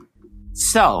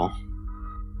So,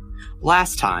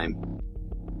 last time,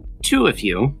 two of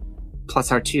you,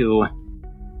 plus our two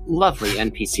lovely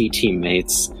NPC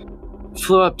teammates,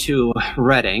 flew up to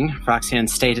Reading. Roxanne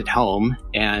stayed at home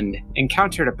and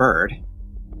encountered a bird.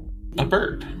 A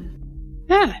bird?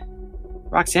 Yeah.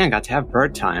 Roxanne got to have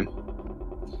bird time.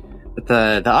 But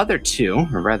the other two,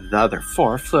 or rather the other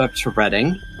four, flew up to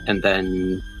Reading and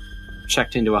then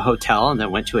checked into a hotel and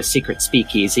then went to a secret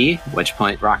speakeasy, at which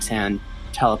point Roxanne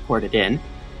teleported in.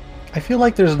 I feel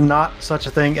like there's not such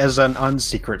a thing as an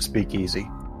unsecret speakeasy.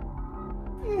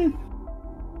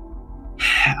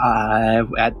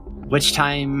 At which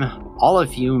time all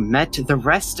of you met the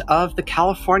rest of the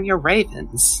California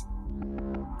Ravens.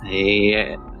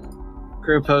 A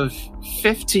group of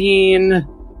 15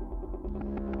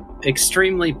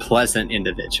 extremely pleasant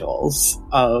individuals,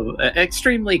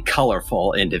 extremely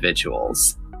colorful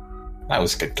individuals. That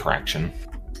was good correction.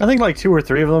 I think like 2 or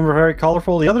 3 of them are very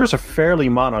colorful. The others are fairly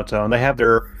monotone. They have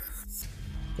their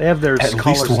At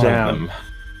colors least one down. of them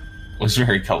was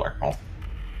very colorful.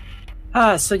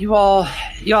 So y'all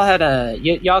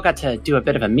got to do a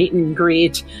bit of a meet and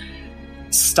greet.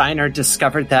 Steiner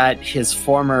discovered that his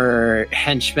former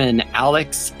henchman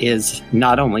Alex is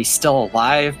not only still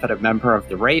alive, but a member of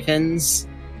the Ravens,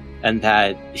 and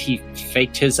that he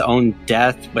faked his own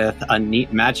death with a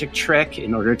neat magic trick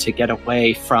in order to get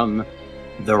away from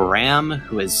the Ram,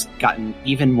 who has gotten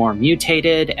even more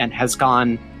mutated and has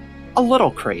gone a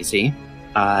little crazy,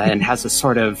 and has a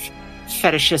sort of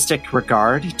fetishistic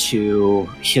regard to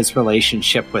his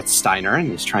relationship with Steiner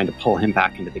and is trying to pull him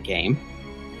back into the game.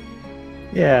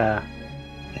 Yeah.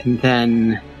 And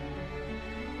then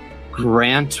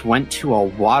Grant went to a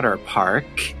water park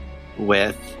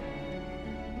with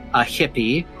a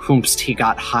hippie whomst he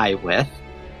got high with,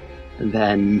 and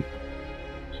then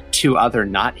 2 other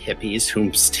not hippies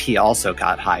whomst he also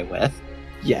got high with.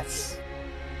 Yes.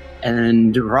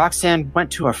 And Roxanne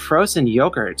went to a frozen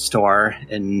yogurt store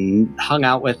and hung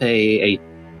out with a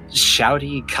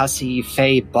shouty, cussy,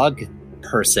 fey bug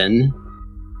person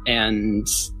and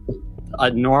a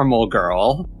normal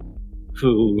girl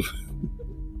who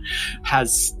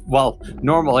has, well,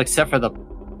 normal except for the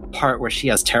part where she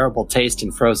has terrible taste in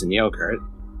frozen yogurt.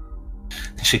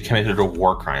 She committed a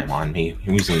war crime on me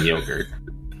using yogurt.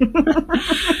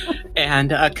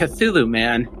 And a Cthulhu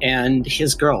man and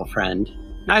his girlfriend,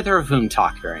 neither of whom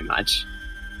talk very much.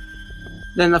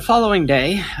 Then the following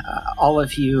day, all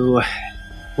of you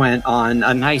went on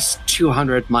a nice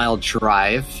 200-mile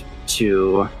drive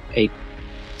to a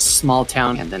small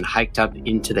town and then hiked up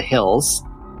into the hills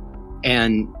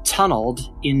and tunneled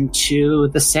into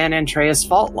the San Andreas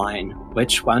fault line,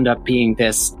 which wound up being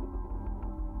this,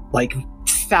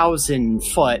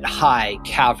 1,000-foot high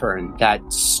cavern that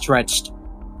stretched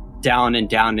down and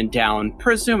down and down,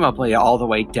 presumably all the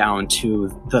way down to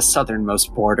the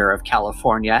southernmost border of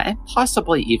California and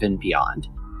possibly even beyond.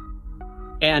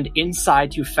 And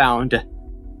inside you found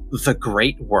the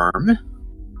Great Worm,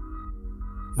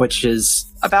 which is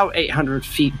about 800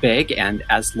 feet big and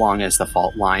as long as the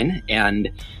fault line,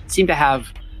 and seemed to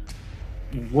have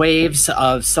waves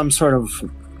of some sort of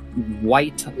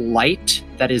white light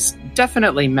that is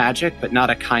definitely magic, but not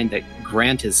a kind that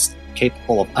Grant is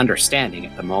capable of understanding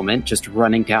at the moment, just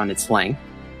running down its length.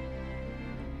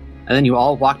 And then you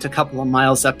all walked a couple of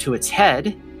miles up to its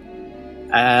head,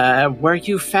 where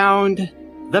you found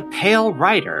the Pale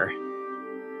Rider,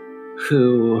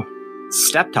 who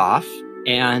stepped off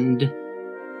and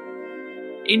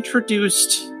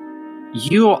introduced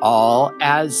you all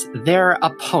as their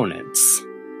opponents.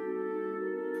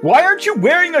 Why aren't you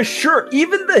wearing a shirt?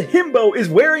 Even the himbo is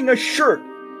wearing a shirt.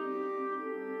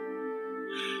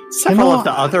 Several of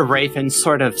the other ravens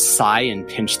sort of sigh and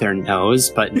pinch their nose,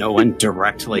 but no one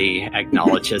directly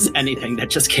acknowledges anything that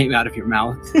just came out of your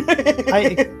mouth.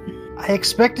 I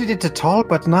expected it to talk,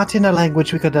 but not in a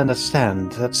language we could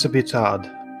understand. That's a bit odd.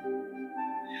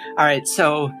 Alright,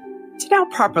 so to now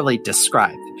properly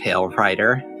describe the Pale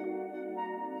Rider.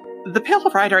 The Pale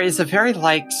Rider is a very,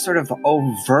 sort of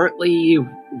overtly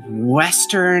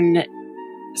Western,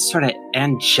 sort of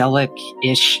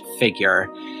angelic-ish figure.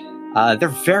 They're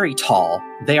very tall.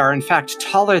 They are, in fact,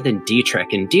 taller than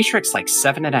Dietrich, and Dietrich's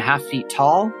 7.5 feet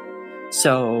tall.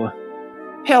 So,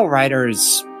 Pale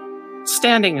Rider's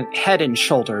standing head and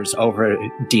shoulders over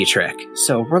Dietrich.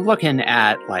 So we're looking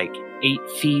at 8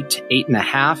 feet,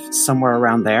 8.5, somewhere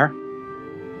around there.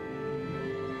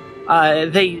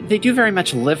 They do very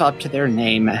much live up to their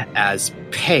name as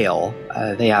pale.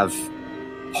 They have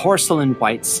porcelain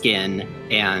white skin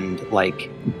and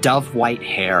dove white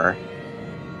hair,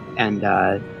 and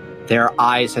their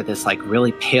eyes are this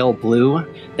really pale blue.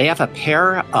 They have a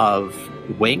pair of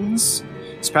wings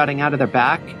sprouting out of their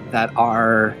back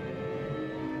they're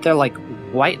like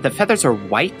white. The feathers are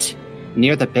white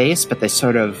near the base, but they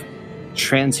sort of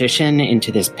transition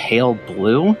into this pale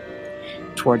blue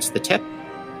towards the tip.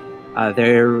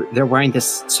 They're wearing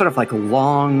this sort of like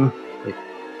long, like,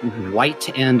 white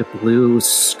and blue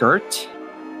skirt,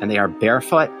 and they are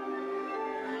barefoot,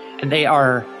 and they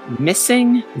are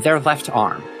missing their left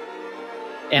arm,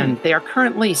 and they are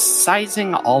currently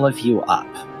sizing all of you up.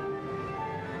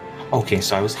 Okay,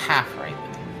 so I was half right.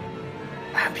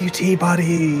 Amputee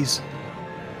buddies.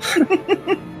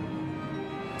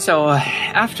 So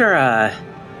after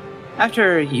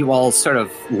you all sort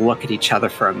of look at each other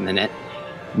for a minute,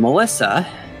 Melissa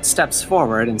steps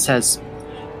forward and says,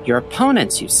 "Your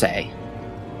opponents, you say?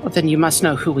 Well, then you must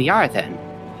know who we are, then."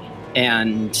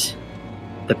 And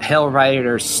the Pale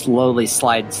Rider slowly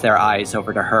slides their eyes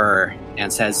over to her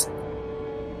and says,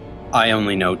 "I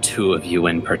only know 2 of you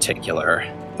in particular.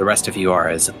 The rest of you are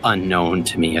as unknown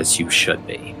to me as you should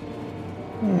be."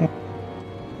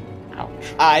 Ouch.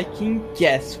 I can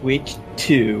guess which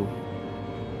 2.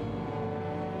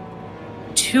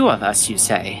 2 of us, you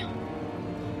say?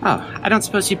 Oh, I don't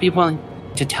suppose you'd be willing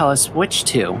to tell us which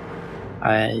 2.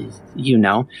 You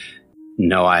know.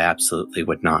 No, I absolutely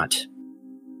would not.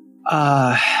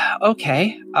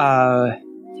 Okay.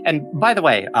 And by the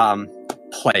way,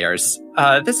 players,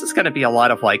 this is going to be a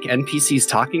lot of like NPCs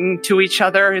talking to each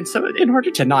other, and so in order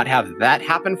to not have that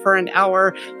happen for an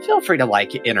hour, feel free to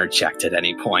like interject at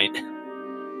any point.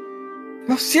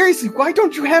 No, seriously, why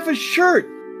don't you have a shirt?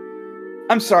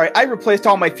 I'm sorry, I replaced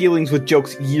all my feelings with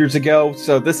jokes years ago,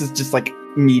 so this is just like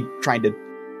me trying to...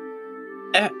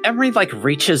 Emery like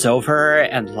reaches over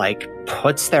and like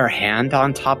puts their hand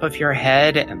on top of your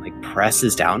head and like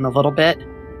presses down a little bit.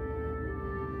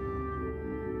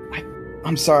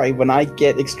 I'm sorry, when I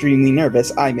get extremely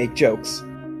nervous, I make jokes.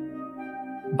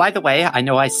 By the way, I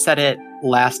know I said it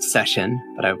last session,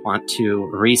 but I want to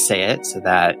re-say it so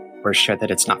that we're sure that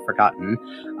it's not forgotten.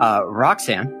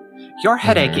 Roxanne, your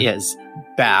headache is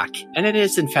back, and it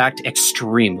is in fact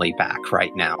extremely back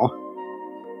right now.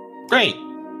 Great.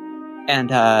 And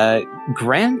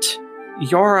Grant,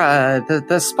 your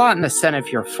the spot in the center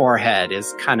of your forehead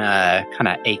is kind of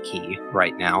achy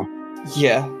right now.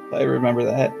 Yeah, I remember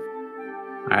that.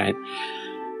 All right.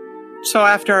 So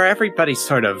after everybody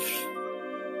sort of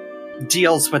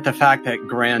deals with the fact that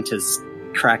Grant is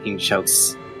cracking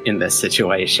jokes in this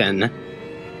situation,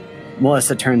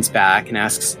 Melissa turns back and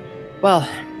asks, "Well,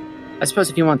 I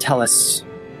suppose if you won't tell us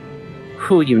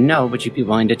who you know, would you be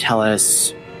willing to tell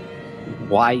us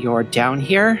why you're down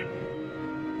here?"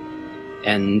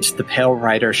 And the Pale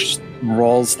Rider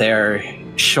rolls their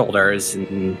shoulders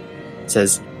and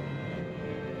says,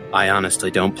 "I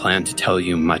honestly don't plan to tell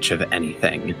you much of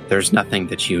anything. There's nothing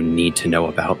that you need to know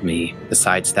about me.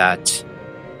 Besides that,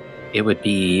 it would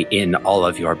be in all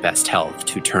of your best health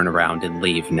to turn around and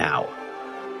leave now."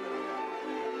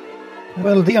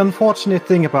 Well, the unfortunate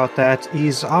thing about that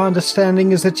is our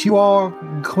understanding is that you are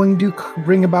going to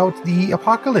bring about the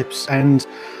apocalypse, and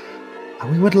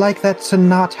we would like that to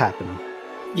not happen.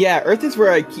 Yeah, Earth is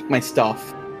where I keep my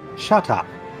stuff. Shut up.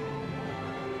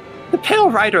 The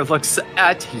Pale Rider looks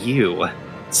at you,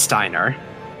 Steiner,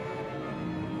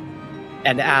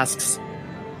 and asks,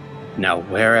 "Now,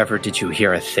 wherever did you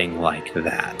hear a thing like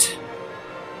that?"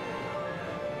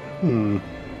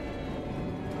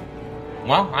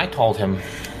 Well, I told him.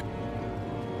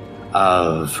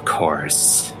 Of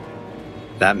course.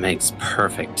 That makes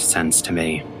perfect sense to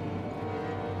me.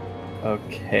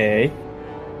 Okay.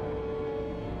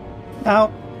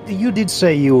 Now, you did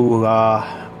say you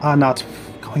are not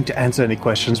going to answer any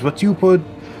questions, but you would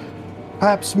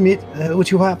perhaps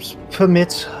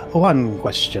permit one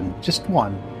question? Just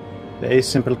one. Very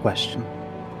simple question.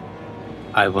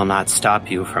 I will not stop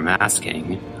you from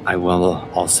asking. I will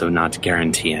also not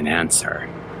guarantee an answer.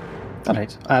 All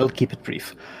right, I'll keep it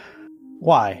brief.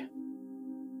 Why?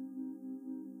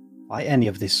 Why any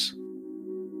of this?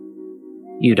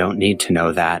 You don't need to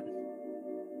know that.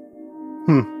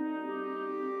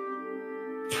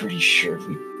 Pretty sure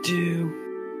we do.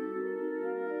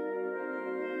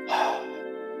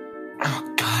 Oh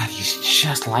God, he's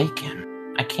just like him.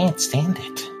 I can't stand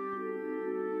it.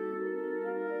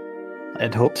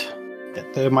 I'd hoped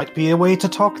that there might be a way to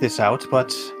talk this out,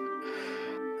 but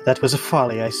that was a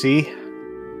folly, I see.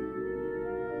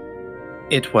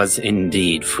 It was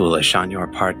indeed foolish on your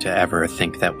part to ever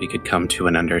think that we could come to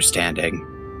an understanding.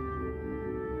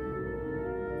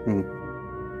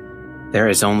 There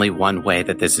is only one way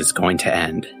that this is going to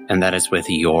end, and that is with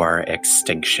your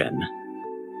extinction.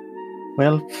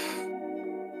 Well,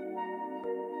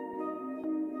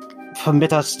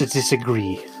 permit us to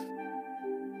disagree.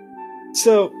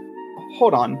 So,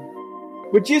 hold on.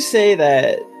 Would you say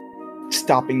that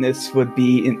stopping this would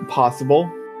be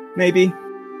impossible, maybe?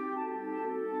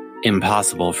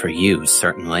 Impossible for you,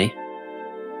 certainly.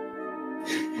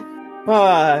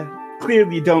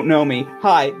 Clearly you don't know me.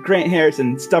 Hi, Grant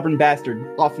Harrison, stubborn bastard,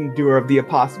 often doer of the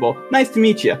impossible. Nice to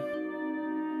meet you.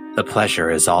 The pleasure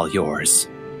is all yours.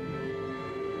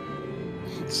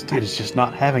 This dude is just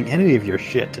not having any of your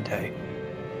shit today.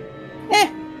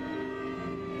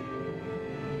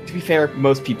 To be fair,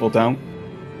 most people don't.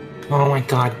 Oh my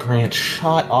god, Grant,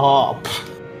 shut up.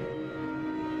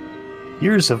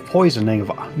 Years of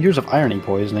ironing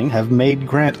poisoning have made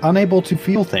Grant unable to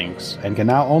feel things, and can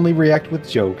now only react with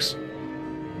jokes.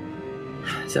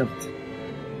 So,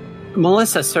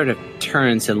 Melissa sort of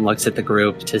turns and looks at the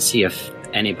group to see if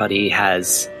anybody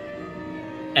has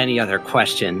any other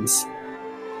questions.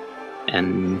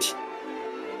 And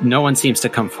no one seems to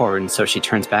come forward, and so she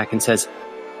turns back and says,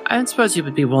 I don't suppose you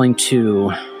would be willing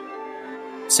to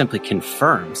simply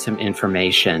confirm some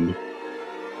information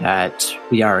that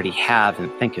we already have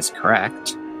and think is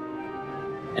correct.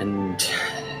 And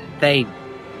they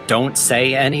don't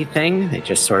say anything. They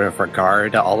just sort of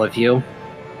regard all of you.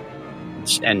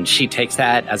 And she takes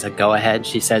that as a go-ahead.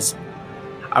 She says,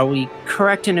 are we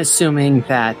correct in assuming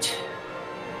that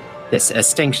this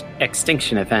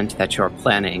extinction event that you're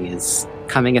planning is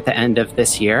coming at the end of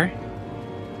this year?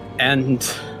 And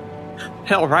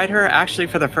Pale Rider actually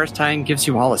for the first time gives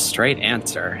you all a straight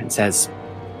answer and says,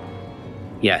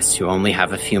 yes, you only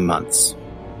have a few months.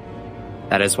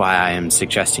 That is why I am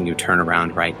suggesting you turn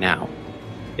around right now.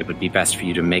 It would be best for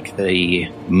you to make the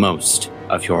most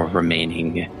of your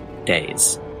remaining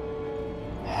days.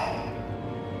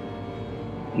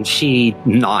 And she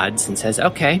nods and says,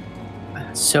 okay,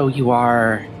 so you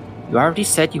already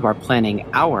said you are planning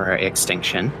our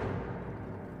extinction.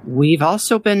 We've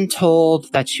also been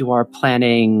told that you are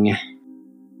planning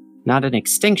not an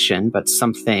extinction, but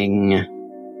something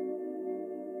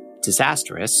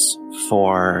disastrous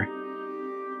for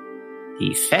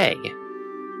the Fae.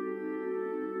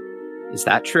 Is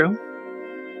that true?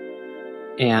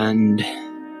 And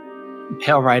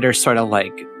Pale Rider sort of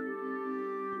like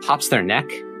pops their neck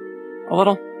a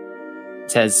little.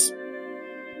 Says,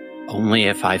 only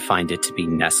if I find it to be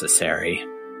necessary.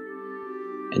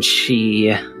 And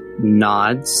she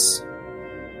nods.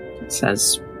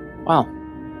 Says, well,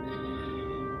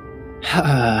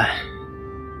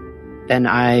 then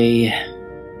I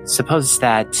suppose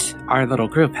that our little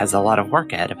group has a lot of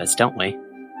work ahead of us, don't we?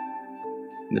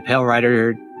 And the Pale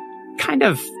Rider kind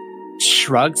of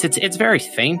shrugs. It's very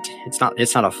faint. It's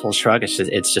not a full shrug.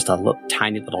 It's just a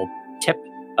tiny little tip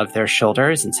of their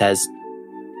shoulders, and says,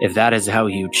 if that is how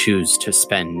you choose to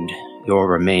spend your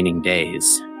remaining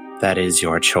days, that is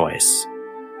your choice.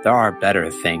 There are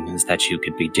better things that you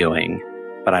could be doing,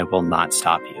 but I will not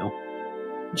stop you.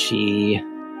 She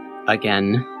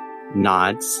again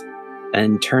nods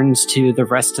and turns to the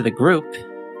rest of the group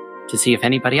to see if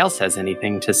anybody else has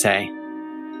anything to say.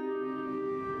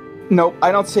 Nope,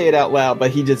 I don't say it out loud,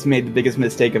 but he just made the biggest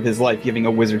mistake of his life, giving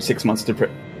a wizard 6 months to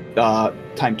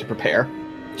time to prepare.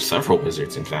 Several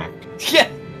wizards, in fact. Yeah!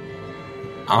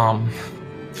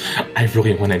 I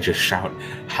really want to just shout,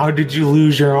 how did you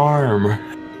lose your arm?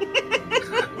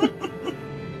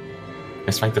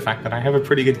 Despite the fact that I have a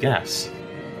pretty good guess.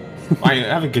 I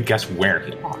have a good guess where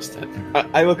he lost it.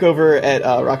 I look over at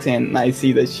Roxanne, and I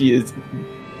see that she is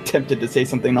tempted to say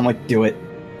something, and I'm like, do it.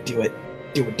 Do it.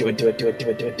 Do it, do it, do it, do it, do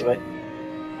it, do it, do it.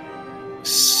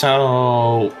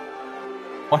 So,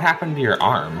 what happened to your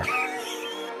arm?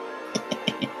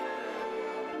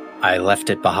 I left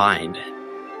it behind.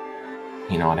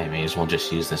 You know what, I may as well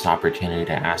just use this opportunity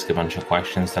to ask a bunch of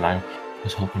questions that I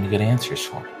was hoping to get answers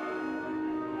for.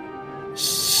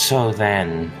 So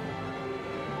then,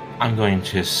 I'm going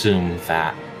to assume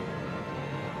that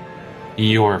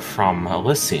you're from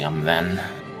Elysium, then.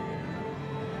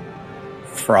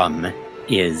 From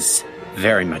is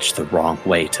very much the wrong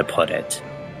way to put it.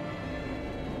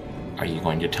 Are you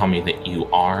going to tell me that you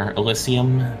are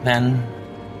Elysium, then?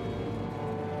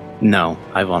 No,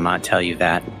 I will not tell you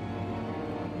that.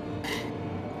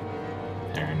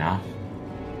 Fair enough.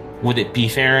 Would it be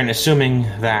fair in assuming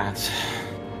that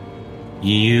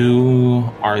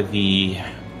you are the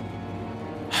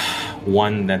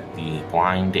one that the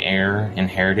blind heir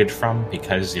inherited from?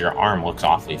 Because your arm looks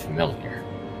awfully familiar.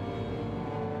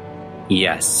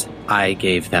 Yes, I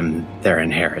gave them their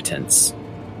inheritance.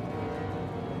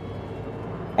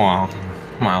 Well,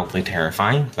 mildly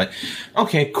terrifying, but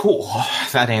okay, cool.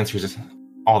 That answers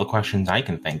all the questions I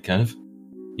can think of.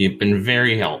 You've been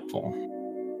very helpful.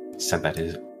 Said that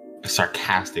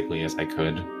sarcastically as I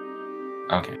could.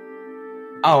 Okay.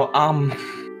 Oh,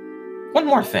 one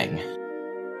more thing.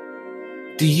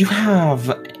 Do you have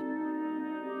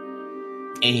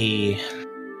a...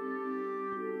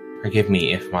 Forgive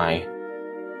me if my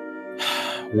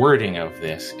wording of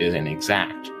this is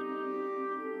inexact.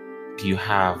 Do you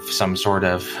have some sort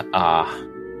of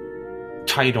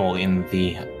title in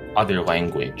the other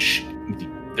language?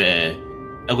 The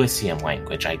Elysian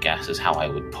language, I guess, is how I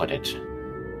would put it.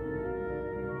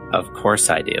 Of course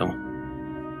I do.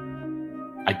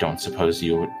 I don't suppose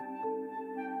you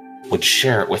would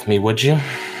share it with me, would you?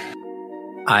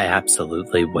 I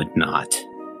absolutely would not.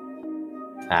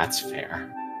 That's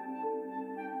fair.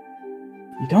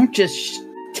 You don't just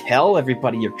tell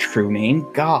everybody your true name.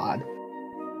 God.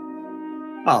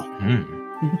 Well,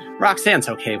 Roxanne's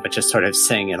okay with just sort of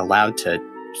saying it aloud to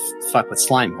fuck with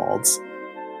slime molds.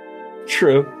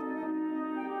 True.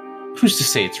 Who's to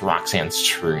say it's Roxanne's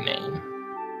true name?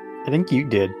 I think you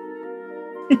did.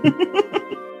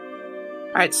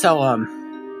 Alright, so,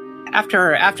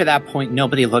 after that point,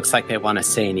 nobody looks like they want to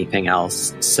say anything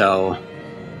else, so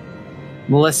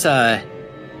Melissa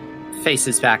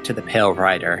faces back to the Pale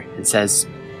Rider and says,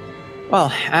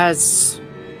 well, as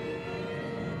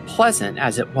pleasant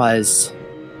as it was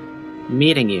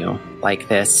meeting you like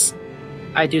this,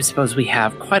 I do suppose we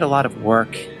have quite a lot of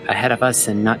work ahead of us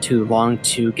and not too long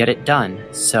to get it done,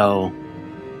 so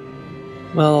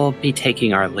we'll be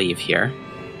taking our leave here.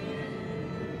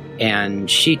 And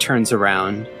she turns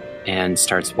around and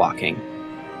starts walking.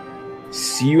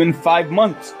 See you in 5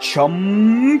 months,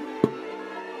 chum.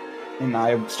 And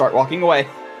I start walking away.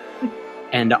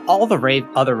 And all the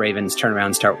other ravens turn around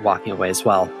and start walking away as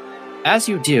well. As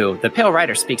you do, the Pale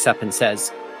Rider speaks up and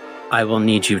says, I will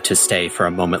need you to stay for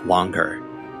a moment longer.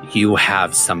 You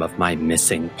have some of my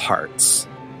missing parts.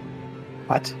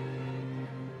 What?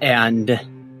 And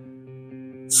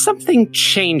something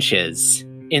changes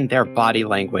in their body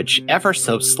language ever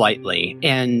so slightly,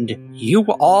 and you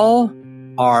all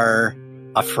are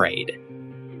afraid.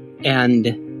 And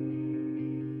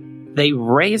they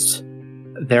raise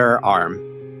their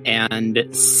arm, and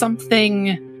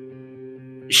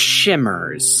something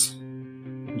shimmers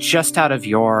just out of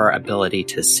your ability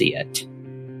to see it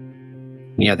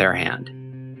near their hand.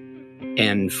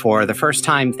 And for the first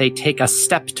time, they take a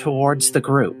step towards the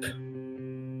group.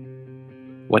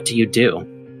 What do you do?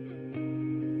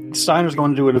 Steiner's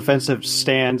going to do a defensive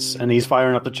stance, and he's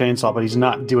firing up the chainsaw, but he's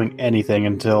not doing anything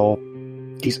until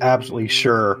he's absolutely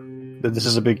sure that this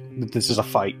is a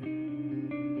fight.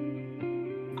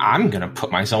 I'm gonna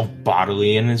put myself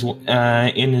bodily in his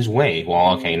way.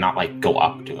 Well, okay, not like go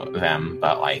up to them,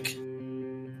 but like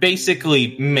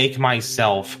basically make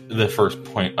myself the first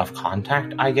point of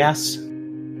contact, I guess.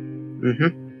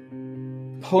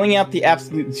 Mm-hmm. Pulling out the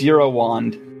Absolute Zero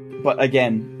wand, but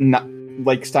again, not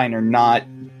like Steiner, not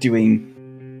doing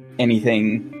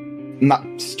anything, not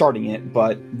starting it,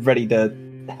 but ready to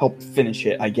help finish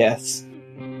it, I guess.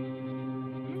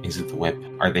 Is it the whip?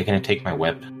 Are they going to take my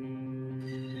whip?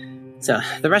 So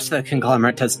the rest of the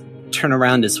conglomerate does turn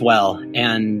around as well,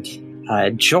 and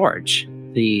George,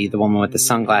 the woman with the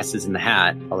sunglasses and the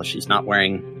hat, although she's not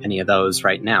wearing any of those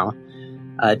right now,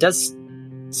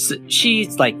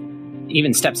 she's like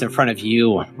even steps in front of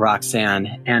you,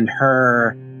 Roxanne, and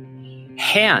her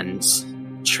hands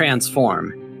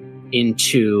transform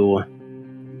into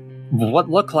what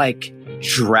look like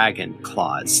dragon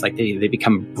claws. Like they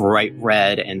become bright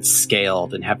red and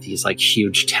scaled and have these like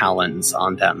huge talons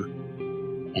on them.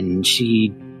 And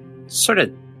she sort of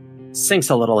sinks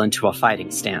a little into a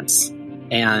fighting stance.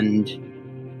 And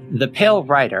the Pale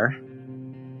Rider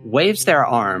waves their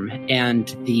arm, and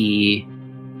the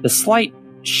slight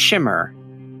shimmer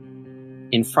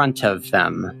in front of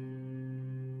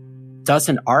them does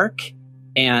an arc,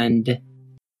 and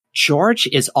George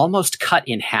is almost cut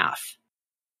in half.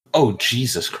 Oh,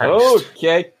 Jesus Christ.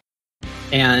 Okay.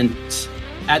 And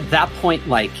at that point,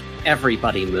 like,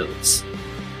 everybody moves.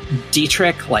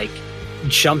 Dietrich, like,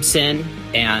 jumps in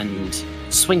and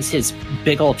swings his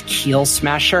big old keel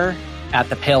smasher at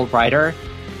the Pale Rider,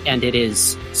 and it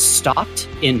is stopped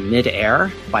in midair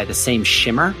by the same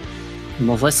shimmer.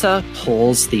 Melissa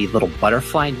pulls the little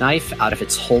butterfly knife out of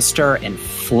its holster and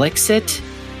flicks it,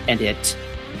 and it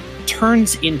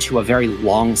turns into a very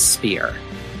long spear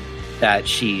that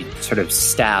she sort of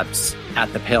stabs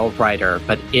at the Pale Rider,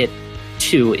 but it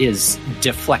too is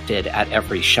deflected at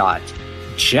every shot.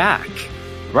 Jack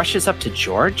rushes up to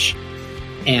George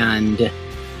and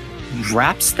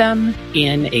wraps them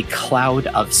in a cloud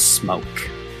of smoke.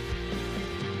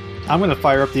 I'm going to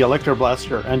fire up the Electro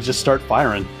Blaster and just start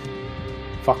firing.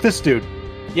 Fuck this dude.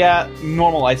 Yeah,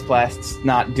 normal ice blasts,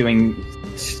 not doing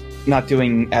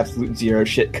absolute zero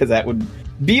shit, because that would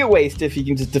be a waste if you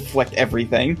can just deflect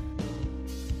everything.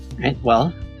 Right,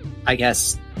 well, I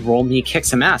guess roll me kick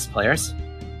some ass, players.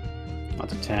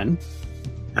 That's a 10.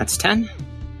 That's 10.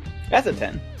 That's a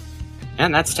 10.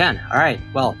 And that's 10. All right.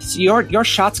 Well, so your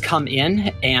shots come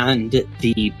in, and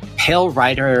the Pale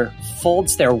Rider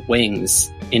folds their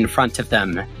wings in front of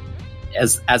them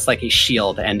as like a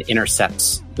shield and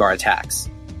intercepts your attacks.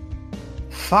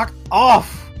 Fuck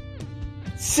off!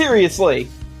 Seriously.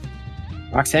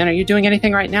 Roxanne, are you doing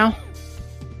anything right now?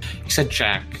 You said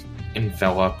Jack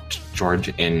enveloped George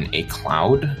in a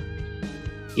cloud?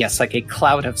 Yes, like a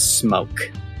cloud of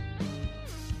smoke.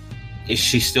 Is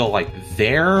she still, like,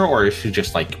 there, or is she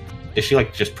just, like... Is she,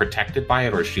 like, just protected by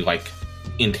it, or is she, like,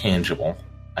 intangible,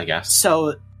 I guess?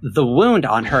 So, the wound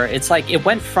on her, it's like it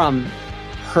went from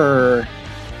her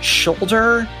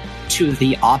shoulder to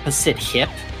the opposite hip,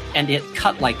 and it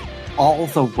cut, like, all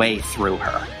the way through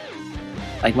her.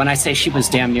 Like, when I say she was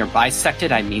damn near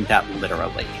bisected, I mean that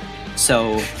literally.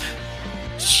 So,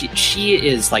 she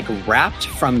is, like, wrapped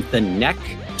from the neck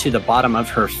to the bottom of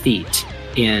her feet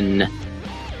in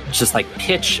just, like,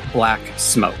 pitch black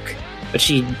smoke. But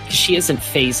she isn't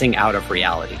phasing out of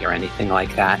reality or anything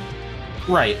like that.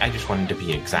 Right, I just wanted to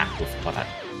be exact with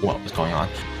what was going on.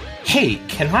 Hey,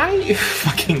 can I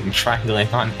fucking try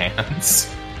laying on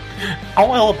hands? How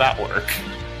well would that work?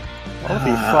 Well, if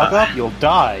you fuck up, you'll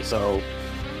die, so...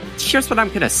 Here's what I'm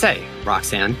going to say,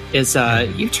 Roxanne, is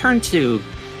you turn to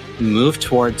move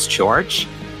towards George.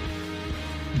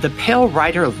 The Pale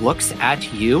Rider looks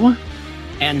at you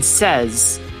and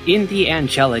says, in the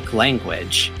angelic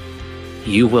language,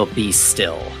 "You will be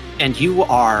still," and you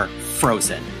are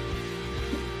frozen.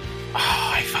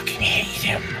 Oh, I fucking hate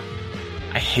him.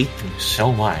 I hate them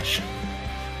so much.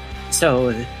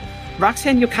 So,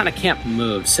 Roxanne, you kind of can't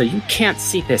move, so you can't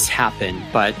see this happen,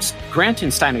 but Grant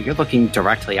and Steiner, you're looking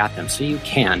directly at them, so you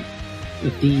can.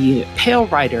 The Pale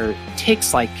Rider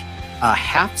takes like a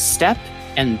half step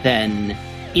and then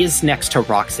is next to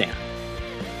Roxanne.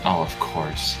 Oh, of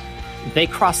course. They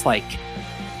cross like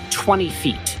 20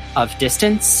 feet of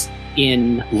distance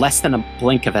in less than a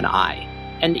blink of an eye.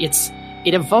 And it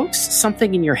evokes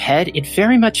something in your head. It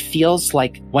very much feels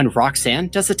like when Roxanne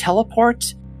does a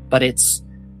teleport, but it's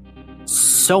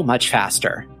so much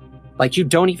faster. Like, you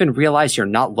don't even realize you're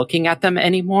not looking at them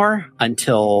anymore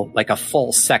until like a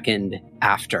full second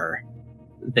after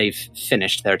they've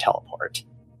finished their teleport.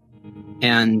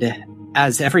 And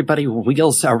as everybody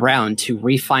wheels around to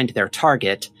re-find their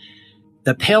target,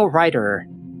 the Pale Rider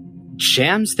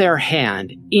jams their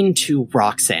hand into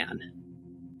Roxanne.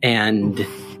 And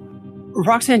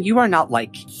Roxanne, you are not,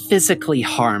 like, physically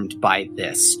harmed by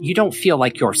this. You don't feel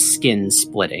like your skin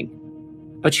splitting.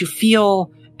 But you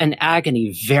feel an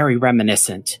agony very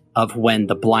reminiscent of when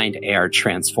the blind heir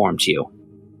transformed you.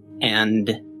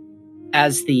 And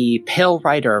as the Pale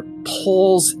Rider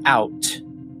pulls out,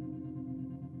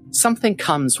 something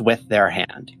comes with their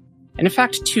hand. And in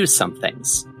fact, two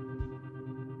somethings.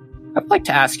 I'd like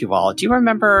to ask you all, do you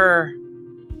remember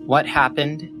what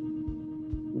happened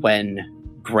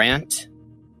when Grant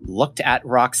looked at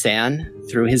Roxanne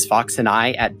through his Voxen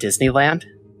eye at Disneyland?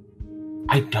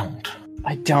 I don't.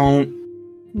 I don't.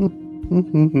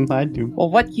 I do. Well,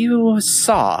 what you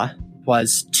saw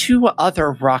was two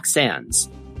other Roxannes.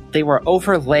 They were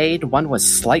overlaid. One was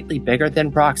slightly bigger than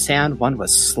Roxanne, one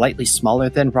was slightly smaller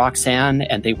than Roxanne,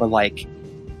 and they were like...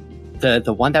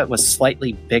 The one that was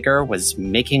slightly bigger was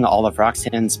making all of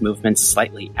Roxanne's movements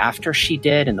slightly after she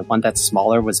did, and the one that's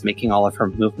smaller was making all of her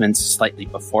movements slightly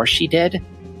before she did.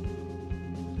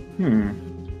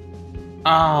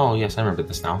 Oh, yes, I remember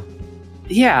this now.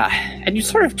 Yeah, and you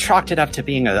sort of chalked it up to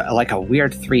being a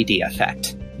weird 3D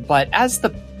effect. But as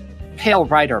the Pale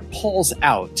Rider pulls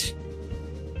out,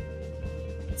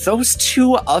 those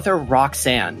two other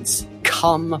Roxannes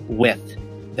come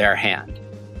with their hand.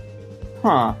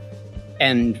 Huh.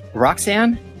 And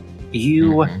Roxanne,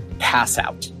 you pass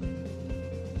out.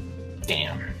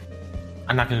 Damn.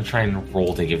 I'm not going to try and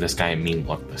roll to give this guy a mean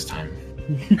look this time.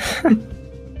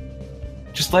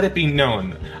 Just let it be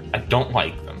known, I don't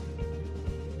like them.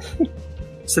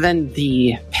 So then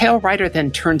the Pale Rider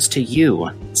then turns to you,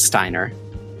 Steiner,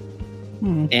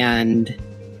 and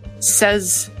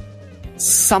says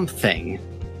something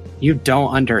you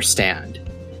don't understand.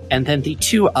 And then the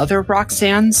two other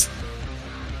Roxannes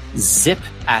zip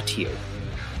at you.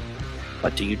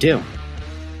 What do you do?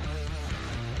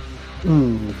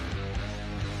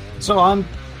 So I'm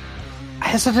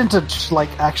hesitant to just, like,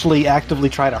 actually actively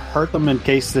try to hurt them in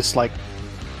case this, like,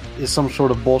 is some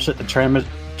sort of bullshit to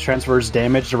transfers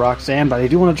damage to Roxanne, but I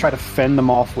do want to try to fend them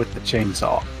off with the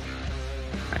chainsaw.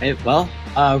 Alright, well,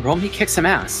 roll me kick some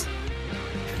ass.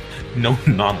 No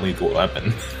non-lethal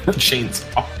weapon.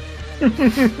 Chainsaw.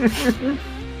 I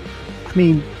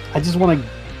mean, I just want to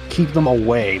keep them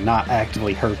away, not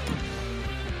actively hurt them.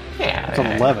 Yeah. It's an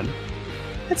 11.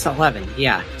 It's 11,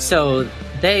 yeah. So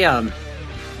they,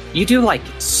 you do, like,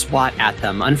 swat at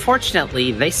them.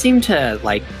 Unfortunately, they seem to,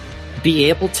 like, be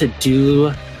able to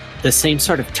do the same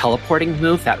sort of teleporting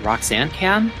move that Roxanne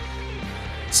can.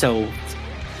 So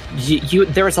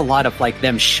there was a lot of, like,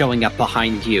 them showing up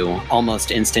behind you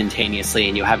almost instantaneously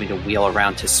and you having to wheel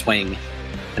around to swing.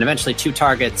 And eventually 2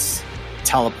 targets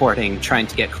teleporting, trying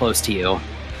to get close to you.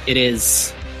 It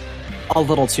is a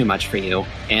little too much for you,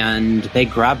 and they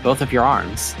grab both of your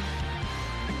arms.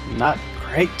 Not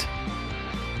great.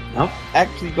 Nope.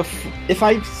 Actually, if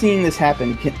I've seen this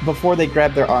happen, before they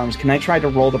grab their arms, can I try to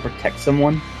roll to protect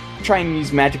someone? Try and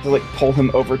use magic to, like, pull him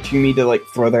over to me to, like,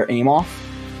 throw their aim off?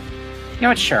 You know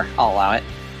what? Sure, I'll allow it.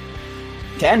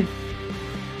 10.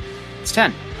 It's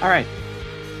 10. All right.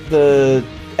 The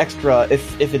extra,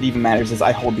 if it even matters, is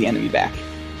I hold the enemy back.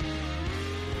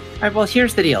 All right, well,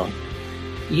 here's the deal.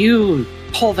 You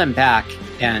pull them back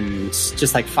and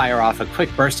just, like, fire off a quick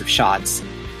burst of shots.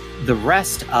 The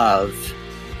rest of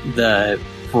the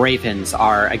Ravens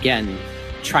are, again,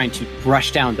 trying to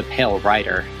brush down the Pale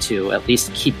Rider to at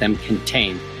least keep them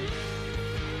contained.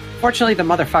 Fortunately, the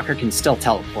motherfucker can still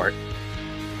teleport.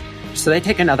 So they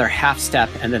take another half step,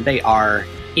 and then they are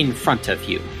in front of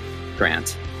you,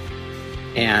 Grant.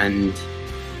 And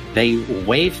they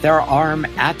wave their arm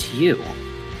at you.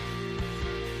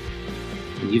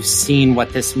 You've seen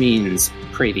what this means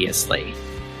previously.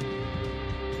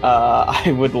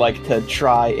 I would like to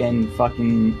try and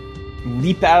fucking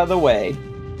leap out of the way.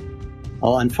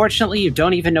 Well, unfortunately, you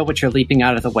don't even know what you're leaping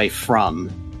out of the way from.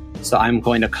 So I'm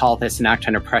going to call this an act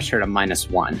under pressure to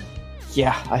 -1.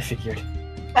 Yeah, I figured.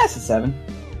 That's a 7.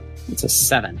 It's a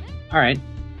 7. All right.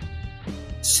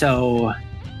 So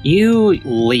you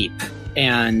leap,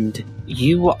 and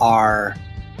you are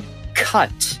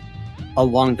cut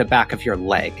along the back of your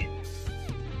leg.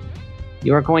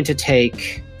 You are going to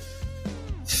take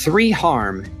 3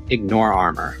 harm, ignore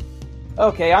armor.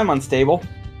 Okay, I'm unstable.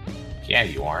 Yeah,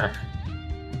 you are.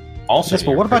 Also, Yes,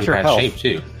 but you're what in about pretty your bad health? shape,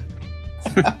 too.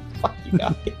 Fuck you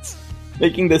guys.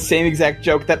 Making the same exact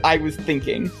joke that I was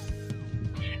thinking.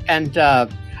 And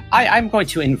I'm going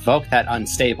to invoke that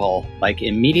unstable, like,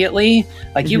 immediately.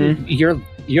 Like,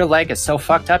 your leg is so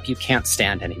fucked up you can't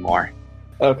stand anymore.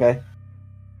 Okay.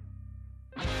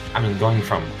 I mean, going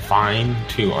from fine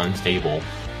to unstable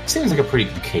seems like a pretty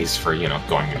good case for,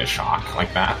 going into shock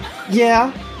like that.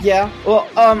 Yeah. Well,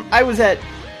 I was at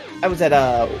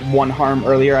 1 harm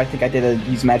earlier. I think I did a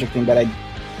use magic thing that I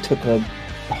took a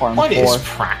harm But for. it's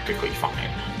practically fine.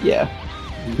 Yeah.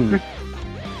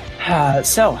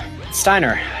 So,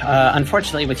 Steiner,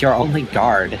 unfortunately, with your only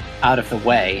guard out of the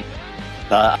way,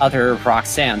 the other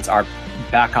Roxannes are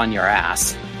back on your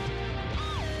ass.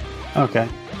 Okay.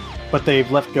 But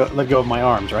they've let go of my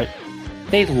arms, right?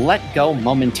 They let go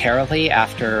momentarily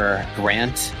after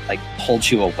Grant,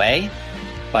 pulled you away,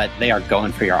 but they are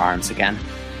going for your arms again.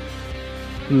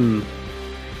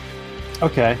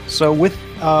 Okay, so with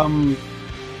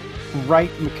right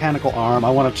mechanical arm, I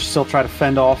want to still try to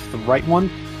fend off the right one.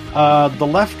 The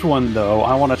left one, though,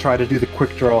 I want to try to do the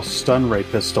quick draw stun ray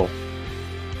pistol.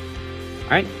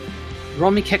 Alright,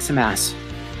 roll me kick some ass.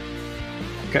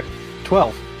 Okay,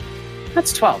 12.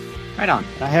 That's 12. Right on.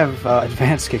 I have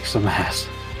advanced kick some ass.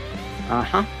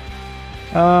 Uh-huh.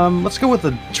 Let's go with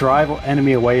the drive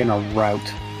enemy away in a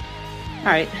route.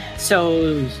 Alright,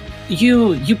 so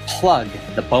you plug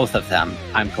the both of them,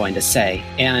 I'm going to say,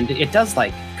 and it does,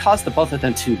 cause the both of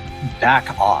them to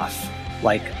back off,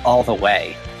 all the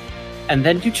way. And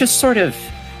then you just sort of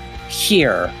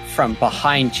hear from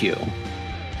behind you,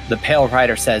 the Pale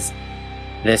Rider says,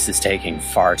 "This is taking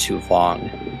far too long."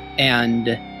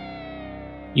 And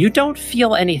you don't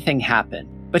feel anything happen,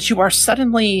 but you are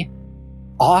suddenly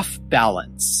off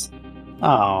balance.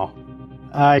 Oh.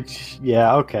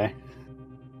 Yeah, okay.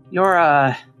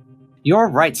 Your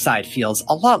right side feels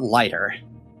a lot lighter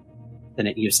than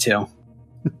it used to.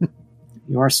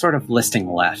 You're sort of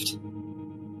listing left.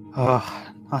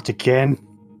 Not again.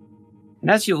 And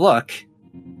as you look,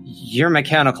 your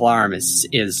mechanical arm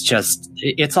is just,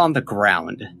 it's on the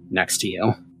ground next to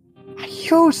you. I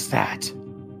used that.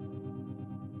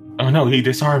 Oh no, he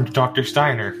disarmed Dr.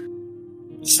 Steiner.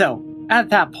 So, at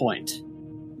that point,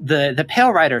 the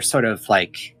Pale Rider sort of,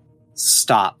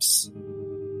 stops,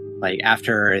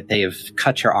 after they've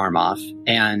cut your arm off,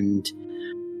 and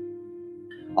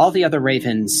all the other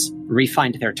ravens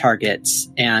refind their targets,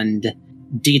 and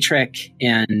Dietrich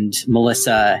and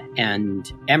Melissa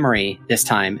and Emery this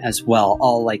time as well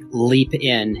all like leap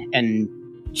in and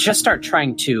just start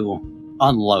trying to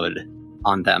unload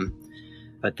on them.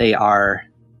 But they are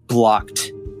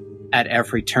blocked at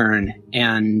every turn,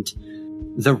 and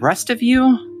the rest of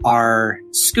you are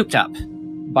scooped up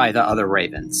by the other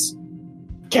ravens.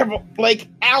 Careful, Blake,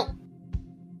 out!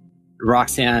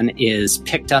 Roxanne is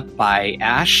picked up by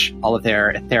Ash. All of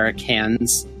their etheric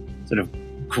hands sort of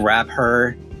grab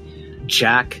her.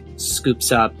 Jack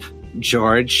scoops up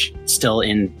George, still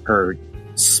in her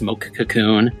smoke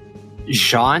cocoon.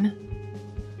 Jean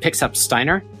picks up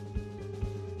Steiner.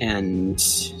 And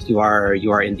you are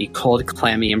in the cold,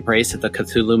 clammy embrace of the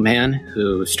Cthulhu man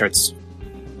who starts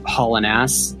hauling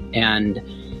ass. And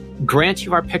Grant,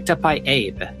 you are picked up by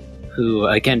Abe, who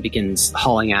again begins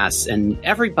hauling ass. And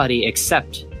everybody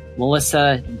except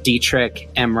Melissa, Dietrich,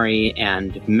 Emery,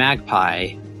 and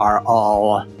Magpie are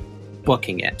all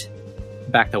booking it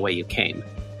back the way you came.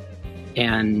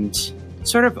 And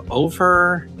sort of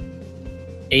over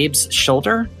Abe's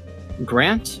shoulder,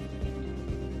 Grant,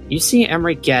 you see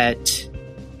Emery get,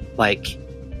 like,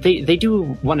 they do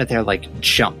one of their, like,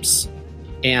 jumps.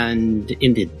 And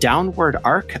in the downward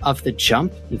arc of the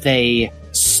jump, they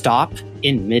stop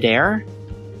in midair,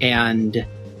 and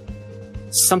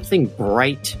something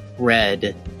bright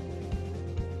red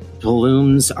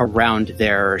blooms around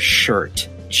their shirt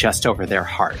just over their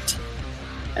heart.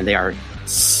 And they are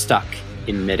stuck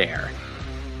in midair.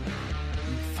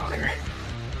 Fucker.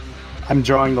 I'm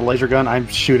drawing the laser gun. I'm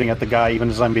shooting at the guy even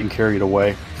as I'm being carried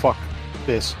away. Fuck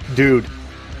this dude.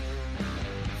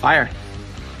 Fire.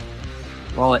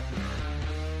 Roll it.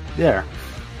 There.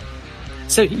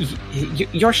 So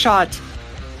your shot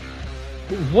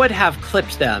would have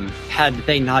clipped them had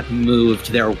they not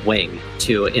moved their wing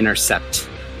to intercept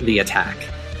the attack.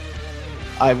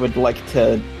 I would like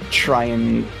to try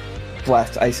and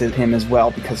blast ice at him as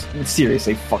well, because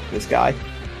seriously, fuck this guy.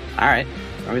 Alright,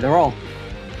 throw me the roll.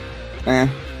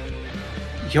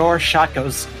 Your shot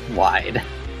goes wide.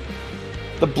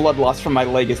 The blood loss from my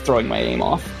leg is throwing my aim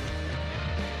off.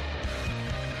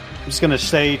 I'm just gonna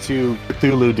say to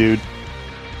Cthulhu dude,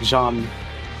 Jean,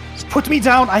 just put me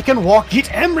down, I can walk.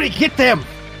 Get Emery, get them!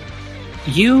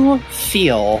 You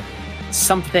feel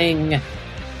something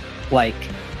like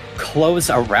close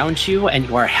around you and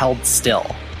you are held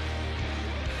still.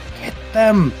 Get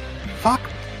them! Fuck,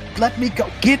 let me go.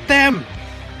 Get them!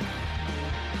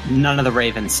 None of the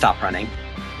ravens stop running.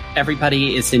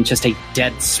 Everybody is in just a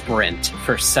dead sprint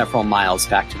for several miles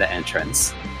back to the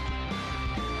entrance.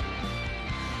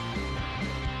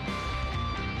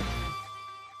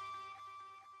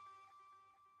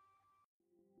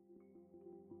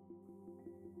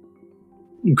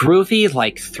 Groovy,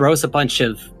 like, throws a bunch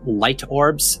of light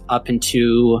orbs up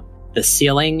into the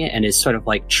ceiling and is sort of,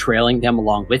 like, trailing them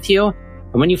along with you.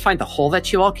 And when you find the hole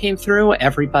that you all came through,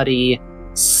 everybody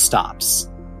stops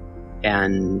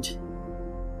and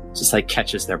just, like,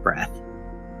 catches their breath.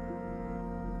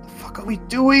 What the fuck are we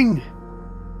doing?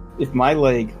 If my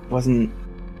leg wasn't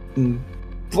in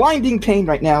blinding pain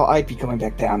right now, I'd be going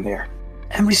back down there.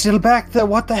 Emery's still back there.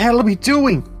 What the hell are we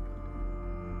doing?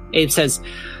 Abe says,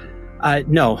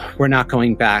 no, we're not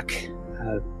going back.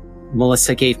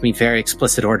 Melissa gave me very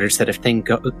explicit orders that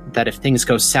if things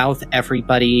go south,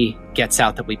 everybody gets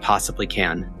out that we possibly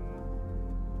can.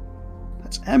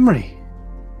 That's Emery.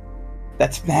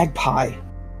 That's Magpie.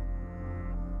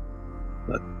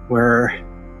 Look,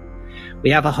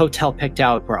 we have a hotel picked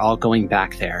out. We're all going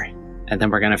back there, and then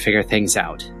we're going to figure things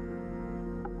out.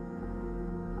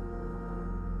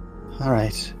 All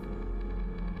right.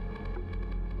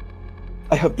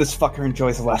 I hope this fucker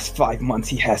enjoys the last 5 months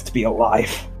he has to be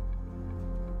alive.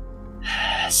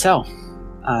 So,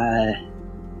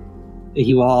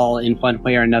 you all, in one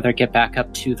way or another, get back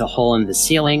up to the hole in the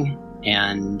ceiling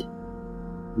and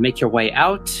make your way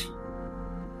out.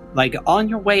 Like, on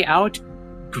your way out,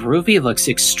 Groovy looks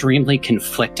extremely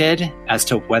conflicted as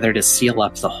to whether to seal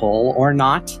up the hole or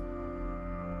not.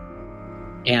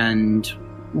 And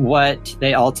what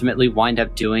they ultimately wind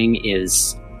up doing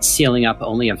is sealing up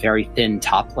only a very thin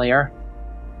top layer.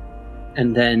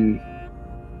 And then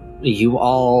you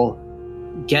all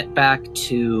get back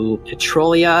to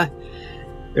Petrolia.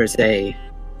 There's a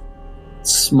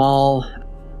small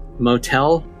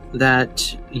motel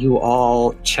that you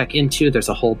all check into. There's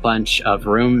a whole bunch of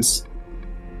rooms,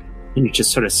 and you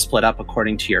just sort of split up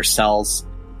according to your cells.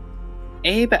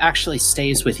 Abe actually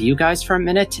stays with you guys for a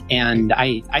minute, and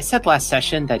I said last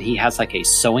session that he has like a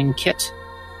sewing kit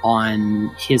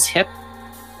on his hip.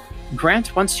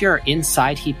 Grant, once you're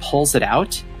inside, he pulls it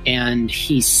out, and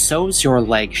he sews your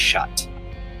leg shut.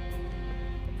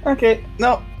 Okay,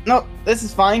 no, this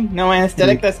is fine. No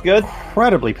anesthetic, that's good.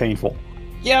 Incredibly painful.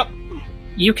 Yep.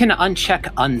 You can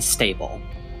uncheck unstable.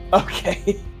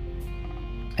 Okay.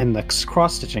 And the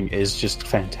cross-stitching is just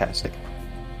fantastic.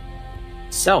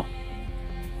 So,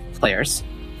 players,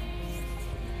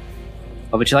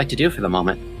 what would you like to do for the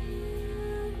moment?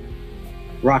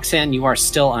 Roxanne, you are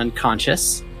still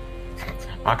unconscious.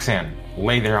 Roxanne,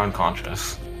 lay there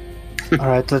unconscious.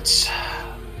 Alright,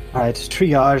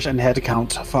 triage and head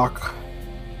count. Fuck.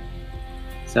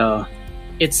 So,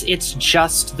 it's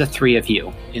just the three of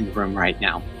you in the room right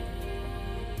now.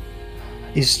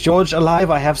 Is George alive?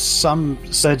 I have some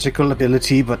surgical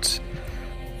ability, but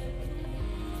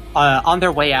On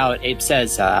their way out, Abe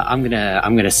says, I'm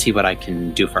gonna see what I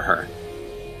can do for her.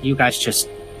 You guys just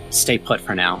stay put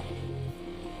for now.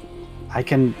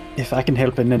 if I can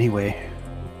help in any way.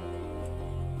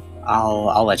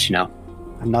 I'll let you know.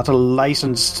 I'm not a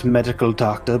licensed medical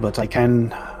doctor, but I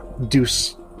can do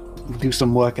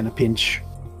some work in a pinch.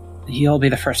 You'll be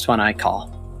the first one I call.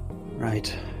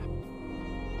 Right.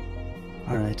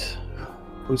 Alright.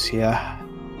 Who's here?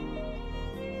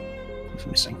 Who's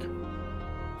missing?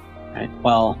 Right.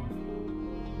 Well,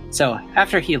 so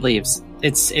after he leaves,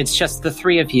 it's just the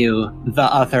three of you. The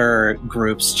other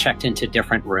groups checked into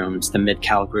different rooms. The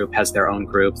Mid-Cal group has their own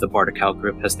group. The Border-Cal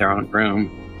group has their own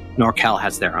room. NorCal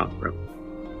has their own room.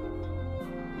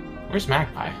 Where's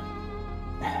Magpie?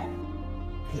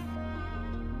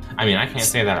 I mean, I can't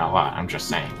say that a lot. I'm just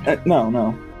saying.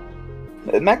 No.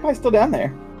 Magpie's still down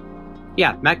there.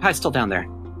 Yeah, Magpie's still down there.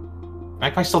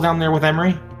 Magpie's still down there with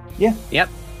Emery? Yeah. Yep.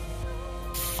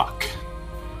 Fuck.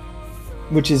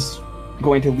 Which is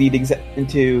going to lead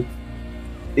into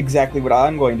exactly what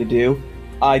I'm going to do.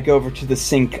 I go over to the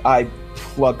sink, I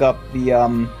plug up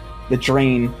the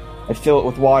drain, I fill it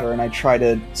with water, and I try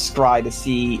to scry to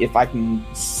see if I can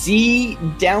see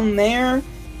down there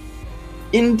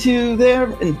into there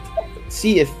and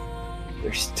see if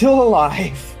they're still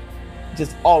alive.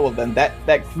 Just all of them,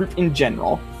 that group in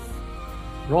general.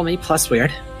 Roll me plus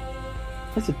weird.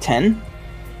 That's a 10.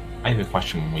 I have a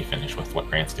question when we finish with what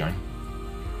Grant's doing.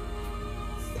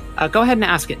 Go ahead and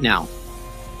ask it now.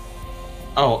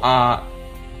 Oh, I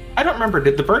don't remember.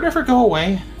 Did the bird ever go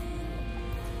away?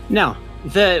 No.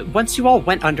 Once you all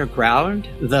went underground,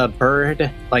 the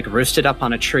bird roosted up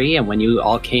on a tree, and when you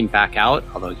all came back out,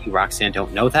 although you, Roxanne,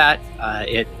 don't know that,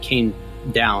 it came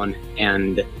down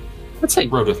and let's say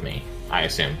Rode with me, I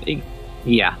assume.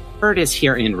 Yeah, bird is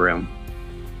here in room.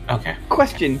 Okay.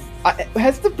 Question: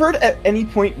 has the bird at any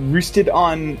point roosted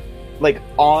on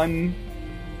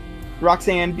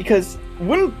Roxanne? Because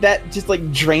wouldn't that just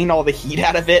drain all the heat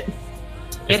out of it?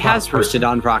 It has roosted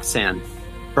on Roxanne.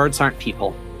 Birds aren't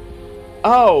people.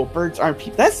 Oh, birds aren't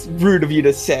people. That's rude of you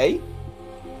to say.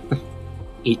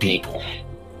 Eat people.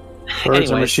 Birds are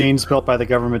Anyways. machines built by the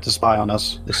government to spy on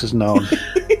us. This is known.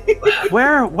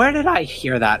 Where did I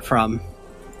hear that from?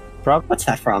 What's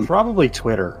that from? Probably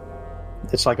Twitter.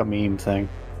 It's like a meme thing.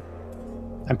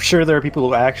 I'm sure there are people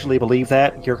who actually believe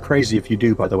that. You're crazy if you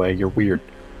do, by the way. You're weird.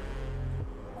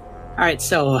 Alright,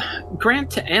 so, Grant,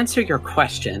 to answer your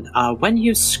question, when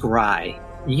you scry,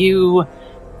 you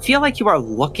feel like you are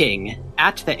looking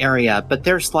at the area, but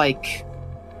there's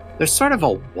sort of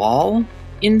a wall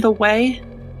in the way.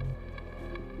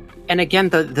 And again,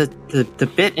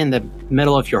 the bit in the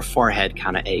middle of your forehead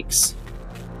kind of aches.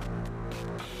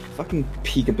 Fucking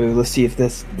peekaboo. Let's see if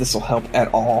this will help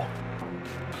at all.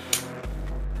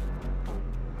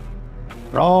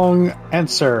 Wrong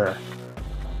answer.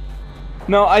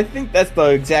 No, I think that's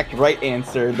the exact right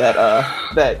answer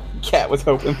that Cat was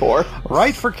hoping for.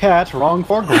 Right for Cat, wrong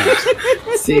for Grant.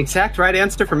 It's the exact right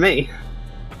answer for me.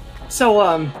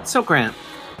 So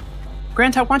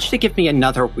Grant, I want you to give me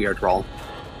another weird roll.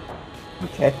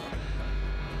 Okay.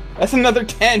 That's another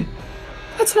 10.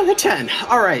 That's another 10.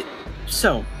 All right.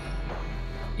 So,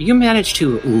 you manage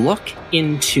to look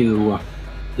into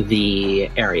the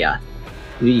area.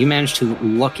 You manage to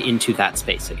look into that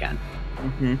space again.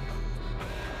 Mm-hmm.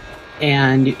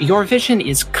 And your vision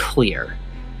is clear.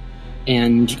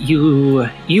 And you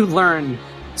learn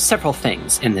several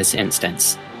things in this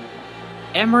instance.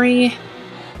 Emery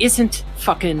isn't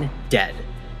fucking dead.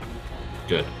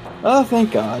 Good. Oh,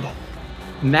 thank God.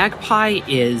 Magpie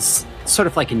is sort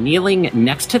of kneeling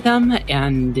next to them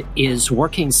and is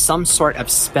working some sort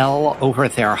of spell over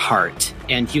their heart.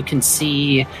 And you can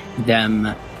see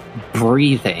them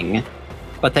breathing,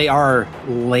 but they are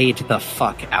laid the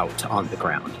fuck out on the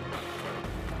ground.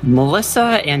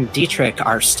 Melissa and Dietrich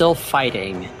are still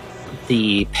fighting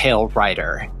the Pale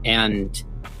Rider, and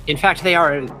In fact, they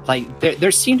are like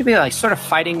there seem to be like sort of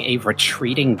fighting a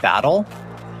retreating battle.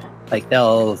 Like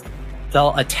they'll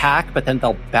attack, but then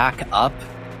they'll back up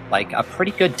like a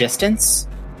pretty good distance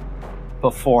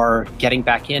before getting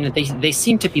back in. And they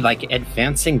seem to be like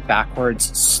advancing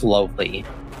backwards slowly.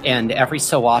 And every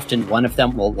so often, one of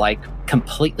them will like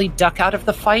completely duck out of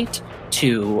the fight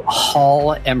to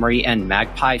haul Emery and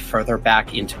Magpie further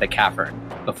back into the cavern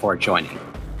before joining.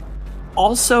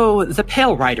 Also, the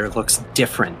Pale Rider looks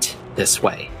different this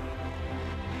way.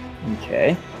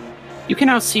 Okay. You can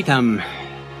now see them.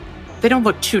 They don't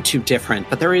look too different,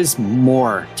 but there is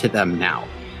more to them now.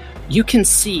 You can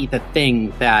see the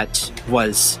thing that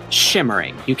was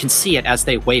shimmering. You can see it as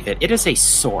they wave it. It is a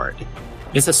sword.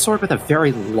 It is a sword with a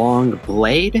very long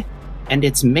blade, and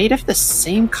it's made of the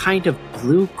same kind of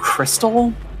blue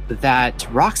crystal that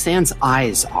Roxanne's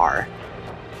eyes are.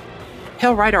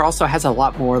 Pale Rider also has a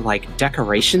lot more, like,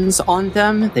 decorations on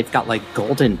them. They've got, like,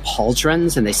 golden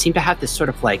pauldrons, and they seem to have this sort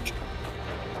of, like,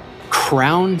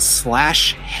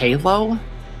 crown/halo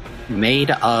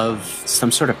made of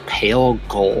some sort of pale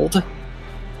gold.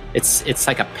 It's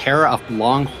like a pair of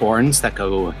long horns that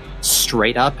go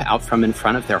straight up out from in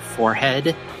front of their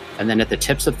forehead, and then at the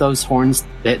tips of those horns,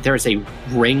 there's a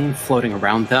ring floating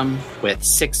around them with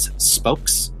 6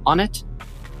 spokes on it.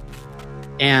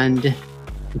 And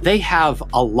they have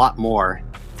a lot more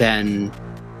than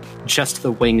just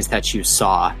the wings that you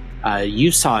saw.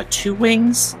 You saw 2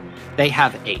 wings. They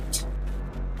have 8.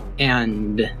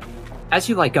 And as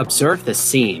you, like, observe the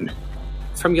scene,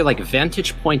 from your, like,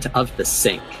 vantage point of the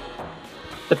sink,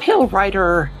 the Pale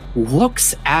Rider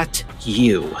looks at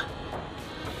you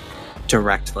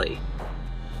directly.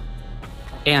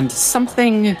 And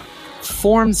something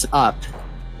forms up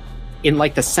in,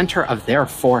 like, the center of their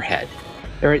forehead.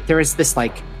 There is this,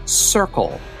 like,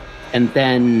 circle, and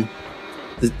then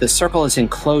the circle is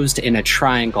enclosed in a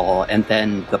triangle, and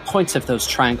then the points of those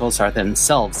triangles are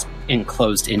themselves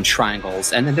enclosed in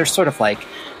triangles, and then there's sort of, like,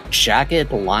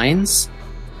 jagged lines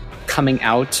coming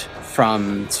out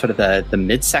from sort of the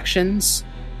midsections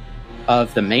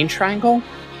of the main triangle,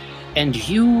 and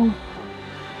you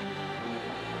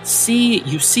see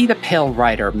the Pale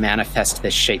Rider manifest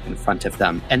this shape in front of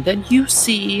them, and then you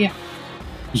see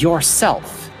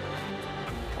yourself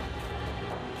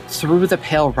through the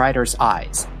Pale Rider's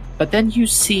eyes. But then you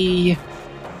see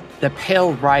the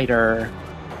Pale Rider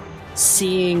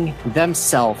seeing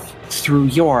themselves through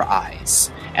your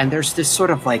eyes. And there's this sort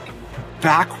of, like,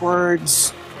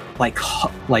 backwards, like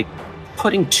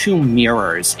putting 2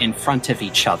 mirrors in front of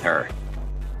each other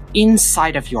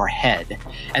inside of your head.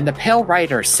 And the Pale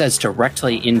Rider says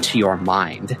directly into your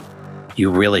mind,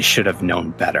 "You really should have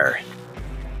known better."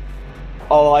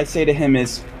 All I say to him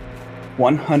is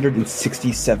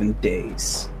 167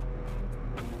 days.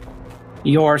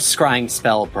 Your scrying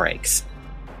spell breaks.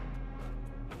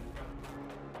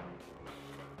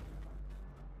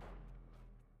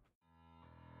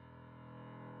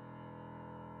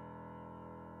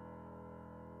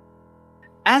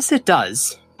 As it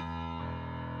does,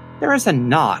 there is a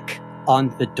knock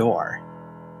on the door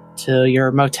to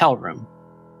your motel room.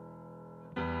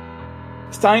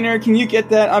 Steiner, can you get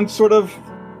that? I'm sort of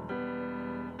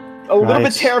a little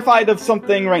bit terrified of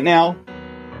something right now.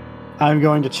 I'm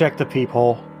going to check the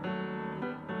peephole.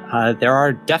 There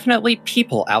are definitely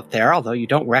people out there, although you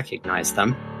don't recognize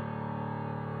them.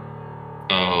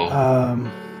 Oh.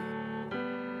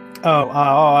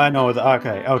 I know.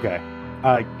 Okay.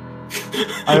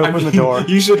 I open the door.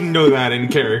 You shouldn't know that in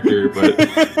character,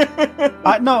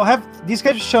 but... No, have these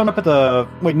guys shown up at the...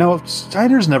 Wait, no,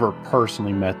 Steiner's never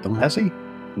personally met them, has he?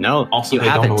 No, also, you they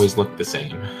haven't. don't always look the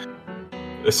same.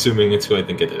 Assuming it's who I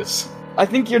think it is. I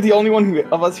think you're the only one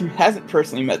of us who hasn't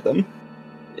personally met them.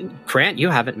 Grant, you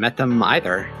haven't met them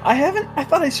either. I haven't? I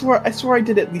thought I swore I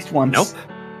did at least once. Nope.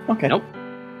 Okay. Nope.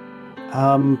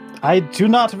 I do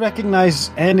not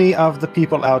recognize any of the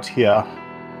people out here.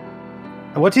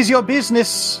 What is your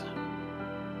business?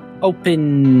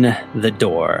 Open the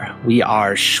door. We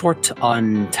are short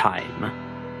on time.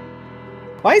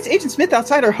 Why is Agent Smith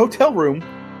outside our hotel room?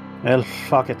 Well,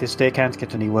 fuck it. This day can't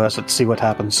get any worse. Let's see what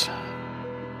happens.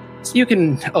 So you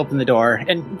can open the door,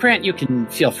 and Grant, you can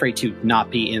feel free to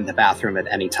not be in the bathroom at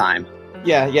any time.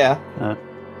 Yeah.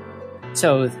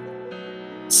 So,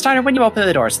 Steiner, when you open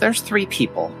the doors, there's 3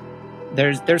 people.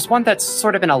 There's one that's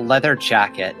sort of in a leather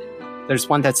jacket. There's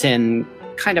one that's in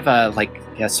kind of a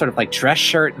sort of like dress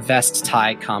shirt, vest,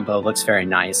 tie combo. Looks very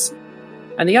nice.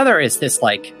 And the other is this,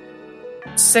 like,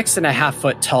 6.5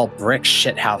 foot tall brick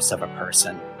shithouse of a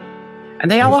person. And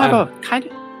they all have a kind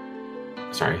of...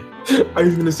 Sorry. I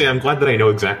was going to say, I'm glad that I know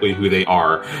exactly who they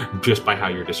are just by how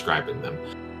you're describing them.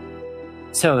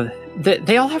 So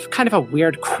they all have kind of a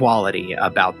weird quality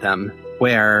about them,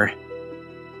 where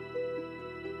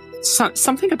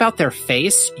something about their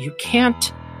face, you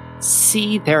can't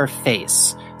see their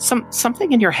face.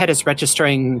 Something in your head is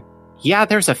registering, yeah,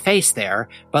 there's a face there,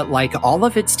 but like all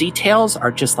of its details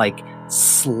are just like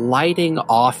sliding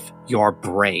off your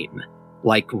brain,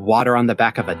 like water on the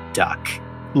back of a duck.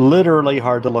 Literally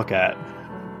hard to look at.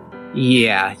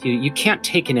 Yeah, you can't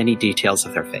take in any details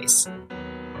of their face.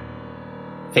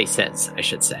 Faces, I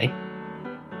should say.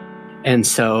 And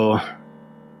so,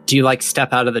 do you like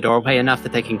step out of the doorway enough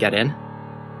that they can get in?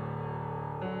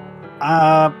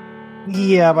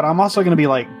 Yeah, but I'm also going to be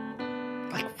like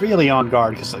really on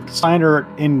guard because like, Steiner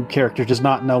in character does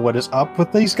not know what is up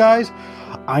with these guys.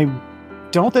 I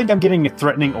don't think I'm getting a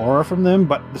threatening aura from them,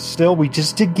 but still, we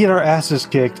just did get our asses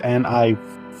kicked, and I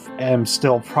am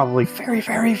still probably very,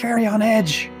 very, very on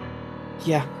edge.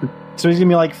 Yeah. So he's going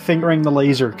to be like fingering the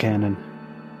laser cannon.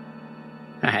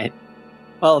 Alright.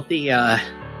 Well, the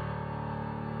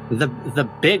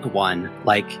big one,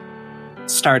 like,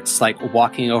 starts, like,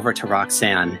 walking over to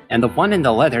Roxanne, and the one in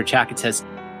the leather jacket says,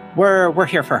 We're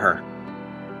here for her.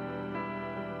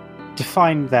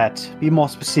 Define that. Be more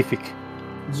specific.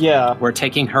 Yeah. We're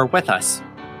taking her with us.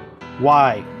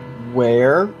 Why?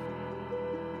 Where?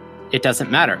 It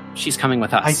doesn't matter. She's coming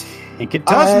with us. I think it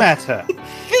does matter.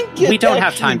 We don't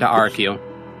have time to argue.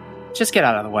 Just get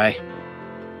out of the way.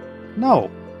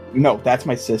 No. No, that's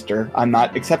my sister. I'm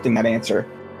not accepting that answer.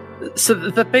 So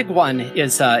the big one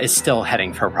is still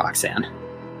heading for Roxanne.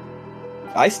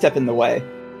 I step in the way.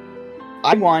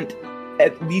 I want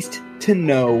at least to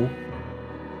know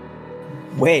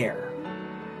where.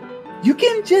 You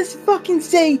can just fucking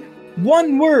say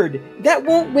one word. That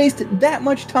won't waste that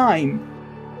much time.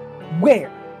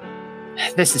 Where?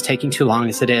 This is taking too long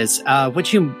as it is.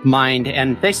 Would you mind?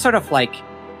 And they sort of like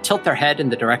tilt their head in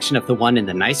the direction of the one in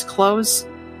the nice clothes.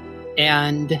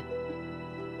 And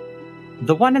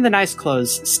the one in the nice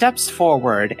clothes steps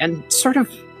forward and sort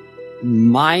of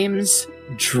mimes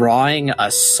drawing a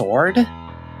sword.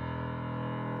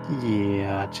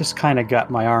 Yeah, just kind of got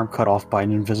my arm cut off by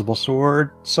an invisible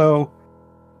sword, so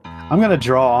I'm going to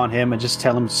draw on him and just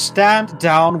tell him, stand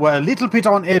down, we're a little bit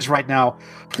on edge right now.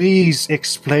 Please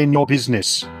explain your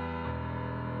business.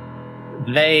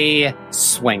 They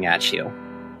swing at you.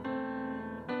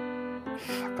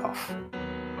 Fuck off.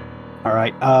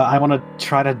 Alright, I want to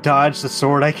try to dodge the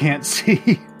sword I can't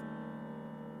see.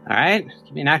 Alright,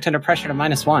 give me an act under pressure to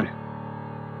 -1.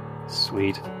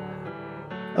 Sweet.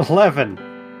 11.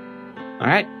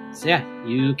 Alright, so yeah,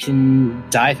 you can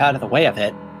dive out of the way of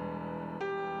it.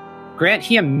 Grant,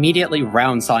 he immediately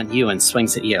rounds on you and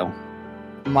swings at you.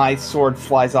 My sword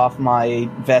flies off my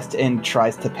vest and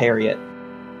tries to parry it.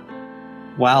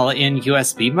 While in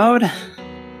USB mode?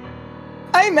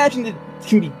 I imagine it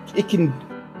can...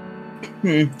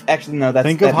 Actually, no, that's...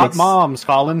 Think of hot moms,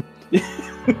 Colin.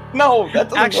 No,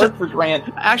 that doesn't work for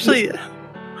Grant. Actually,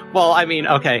 well, I mean,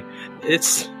 okay,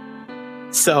 it's...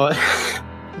 So...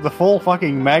 The full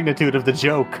fucking magnitude of the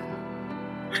joke.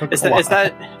 Is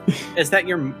that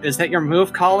your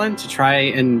move, Colin, to try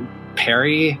and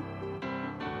parry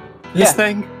this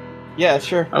thing? Yeah,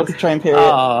 sure. Okay. Let's try and parry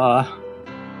it.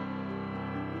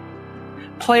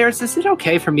 Players, is it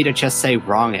okay for me to just say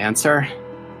wrong answer?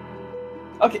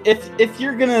 Okay, if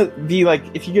you're gonna be like,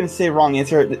 if you're gonna say wrong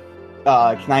answer,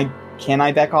 can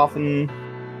I back off and...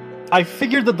 I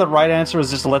figured that the right answer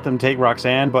is just to let them take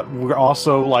Roxanne, but we're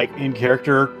also, like, in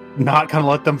character, not gonna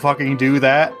let them fucking do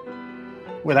that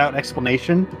without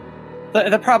explanation.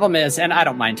 The problem is, and I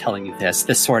don't mind telling you this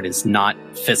sword is not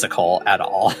physical at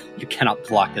all. You cannot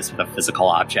block this with a physical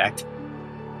object.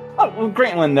 Oh, well,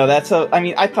 Grantland, no, that's a... I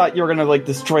mean, I thought you were gonna, like,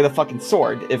 destroy the fucking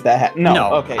sword if that happened.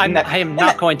 No, okay. I am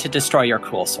not going to destroy your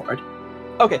cool sword.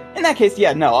 Okay, in that case,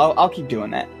 yeah, no, I'll keep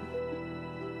doing that.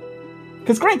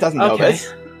 Because Grant doesn't know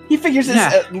this. He figures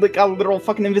it's like a literal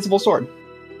fucking invisible sword.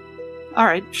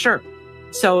 Alright, sure.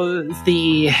 So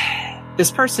this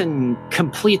person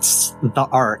completes the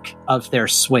arc of their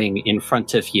swing in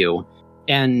front of you,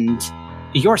 and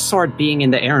your sword being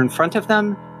in the air in front of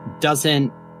them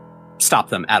doesn't stop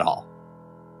them at all.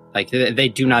 Like, they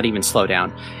do not even slow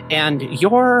down. And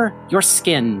your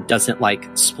skin doesn't, like,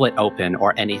 split open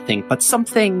or anything, but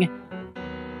something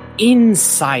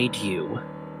inside you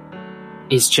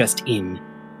is just in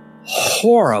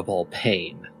horrible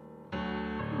pain.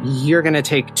 You're gonna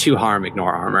take 2 harm,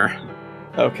 ignore armor.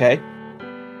 Okay.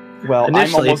 Well,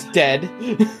 Initially, I'm almost dead.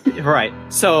 Right.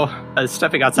 So,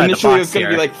 stepping outside Initially, the box it was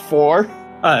gonna be like 4.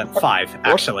 5,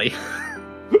 actually.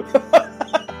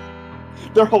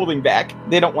 They're holding back.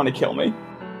 They don't want to kill me.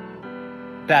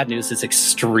 Bad news is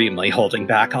extremely holding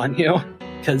back on you.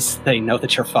 because they know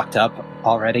that you're fucked up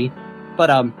already.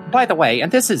 But by the way,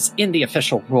 and this is in the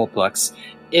official rule books,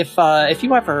 if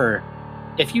you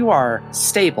are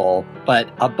stable but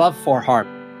above 4 harm,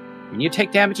 when you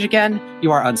take damage again,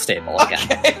 you are unstable again.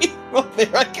 Okay, well there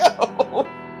I go.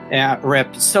 Yeah,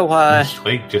 rip. So The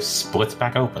twig just splits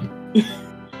back open.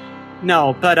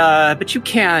 no, but you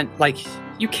can't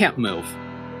move.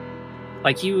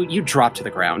 Like you drop to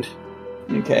the ground.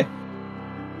 Okay.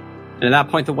 And at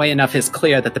that point, the way enough is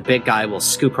clear that the big guy will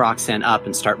scoop Roxanne up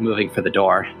and start moving for the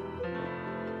door.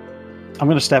 I'm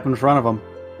going to step in front of him.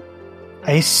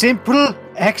 A simple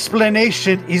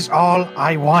explanation is all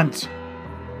I want.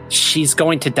 She's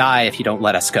going to die if you don't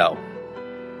let us go.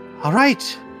 All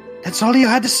right. That's all you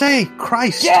had to say.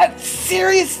 Christ. Yeah,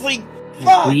 seriously.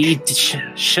 Fuck. We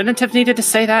shouldn't have needed to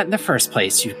say that in the first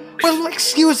place. Well,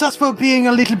 excuse us for being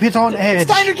a little bit on edge.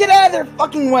 Steiner, get out of their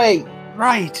fucking way.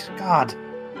 Right. God.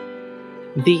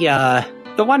 The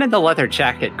one in the leather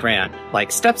jacket, Grant,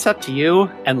 steps up to you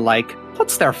and,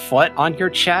 puts their foot on your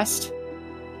chest.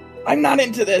 I'm not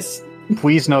into this.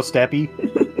 Please no steppy.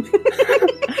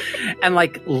 And,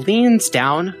 leans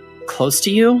down close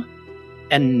to you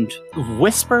and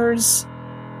whispers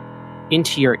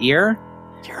into your ear.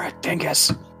 You're a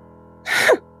dingus.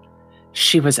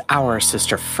 She was our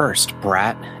sister first,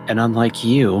 brat, and unlike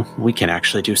you, we can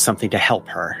actually do something to help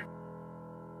her.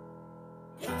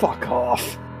 Fuck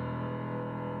off.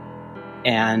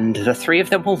 And the 3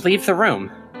 of them will leave the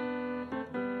room.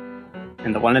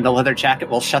 And the one in the leather jacket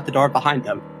will shut the door behind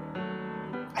them.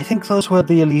 I think those were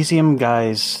the Elysium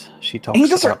guys she talks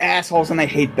Angels about. are assholes and I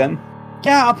hate them.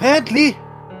 Yeah, apparently.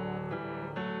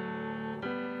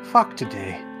 Fuck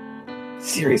today.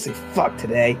 Seriously, fuck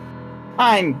today.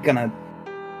 I'm gonna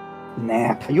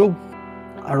nap. Are you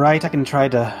alright? I can try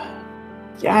to...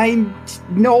 Yeah,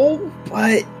 no,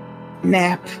 but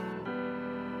nap.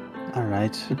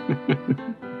 Alright.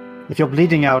 If you're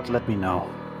bleeding out, let me know.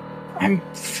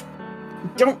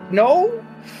 Don't know.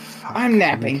 Fuck. I'm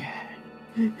napping.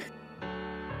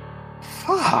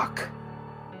 Fuck.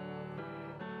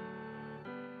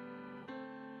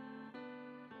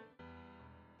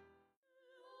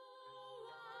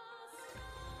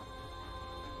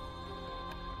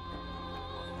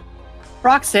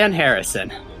 Roxanne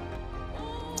Harrison.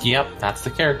 Yep, that's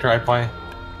the character I play.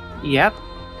 Yep.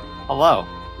 Hello.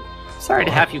 Sorry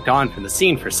to have you gone from the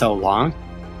scene for so long,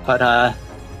 but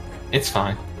It's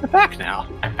fine. we're back now.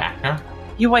 I'm back now.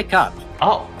 You wake up.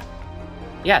 Oh,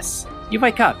 Yes, you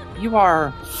wake up. You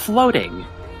are floating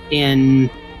in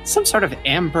some sort of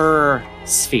amber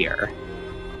sphere.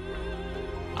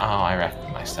 I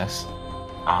recognize this.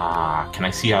 Can I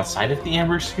see outside of the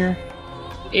amber sphere?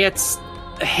 It's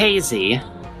hazy.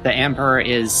 The amber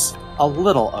is a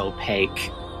little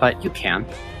opaque, but you can.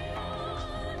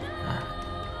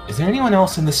 Is there anyone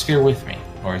else in the sphere with me?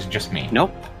 Or is it just me?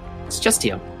 Nope. It's just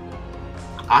you.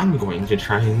 I'm going to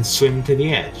try and swim to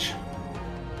the edge.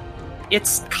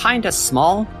 It's kind of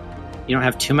small. You don't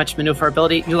have too much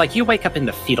maneuverability. You wake up in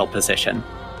the fetal position.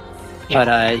 Yeah.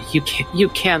 But you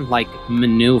can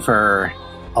maneuver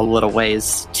a little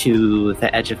ways to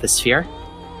the edge of the sphere.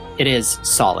 It is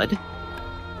solid.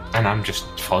 And I'm just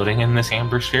floating in this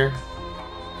amber sphere?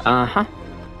 Uh-huh.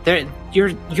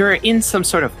 You're in some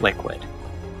sort of liquid.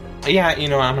 Yeah,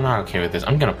 I'm not okay with this.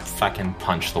 I'm gonna fucking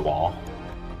punch the wall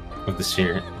of the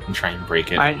sphere and try and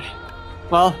break it.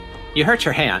 Well, you hurt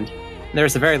your hand.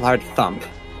 There's a very large thump.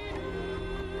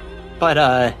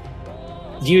 But,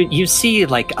 you see,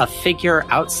 a figure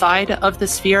outside of the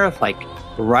sphere,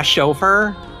 rush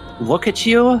over, look at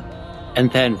you,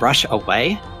 and then rush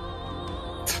away.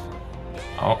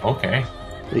 Oh, okay.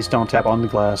 Please don't tap on the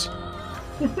glass.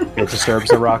 It disturbs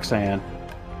the Roxanne.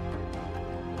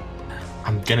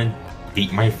 I'm gonna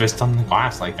beat my fist on the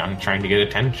glass like I'm trying to get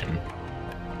attention.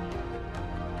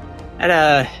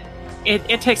 And,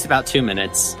 it takes about 2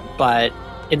 minutes, but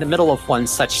in the middle of one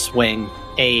such swing,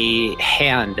 a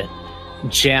hand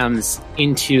jams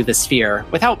into the sphere.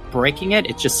 Without breaking it,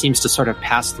 it just seems to sort of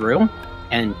pass through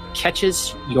and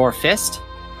catches your fist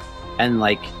and,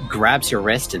 grabs your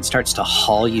wrist and starts to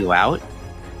haul you out.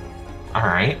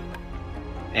 Alright.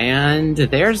 And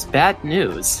there's bad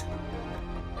news.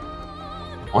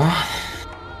 Well...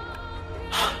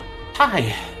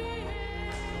 Hi.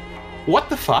 What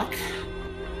the fuck?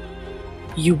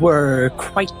 You were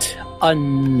quite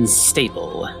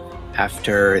unstable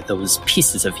after those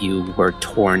pieces of you were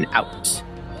torn out.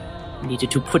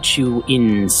 Needed to put you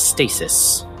in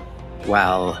stasis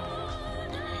while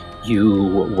you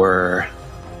were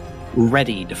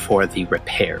readied for the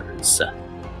repairs.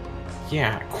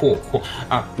 Yeah, cool.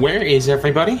 Where is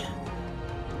everybody?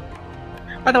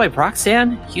 By the way,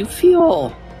 Roxanne, you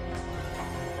feel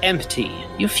empty.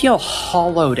 You feel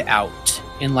hollowed out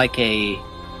in like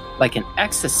an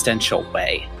existential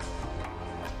way.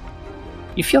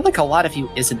 You feel like a lot of you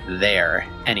isn't there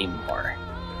anymore.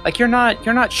 Like you're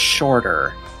not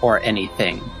shorter or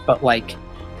anything, but like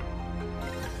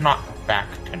Not back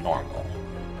to normal.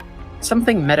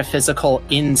 something metaphysical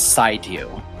inside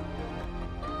you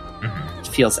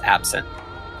feels absent.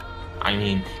 I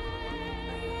mean,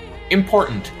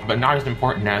 important, but not as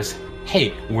important as, hey,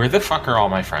 where the fuck are all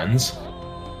my friends?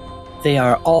 They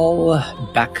are all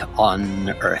back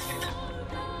on Earth.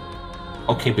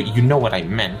 Okay, but you know what I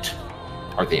meant.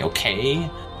 Are they okay?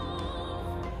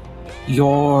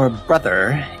 Your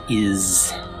brother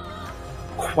is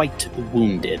quite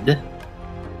wounded.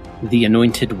 The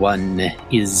Anointed One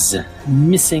is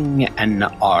missing an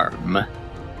arm.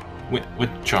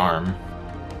 With charm.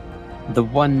 The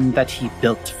one that he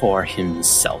built for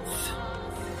himself.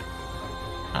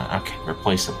 Okay,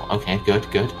 replaceable. Okay,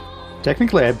 good.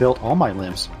 Technically, I built all my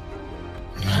limbs.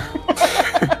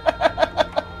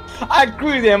 I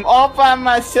grew them all by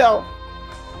myself.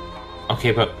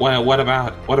 Okay, but what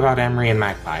about Emery and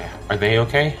Magpie? Are they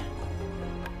okay?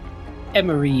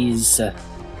 Emery's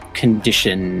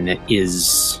condition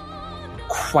is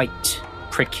quite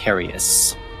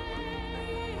precarious,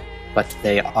 but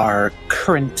they are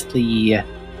currently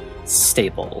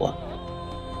stable,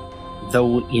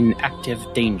 though in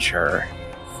active danger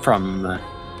from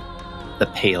the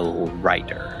Pale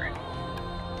Rider.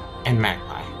 And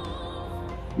Magpie.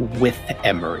 With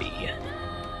Emery.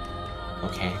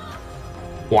 Okay.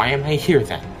 Why am I here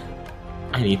then?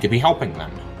 I need to be helping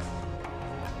them.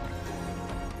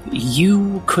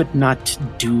 You could not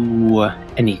do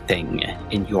anything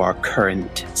in your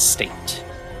current state.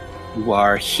 You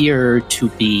are here to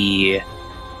be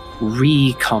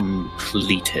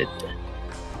recompleted.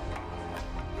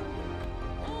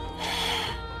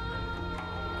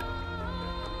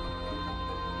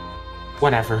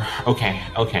 Whatever. Okay,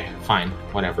 fine.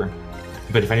 Whatever.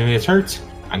 But if anyone gets hurt,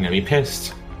 I'm gonna be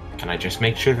pissed. Can I just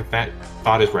make sure that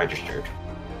thought is registered?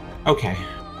 Okay.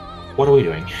 What are we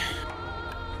doing?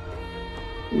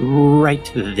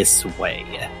 Right this way.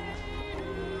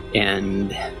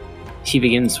 And he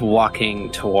begins walking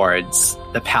towards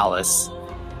the palace.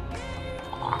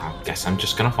 I guess I'm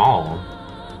just gonna follow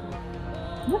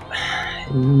him.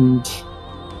 And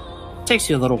it takes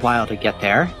you a little while to get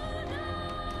there.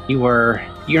 You're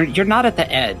not at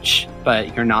the edge,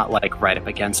 but you're not like right up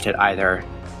against it either.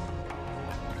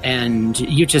 And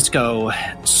you just go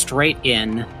straight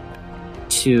in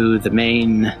to the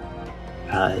main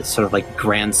sort of like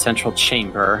grand central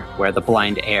chamber where the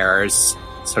blind heir's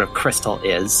sort of crystal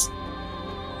is.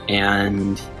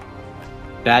 And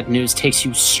bad news takes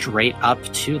you straight up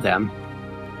to them.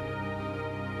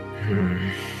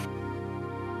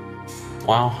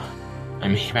 Well,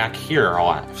 I'm back here a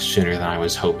lot sooner than I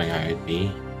was hoping I would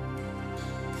be.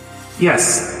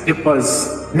 Yes, it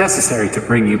was necessary to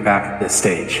bring you back at this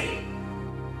stage.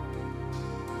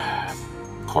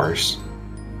 Of course.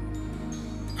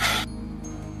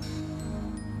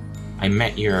 I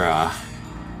met your, I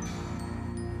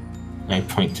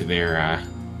point to their,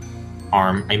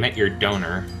 arm. I met your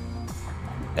donor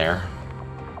there.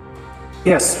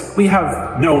 Yes, we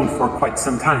have known for quite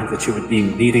some time that you would be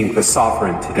meeting the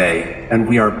Sovereign today, and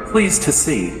we are pleased to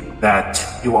see that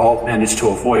you all managed to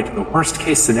avoid the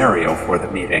worst-case scenario for the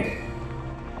meeting.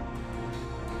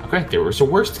 Okay, there was a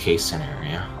worst-case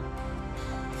scenario.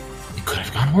 It could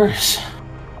have gone worse.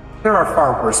 There are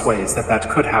far worse ways that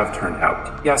could have turned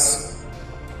out, yes.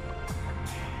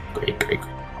 Great.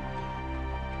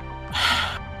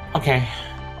 Okay.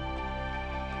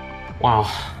 Wow.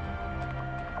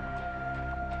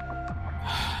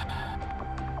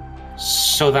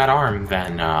 So that arm,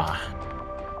 then,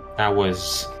 that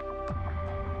was...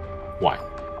 what?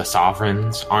 The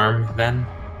Sovereign's arm, then?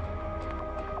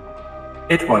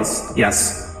 It was,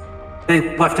 yes.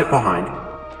 They left it behind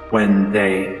when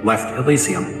they left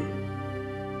Elysium.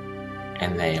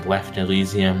 And they left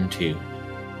Elysium to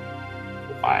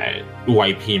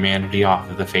wipe humanity off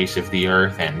of the face of the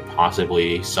earth and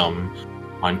possibly some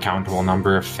uncountable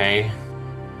number of Fae?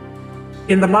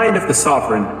 In the mind of the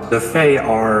Sovereign, the Fae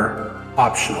are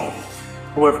optional.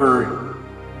 However,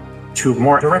 to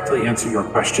more directly answer your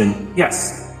question,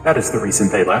 yes, that is the reason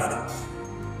they left.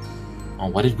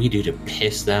 Well, what did we do to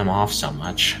piss them off so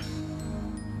much?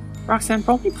 Roxanne,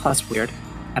 roll me plus weird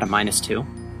at a -2.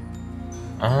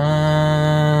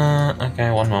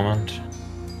 Okay, one moment.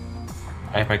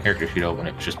 I have my character sheet open,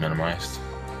 it was just minimized.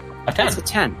 A 10. That's a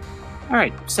 10.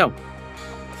 Alright, so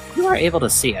you are able to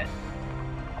see it.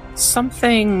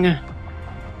 Something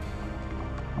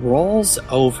rolls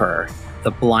over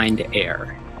the blind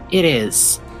air. It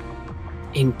is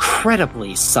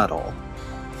incredibly subtle.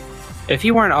 If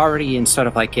you weren't already in sort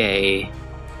of like a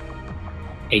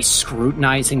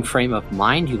scrutinizing frame of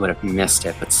mind, you would have missed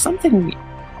it, but something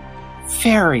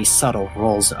very subtle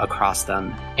rolls across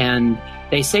them, and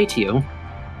they say to you,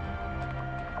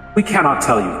 "We cannot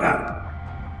tell you that."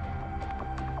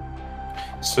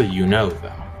 So you know,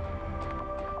 though.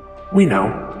 We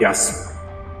know, yes.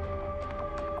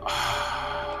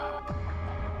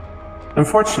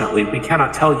 Unfortunately, we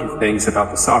cannot tell you things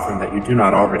about the Sovereign that you do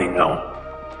not already know.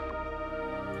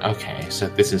 Okay, so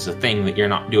this is a thing that you're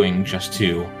not doing just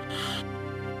to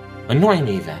annoy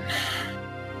me, then.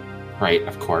 Right,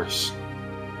 of course.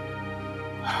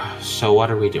 So what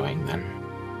are we doing, then?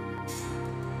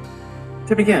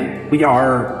 To begin, we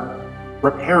are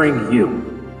repairing you.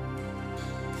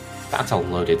 That's a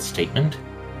loaded statement.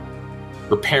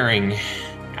 Repairing,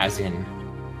 as in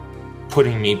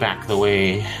putting me back the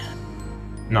way...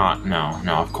 No,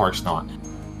 of course not.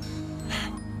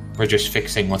 We're just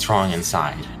fixing what's wrong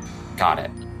inside. Got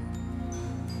it.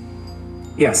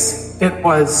 Yes, it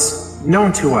was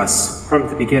known to us from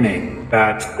the beginning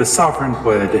that the Sovereign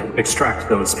would extract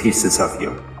those pieces of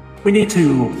you. We need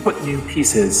to put new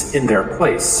pieces in their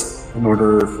place in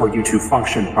order for you to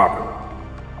function properly.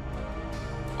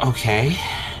 Okay.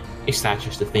 Is that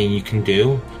just a thing you can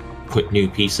do? Put new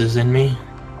pieces in me?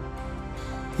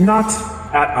 Not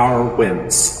at our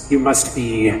whims. You must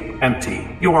be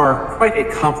empty. You are quite a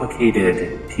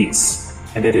complicated piece,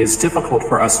 and it is difficult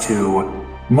for us to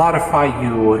modify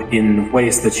you in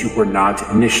ways that you were not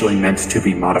initially meant to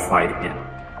be modified in.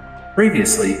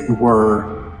 Previously, you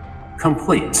were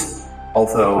complete,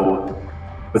 although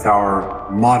with our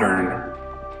modern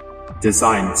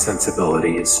design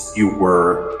sensibilities, you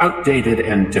were outdated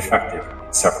and defective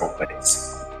in several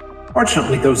ways.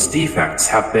 Fortunately, those defects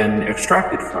have been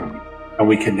extracted from you, and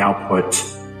we can now put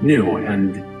new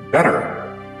and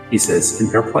better pieces in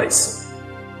their place.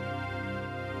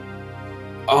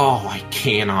 Oh, I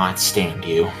cannot stand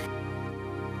you.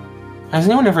 Has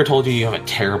anyone ever told you you have a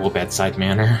terrible bedside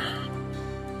manner?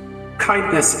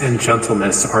 Kindness and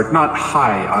gentleness are not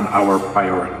high on our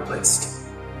priority list.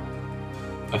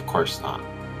 Of course not.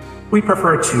 We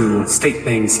prefer to state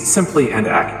things simply and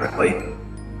accurately.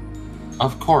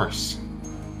 Of course.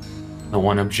 The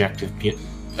one objective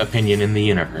opinion in the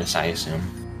universe, I assume.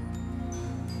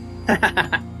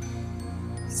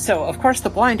 So, of course, the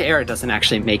blind air doesn't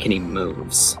actually make any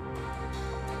moves,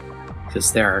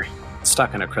 because they're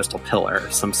stuck in a crystal pillar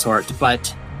of some sort,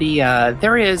 but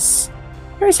there is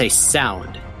a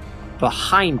sound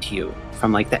behind you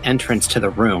from, like, the entrance to the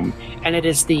room, and it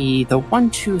is the 1,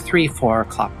 2, 3, 4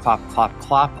 clop, clop, clop,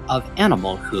 clop of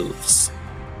animal hooves.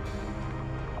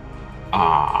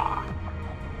 Ah.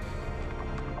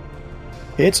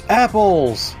 It's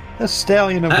Apples! The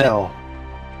Stallion of Hell.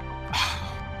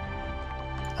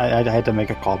 I had to make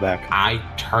a callback. I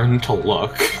turned to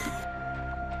look.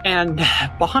 And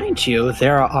behind you,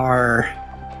 there are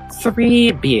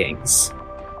 3 beings.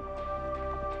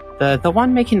 The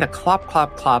one making the clop,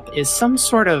 clop, clop is some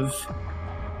sort of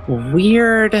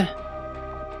weird...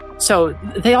 So,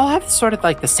 they all have sort of,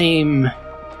 like, the same,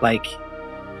 like,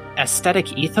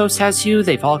 aesthetic ethos as you.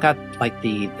 They've all got, like,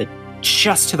 the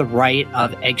just to the right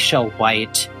of eggshell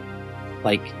white,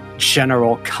 like,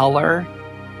 general color,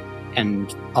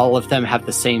 and all of them have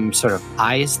the same sort of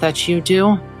eyes that you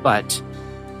do, but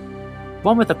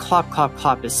one with the clop, clop,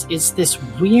 clop is this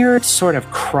weird sort of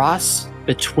cross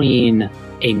between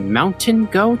a mountain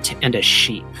goat and a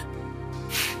sheep.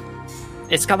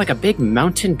 It's got, like, a big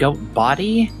mountain goat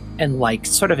body and, like,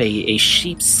 sort of a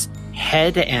sheep's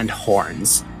head and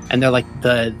horns. And they're, like,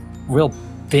 the real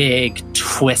big,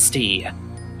 twisty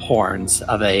horns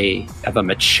of a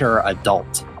mature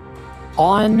adult.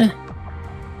 On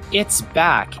its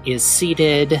back is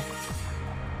seated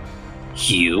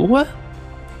you?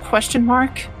 Question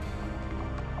mark?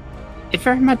 It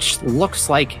very much looks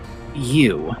like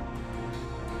you.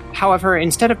 However,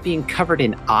 instead of being covered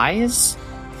in eyes,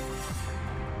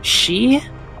 she,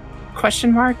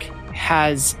 question mark,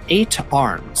 has 8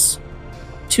 arms.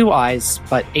 2 eyes,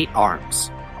 but 8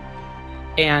 arms.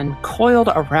 And coiled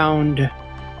around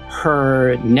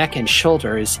her neck and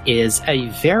shoulders is a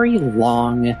very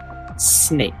long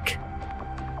snake.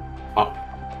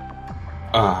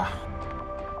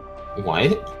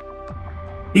 What?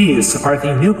 These are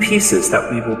the new pieces that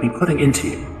we will be putting into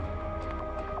you.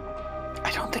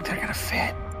 I don't think they're gonna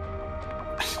fit.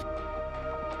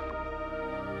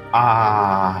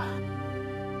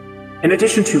 In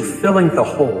addition to filling the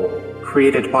hole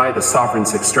created by the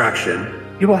Sovereign's extraction,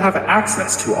 you will have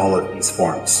access to all of these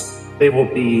forms. they will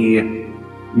be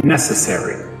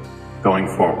necessary going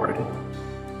forward.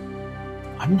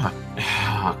 I'm not...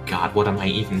 Oh, God, what am I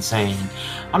even saying?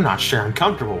 I'm not sure I'm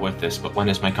comfortable with this, but when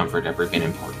has my comfort ever been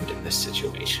important in this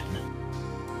situation?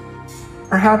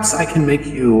 Perhaps I can make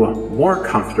you more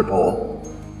comfortable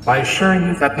by assuring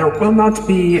you that there will not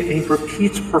be a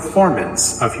repeat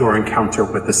performance of your encounter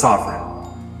with the Sovereign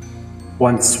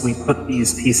once we put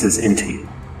these pieces into you.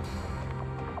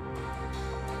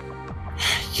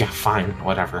 Yeah, fine,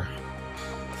 whatever.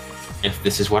 If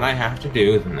this is what I have to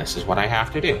do, then this is what I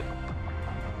have to do.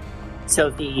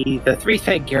 So the three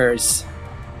figures,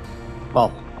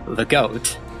 well, the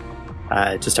goat,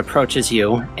 just approaches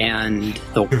you, and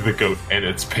the The goat and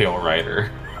its pale rider.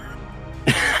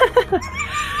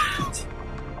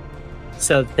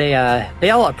 So they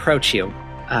all approach you,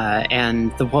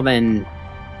 and the woman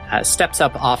steps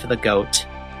up off of the goat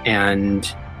and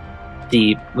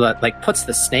puts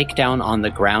the snake down on the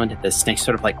ground. The snake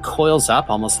sort of coils up,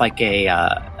 almost like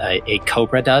a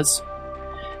cobra does,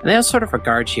 and they all sort of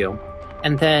regard you.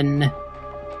 And then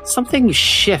something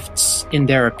shifts in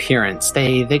their appearance.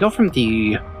 They go from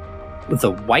the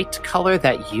white color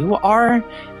that you are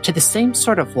to the same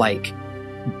sort of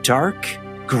dark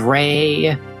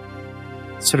gray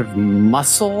sort of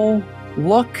muscle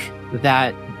look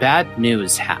that Bad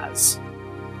News has.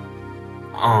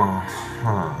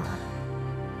 Uh-huh.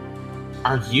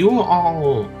 Are you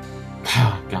all...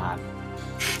 Oh, God.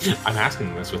 I'm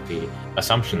asking this with the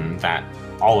assumption that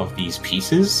all of these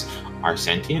pieces are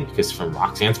sentient, because from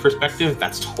Roxanne's perspective,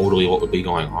 that's totally what would be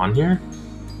going on here.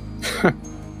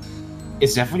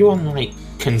 Is everyone,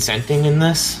 consenting in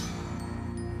this?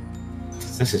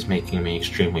 Because this is making me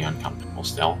extremely uncomfortable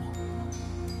still.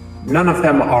 None of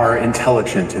them are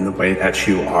intelligent in the way that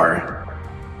you are.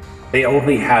 They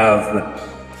only have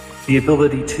the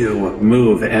ability to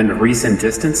move and reason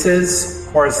distances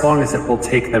for as long as it will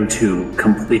take them to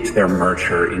complete their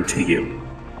merger into you.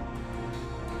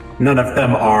 None of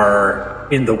them are,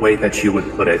 in the way that you would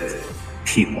put it,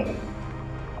 people.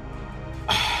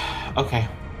 Okay.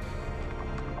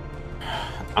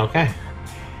 Okay.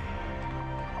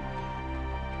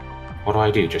 What do I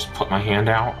do? Just put my hand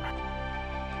out?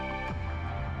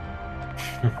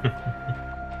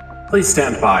 Please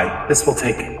stand by. This will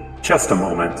take just a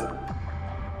moment.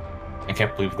 I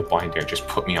can't believe the blind dare just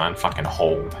put me on fucking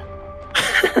hold.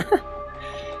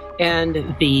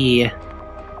 And the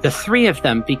three of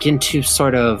them begin to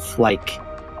sort of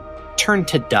turn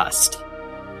to dust.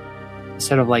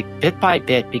 Sort of bit by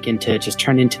bit begin to just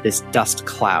turn into this dust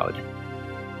cloud.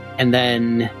 And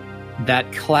then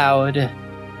that cloud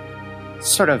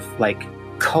sort of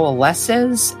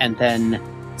coalesces and then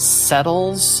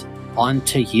settles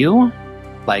onto you,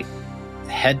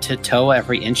 head to toe,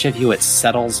 every inch of you, it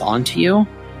settles onto you,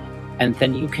 and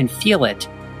then you can feel it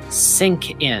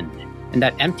sink in, and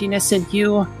that emptiness in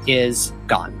you is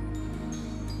gone.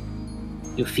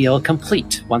 You feel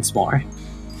complete once more.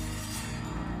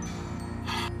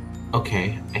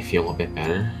 Okay, I feel a bit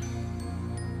better.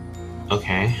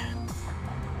 Okay.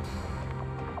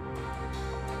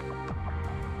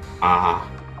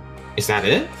 Is that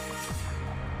it?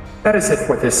 That is it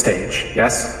for this stage,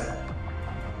 yes?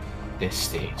 This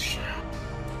stage.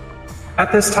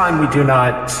 At this time, we do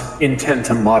not intend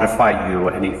to modify you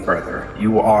any further.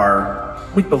 You are,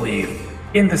 we believe,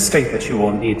 in the state that you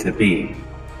will need to be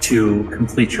to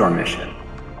complete your mission.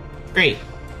 Great.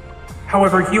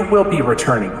 However, you will be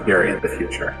returning here in the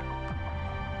future.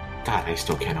 God, I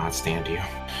still cannot stand you.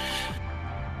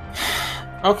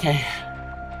 Okay.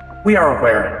 We are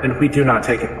aware, and we do not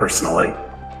take it personally.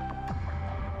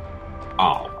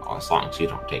 Oh, as long as you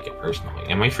don't take it personally.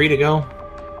 Am I free to go?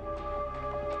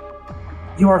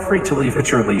 You are free to leave at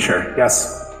your leisure,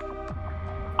 yes.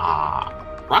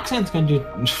 Roxanne's gonna do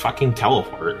fucking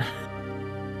teleport.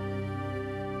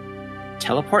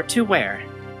 Teleport to where?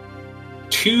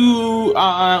 To,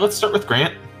 let's start with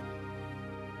Grant.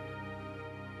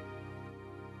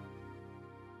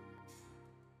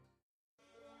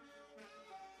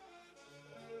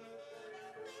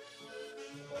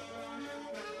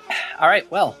 All right,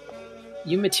 well,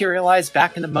 you materialize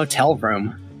back in the motel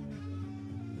room.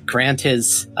 Grant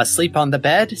is asleep on the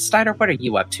bed. Steiner, what are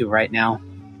you up to right now?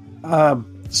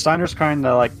 Steiner's kind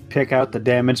of pick out the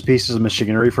damaged pieces of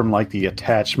machinery from the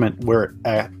attachment where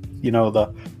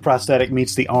the prosthetic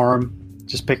meets the arm.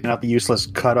 Just picking out the useless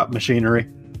cut up machinery.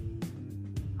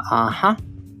 Uh-huh.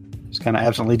 Just kind of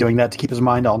absently doing that to keep his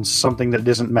mind on something that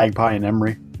isn't Magpie and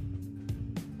Emery.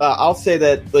 I'll say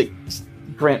that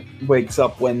Grant wakes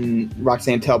up when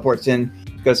Roxanne teleports in.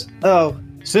 Goes, oh,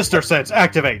 sister sense,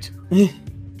 activate.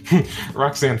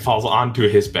 Roxanne falls onto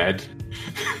his bed.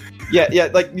 Yeah,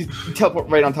 like you teleport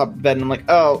right on top of the bed, and I'm like,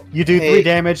 oh. You do hey. 3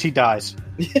 damage, he dies.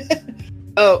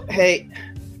 Oh, hey.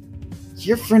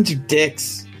 Your friends are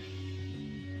dicks.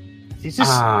 He's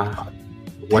just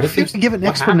what if refused to give an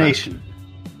explanation.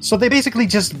 So they basically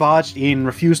just barged in,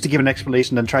 refused to give an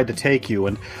explanation, and tried to take you.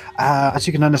 And as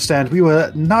you can understand, we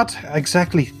were not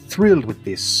exactly thrilled with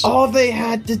this. All they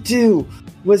had to do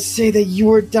was say that you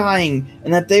were dying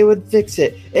and that they would fix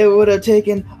it. It would have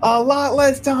taken a lot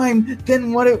less time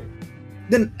than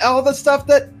all the stuff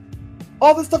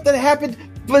that happened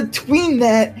between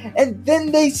that. And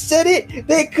then they said it.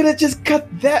 They could have just cut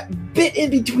that bit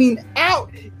in between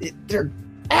out. They're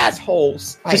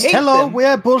assholes. Just hello,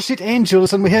 we're bullshit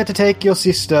angels, and we're here to take your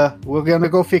sister. We're gonna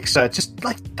go fix her. Just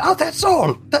like, oh, that's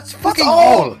all. That's fucking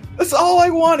all. That's all I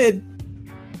wanted.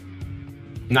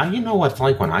 Now you know what it's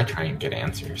like when I try and get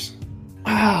answers.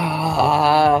 Hey,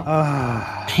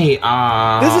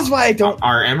 this is why I don't.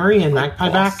 Are Emery and Magpie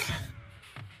back?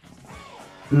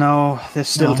 No, they're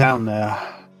still down there.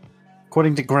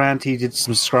 According to Grant, he did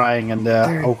some scrying, and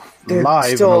they're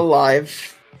alive. Still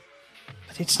alive.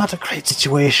 But it's not a great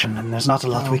situation, and there's not a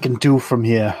lot we can do from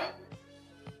here.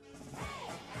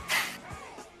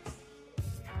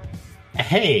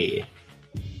 Hey,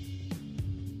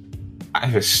 I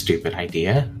have a stupid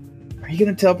idea. Are you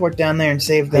going to teleport down there and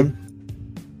save them?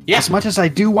 Yeah. As much as I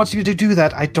do want you to do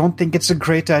that, I don't think it's a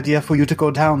great idea for you to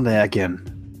go down there again.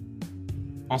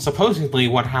 Well, supposedly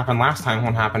what happened last time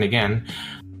won't happen again.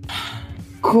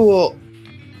 Cool.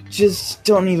 Just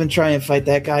don't even try and fight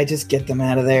that guy. Just get them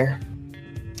out of there.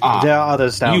 There are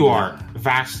others down there.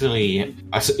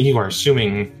 You are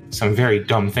assuming some very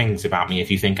dumb things about me if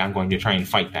you think I'm going to try and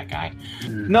fight that guy.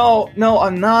 No,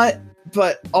 I'm not.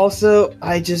 But also,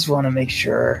 I just want to make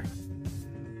sure.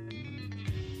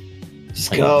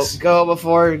 Just go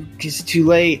before it's too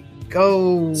late.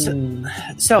 Go.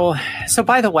 So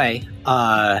by the way,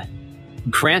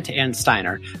 Grant and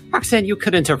Steiner, Roxanne, you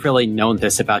couldn't have really known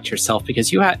this about yourself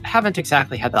because you haven't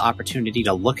exactly had the opportunity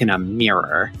to look in a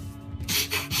mirror.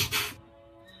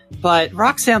 But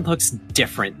Roxanne looks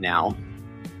different now.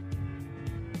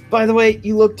 By the way,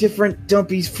 you look different. Don't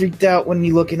be freaked out when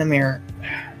you look in a mirror.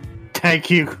 Thank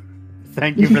you for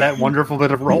that wonderful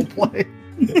bit of roleplay.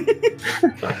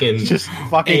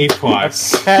 fucking A+.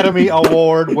 Academy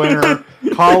Award winner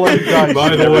Colin Gunn.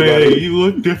 By the way, you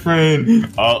look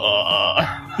different. Oh,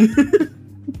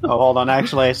 hold on.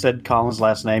 Actually, I said Colin's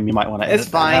last name. You might want to edit It's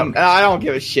fine. I don't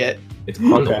give a shit. It's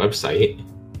on the website.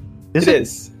 Is it it?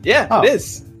 Is. Yeah, Oh. it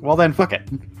is. Well, then, fuck it.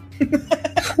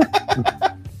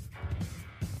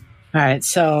 Alright,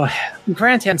 so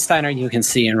Grant and Steiner you can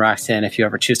see, and Roxanne, if you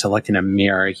ever choose to look in a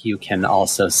mirror, you can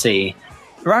also see.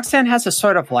 Roxanne has a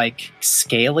sort of like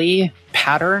scaly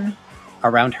pattern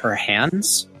around her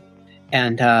hands,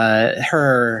 and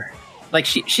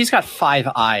she's got 5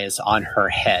 eyes on her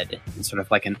head, and sort of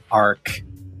like an arc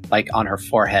like on her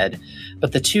forehead.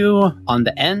 But the 2 on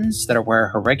the ends that are where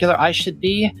her regular eyes should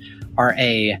be are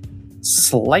a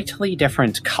slightly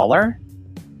different color.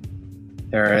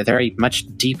 They're very much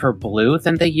deeper blue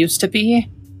than they used to be.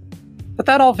 But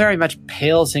that all very much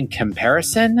pales in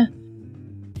comparison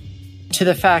to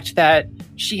the fact that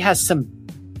she has some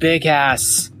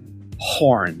big-ass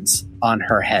horns on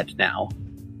her head now.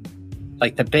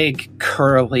 Like the big,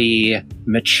 curly,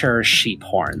 mature sheep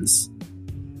horns.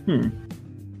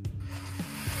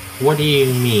 What do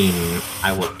you mean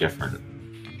I look different?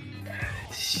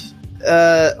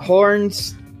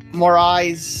 Horns, more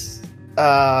eyes.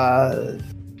 I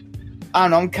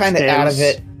don't know. I'm kind of out of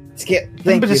it. A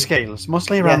bit of scales,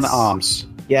 mostly around the arms.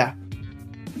 Yeah.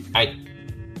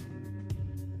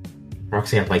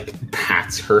 Roxanne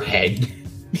pats her head.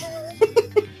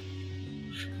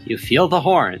 You feel the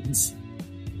horns.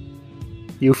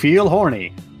 You feel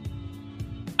horny.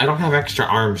 I don't have extra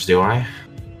arms, do I?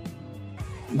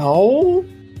 No.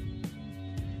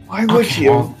 Why would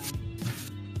you? Well,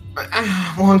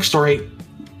 long story.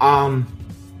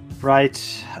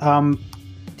 Right.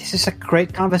 This is a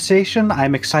great conversation.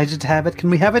 I'm excited to have it. Can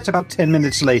we have it about 10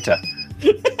 minutes later?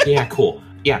 Yeah, cool.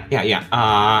 Yeah.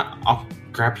 I'll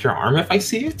grab your arm if I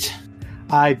see it.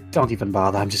 I don't even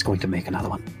bother. I'm just going to make another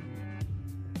one.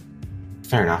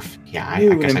 Fair enough. Yeah, I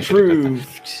guess I should have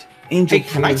improved. Angel, hey,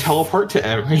 can I teleport to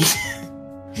Emery?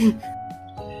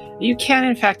 You can,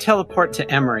 in fact, teleport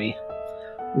to Emery.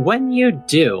 When you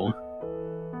do,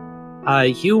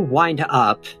 you wind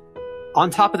up on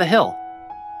top of the hill.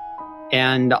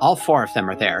 And all 4 of them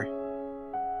are there.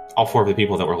 All 4 of the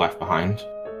people that were left behind.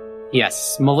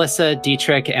 Yes, Melissa,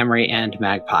 Dietrich, Emery, and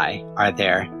Magpie are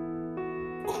there.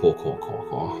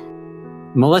 Cool.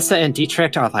 Melissa and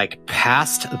Dietrich are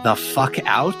passed the fuck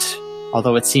out.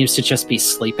 although it seems to just be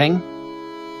sleeping.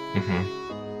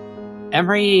 Mm-hmm.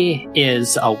 Emery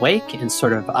is awake and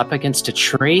sort of up against a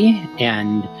tree,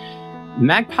 and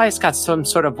Magpie's got some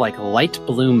sort of like light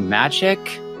blue magic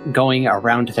going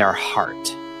around their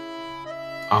heart.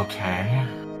 Okay.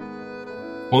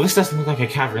 Well, this doesn't look like a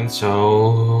cavern,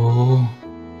 so...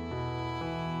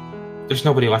 There's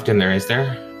nobody left in there, is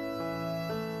there?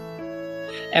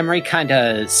 Emery kind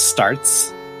of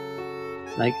starts.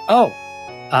 Like, what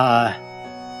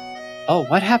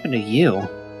happened to you?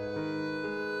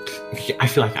 I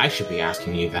feel like I should be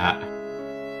asking you that.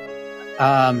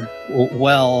 I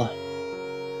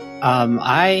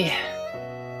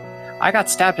got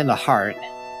stabbed in the heart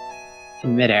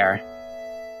in midair.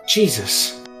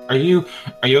 Jesus. Are you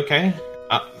okay?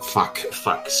 Fuck.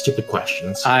 Stupid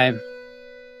questions. I'm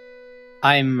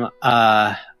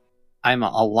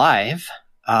alive.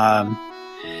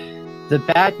 The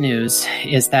bad news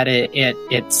is that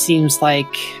it seems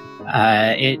like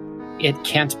it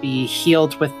can't be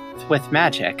healed with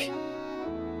magic.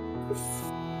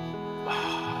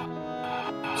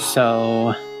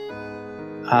 So,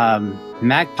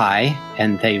 Magpie,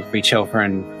 and they reach over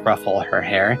and ruffle her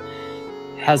hair,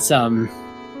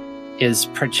 is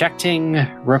projecting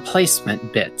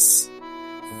replacement bits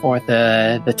for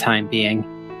the time being.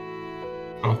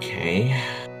 Okay.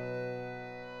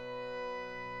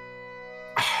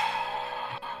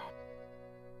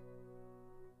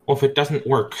 Well, if it doesn't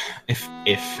work, if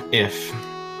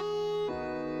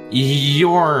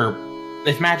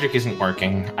magic isn't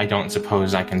working, I don't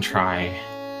suppose I can try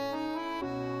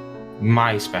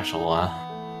my special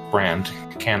brand,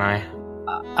 can I?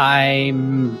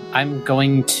 I'm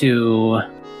going to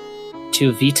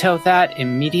veto that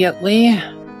immediately.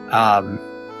 I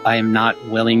am not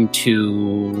willing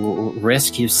to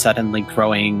risk you suddenly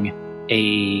growing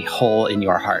a hole in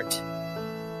your heart.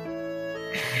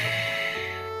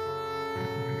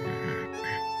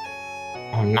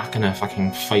 I'm not gonna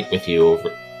fucking fight with you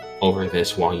over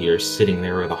this while you're sitting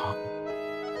there with a...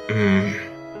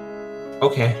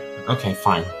 Okay,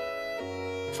 fine.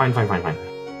 Fine.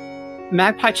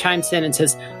 Magpie chimes in and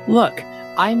says, "Look,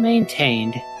 I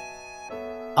maintained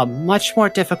a much more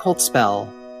difficult spell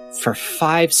for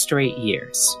 5 straight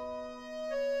years.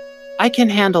 I can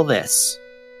handle this.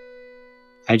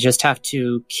 I just have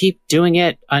to keep doing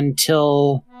it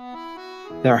until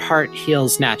their heart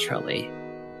heals naturally."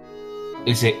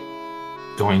 Is it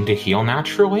going to heal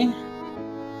naturally?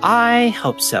 I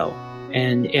hope so.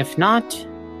 And if not,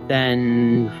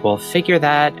 then we'll figure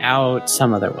that out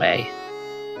some other way.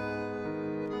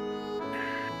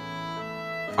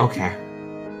 Okay.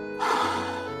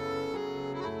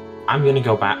 I'm gonna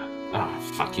go back. Oh,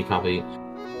 fuck, you probably...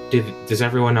 Does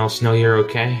everyone else know you're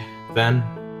okay, then?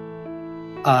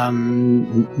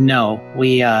 No.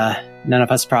 We, none of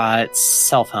us brought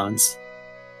cell phones.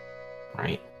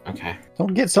 Right, okay.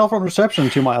 Don't get cell phone reception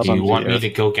 2 miles Do on you want me Earth. to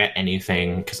go get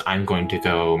anything? Because I'm going to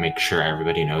go make sure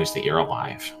everybody knows that you're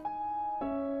alive.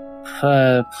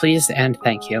 Please and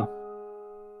thank you.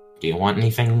 Do you want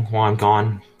anything while I'm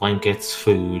gone? Blankets,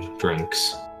 food,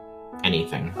 drinks,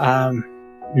 anything?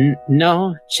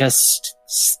 No, just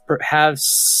have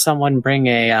someone bring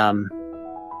a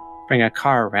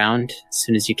car around as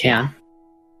soon as you can.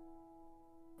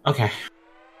 Okay.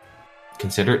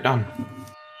 Consider it done.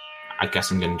 I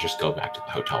guess I'm gonna just go back to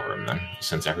the hotel room then,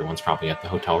 since everyone's probably at the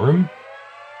hotel room.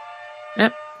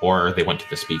 Yep. Or they went to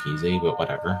the speakeasy, but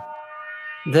whatever.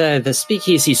 The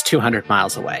speakeasy's 200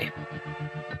 miles away.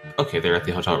 Okay, they're at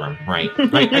the hotel room. Right.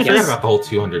 I forgot about the whole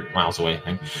 200 miles away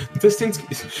thing. This thing's...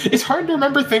 It's hard to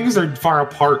remember things are far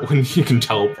apart when you can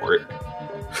teleport.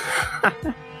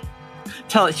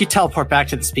 You teleport back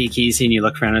to the speakeasy and you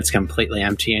look around and it's completely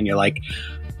empty and you're like,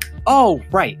 oh,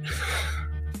 right.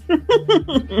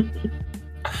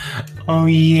 Oh,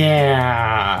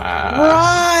 yeah.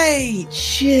 Right!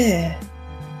 Shit!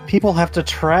 People have to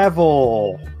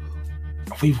travel.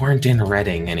 We weren't in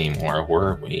Reading anymore,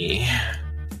 were we?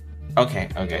 Okay,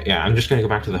 yeah, I'm just gonna go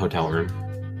back to the hotel room.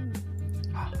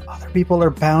 Other people are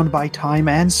bound by time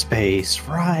and space,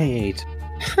 right?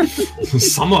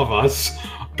 Some of us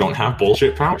don't have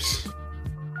bullshit powers.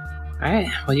 Alright,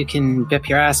 well you can bip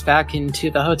your ass back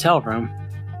into the hotel room.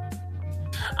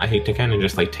 I hate to kind of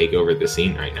just like take over the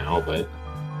scene right now, but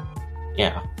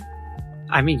yeah.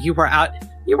 I mean, you were out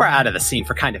of the scene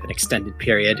for kind of an extended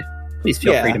period. Please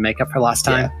feel free to make up for lost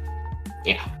time.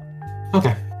 Yeah.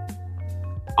 Okay.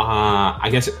 I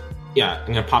guess, yeah, I'm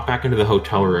gonna pop back into the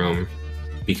hotel room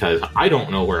because I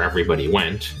don't know where everybody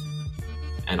went.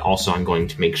 And also I'm going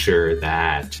to make sure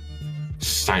that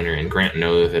Steiner and Grant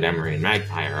know that Emery and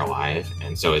Magpie are alive,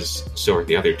 and so are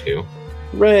the other two.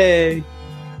 Hooray!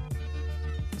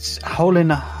 Hole in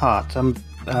the heart.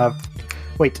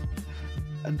 Wait.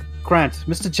 Grant,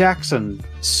 Mr. Jackson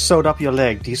sewed up your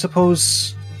leg. Do you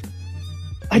suppose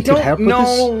I he could help don't with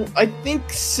know. I think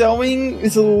sewing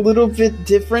is a little bit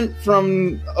different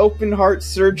from open heart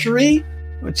surgery.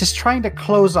 this? Just trying to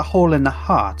close a hole in the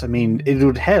heart. I mean, it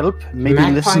would help. Maybe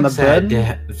Magpie listen to said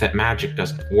bed. that magic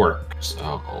doesn't work,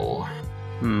 so...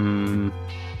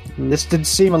 This did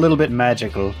seem a little bit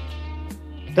magical.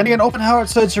 Then again, open heart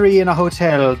surgery in a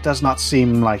hotel does not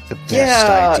seem like the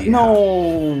best idea.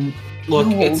 No. Look,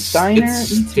 No, it's Steiner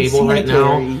it's needs to stable right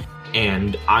now, sanitary.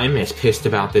 and I'm as pissed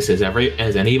about this as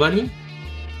anybody.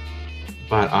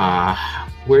 But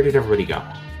where did everybody go?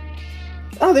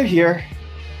 Oh, they're here.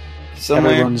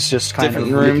 Somewhere. Everyone's just kind of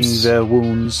different licking rooms. their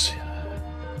wounds.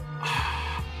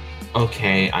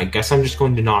 Okay, I guess I'm just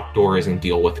going to knock doors and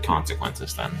deal with the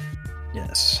consequences then.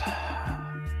 Yes.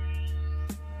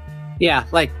 Yeah,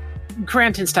 like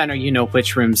Grant and Steiner, you know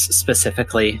which rooms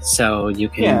specifically, so you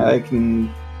can Yeah, I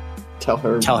can tell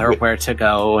her. where to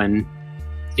go, and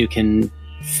you can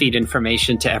feed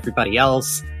information to everybody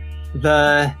else.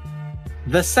 The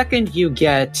second you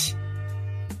get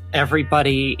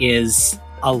everybody is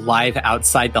alive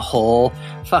outside the hole,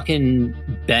 fucking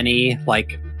Benny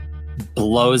like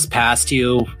blows past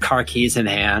you, car keys in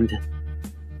hand.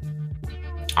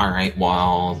 All right,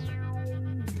 well,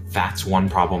 that's one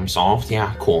problem solved.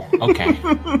 Yeah, cool. Okay.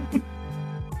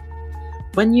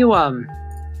 When you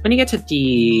get to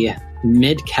the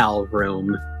mid-cal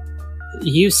room,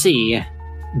 you see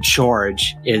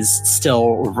George is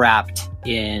still wrapped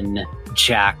in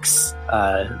Jack's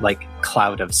like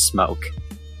cloud of smoke.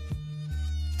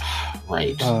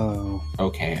 Right. Oh,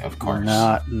 Okay, of course.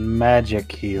 not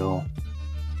magic heal.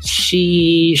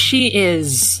 She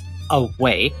is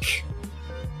awake,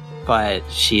 but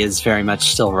she is very much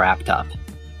still wrapped up.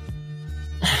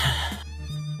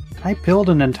 Can I build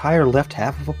an entire left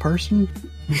half of a person?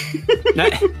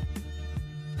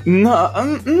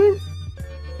 No.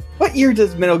 What year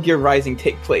does Metal Gear Rising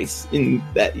take place? In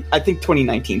that, I think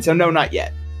 2019. So no, not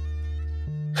yet.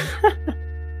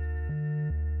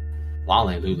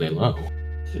 Lale-lule-lo.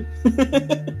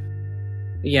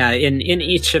 Yeah, in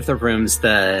each of the rooms,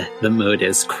 the mood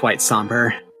is quite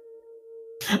somber.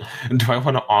 Do I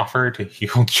want to offer to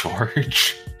heal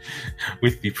George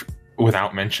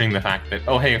without mentioning the fact that,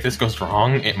 oh hey, if this goes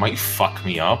wrong, it might fuck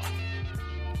me up?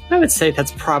 I would say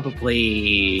that's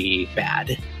probably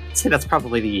bad. I'd say that's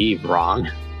probably wrong.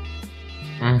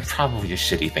 Probably a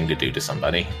shitty thing to do to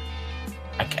somebody,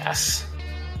 I guess.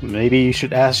 Maybe you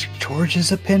should ask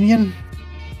George's opinion?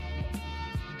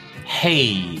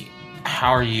 Hey,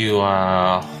 how are you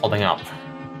holding up?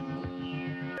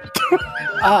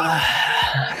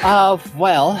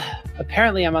 Well,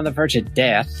 apparently I'm on the verge of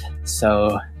death,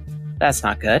 so that's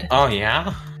not good. Oh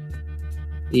yeah?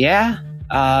 Yeah,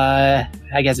 I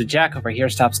guess if Jack over here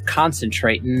stops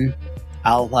concentrating,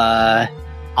 I'll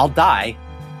die.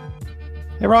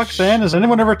 Hey, Roxanne, has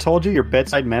anyone ever told you your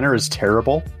bedside manner is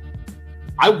terrible?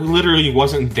 I literally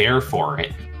wasn't there for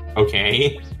it,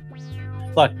 okay?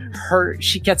 Look,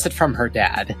 she gets it from her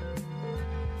dad.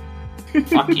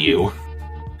 Fuck you.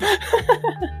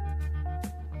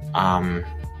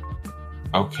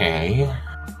 Okay.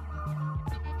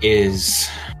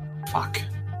 Fuck.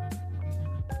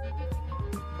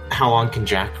 How long can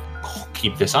Jack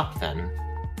keep this up then?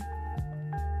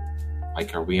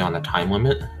 Like, are we on a time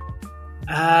limit?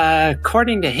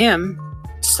 According to him,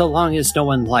 so long as no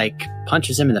one, like,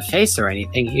 punches him in the face or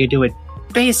anything, you do it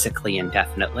basically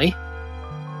indefinitely.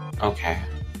 Okay.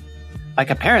 Like,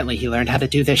 apparently he learned how to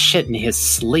do this shit in his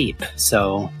sleep,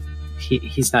 so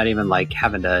he's not even, like,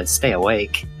 having to stay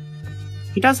awake.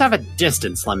 He does have a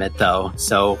distance limit, though,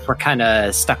 so we're kind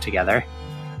of stuck together.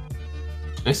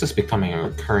 This is becoming a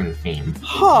recurring theme,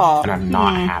 Huh. and I'm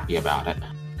not happy about it.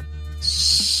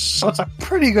 So it's a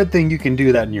pretty good thing you can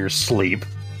do that in your sleep.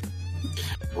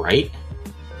 Right?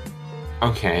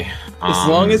 Okay. As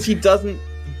long as he doesn't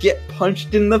get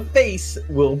punched in the face,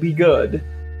 we'll be good.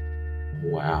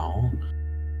 Well,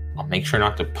 I'll make sure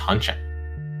not to punch him.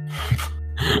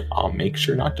 I'll make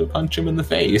sure not to punch him in the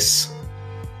face.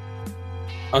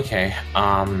 Okay,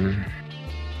 I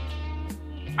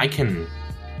can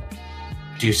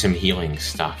do some healing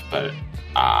stuff, but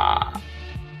I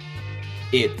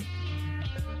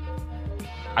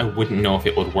wouldn't know if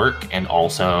it would work, and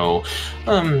also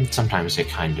sometimes it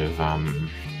kind of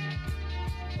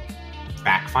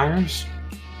backfires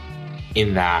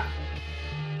in that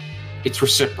it's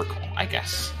reciprocal, I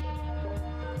guess.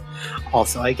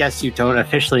 Also, I guess you don't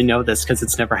officially know this because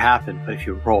it's never happened, but if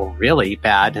you roll really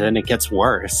bad, then it gets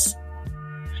worse.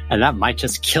 And that might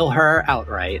just kill her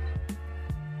outright.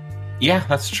 Yeah,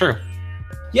 that's true.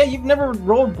 Yeah, you've never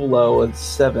rolled below a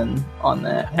 7 on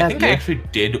that, I have think you? I actually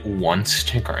did once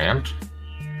to Grant.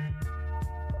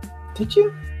 Did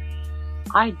you?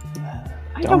 I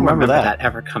don't remember that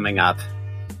ever coming up.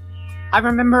 I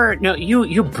remember, no,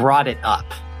 you brought it up.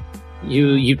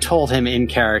 You told him in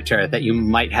character that you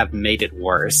might have made it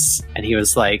worse. And he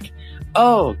was like,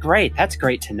 oh, great, that's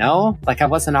great to know. Like I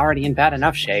wasn't already in bad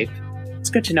enough shape. It's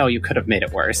good to know you could have made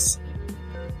it worse.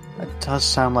 That does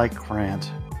sound like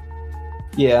Grant.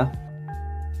 Yeah.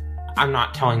 I'm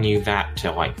not telling you that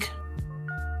to, like,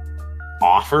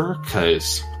 offer,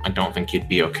 because I don't think you'd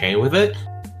be okay with it.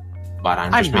 But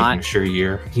I'm just making sure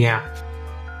you're... Yeah.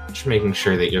 Just making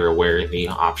sure that you're aware of the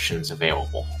options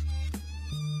available.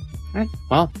 Right.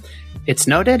 Well, it's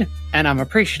noted, and I'm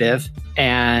appreciative,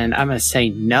 and I'm going to say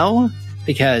no,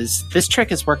 because this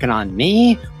trick is working on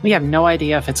me. We have no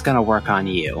idea if it's going to work on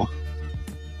you.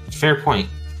 Fair point.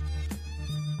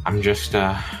 I'm just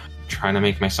trying to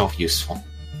make myself useful.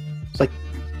 It's like,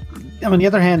 on the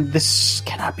other hand, this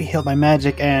cannot be healed by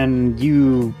magic, and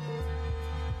you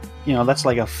know, that's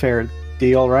like a fair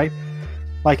deal, right?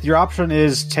 Like, your option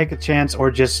is take a chance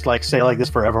or just, like, stay like this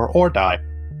forever or die.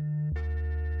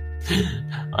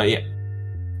 Yeah.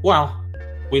 Well,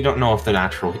 we don't know if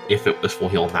this will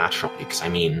heal naturally, because, I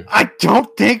mean... I don't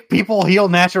think people heal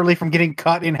naturally from getting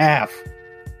cut in half.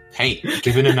 Hey,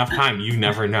 given enough time, you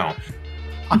never know.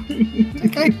 I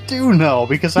think I do know,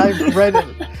 because I've read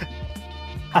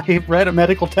a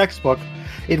medical textbook.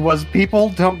 It was people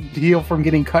don't heal from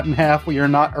getting cut in half when you're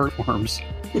not earthworms.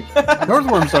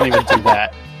 Earthworms don't even do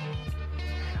that.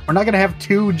 We're not going to have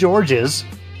 2 Georges.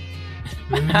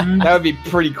 That would be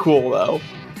pretty cool, though.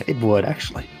 It would,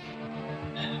 actually.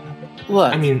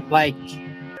 Look, I mean... like,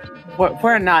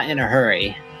 we're not in a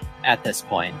hurry at this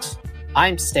point.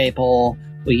 I'm stable.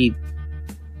 We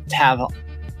have...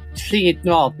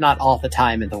 Well, not all the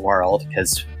time in the world,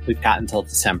 because we've got until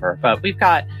December, but we've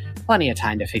got plenty of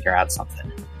time to figure out something.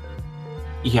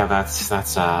 Yeah, that's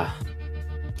I'm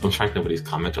shocked nobody's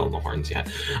commented on the horns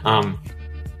yet.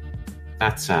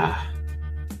 That's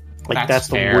That's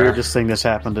the fair. weirdest thing that's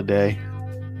happened today.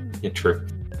 Yeah, true.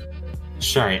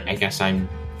 Sorry, I guess I'm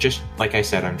just, like I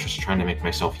said, I'm just trying to make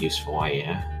myself useful.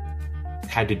 I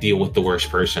had to deal with the worst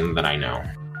person that I know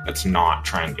that's not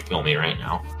trying to kill me right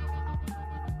now.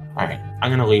 Alright, I'm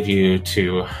gonna leave you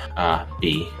to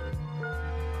B.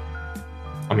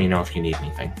 Let me know if you need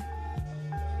anything.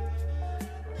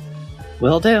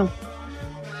 Will do.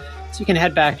 So you can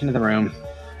head back into the room.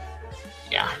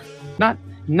 Yeah.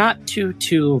 Not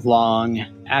too long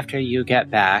after you get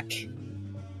back,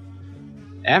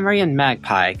 Emery and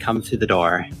Magpie come through the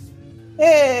door.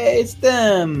 Hey, it's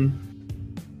them!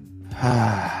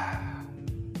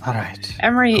 All right.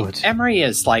 Emery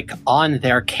is, like, on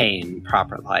their cane,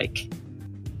 proper like.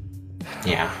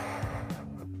 Yeah.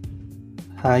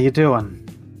 How you doing?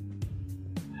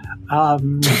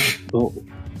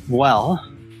 Well,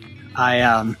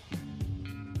 I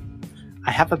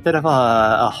have a bit of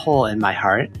a hole in my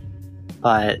heart,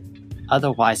 but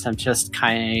otherwise I'm just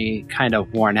kind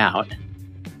of worn out.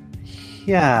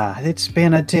 Yeah, it's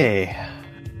been a day.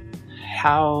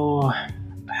 How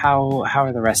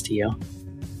are the rest of you?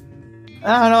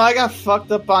 I don't know, I got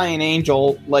fucked up by an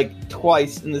angel, like,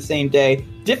 twice in the same day.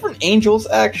 Different angels,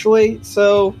 actually,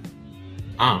 so...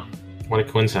 Ah, what a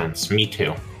coincidence. Me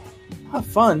too. Have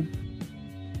fun.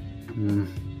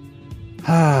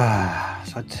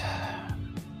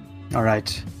 All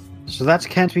right. So that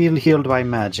can't be healed by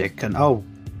magic. And oh,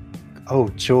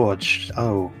 George.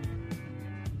 Oh,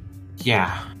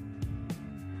 Yeah.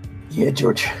 Yeah,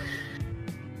 George.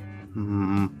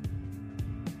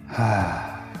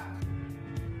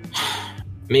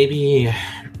 Maybe...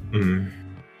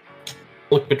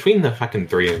 Look, between the fucking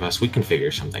 3 of us, we can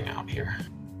figure something out here.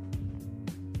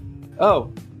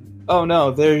 Oh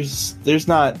no, there's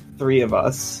not 3 of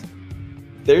us.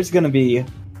 There's gonna be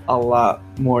a lot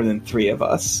more than 3 of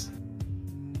us.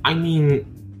 I mean...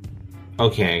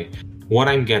 Okay, what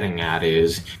I'm getting at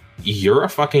is, you're a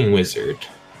fucking wizard.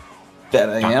 That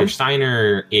I Dr. am.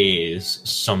 Steiner is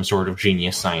some sort of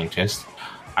genius scientist.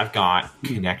 I've got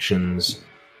connections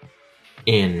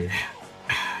in...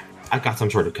 I've got some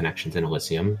sort of connections in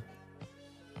Elysium.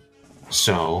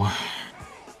 So...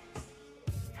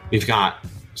 We've got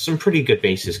some pretty good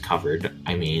bases covered,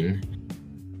 I mean.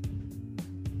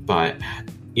 But,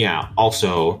 yeah,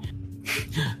 also,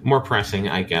 more pressing,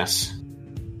 I guess,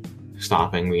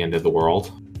 stopping the end of the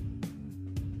world.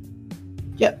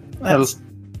 Yeah, that's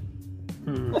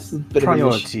a bit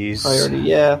priorities. of a priority,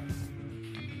 yeah.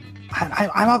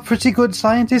 I'm a pretty good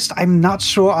scientist. I'm not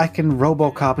sure I can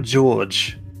RoboCop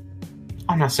George.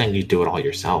 I'm not saying you do it all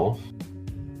yourself.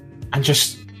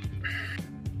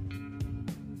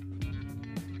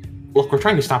 Look, we're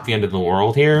trying to stop the end of the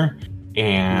world here,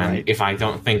 and Right. if I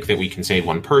don't think that we can save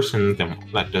one person, then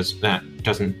that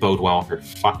doesn't bode well for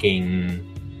fucking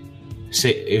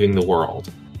saving the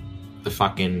world, the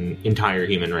fucking entire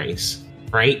human race,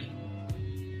 right?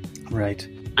 Right.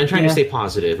 I'm trying to Yeah. stay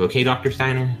positive, okay, Dr.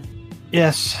 Steiner?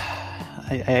 Yes,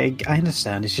 I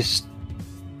understand. It's just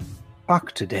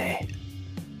fuck today.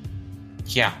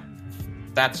 Yeah,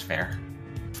 that's fair.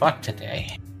 Fuck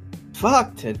today.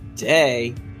 Fuck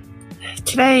today.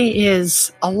 Today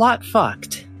is a lot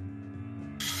fucked.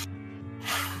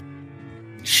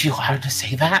 Is she allowed to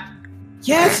say that?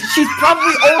 Yes, she's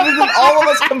probably older than all of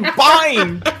us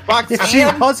combined. If she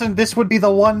Roxanne. wasn't, this would be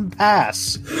the one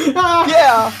pass.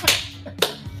 Yeah.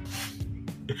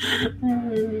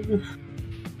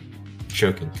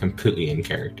 Joking, completely in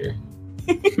character.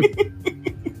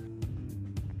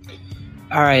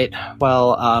 All right.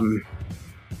 Well,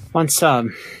 once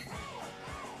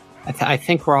I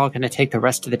think we're all going to take the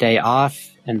rest of the day off,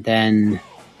 and then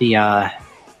the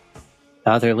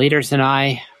other leaders and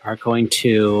I are going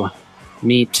to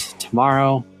meet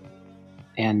tomorrow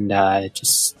and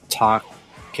just talk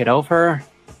it over,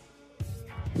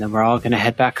 and then we're all going to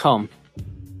head back home.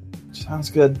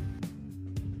 Sounds good.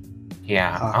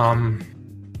 Yeah,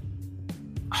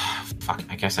 fuck,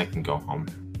 I guess I can go home.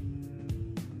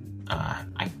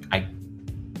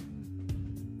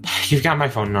 You've got my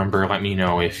phone number. Let me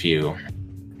know if you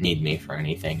need me for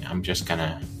anything. I'm just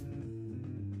gonna...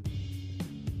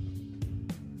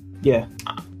 Yeah.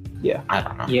 I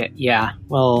don't know. Yeah.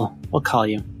 We'll call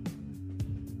you.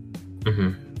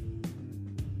 Mm-hmm.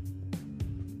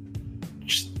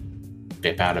 Just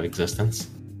dip out of existence.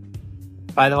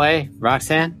 By the way,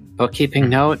 Roxanne, bookkeeping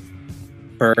note: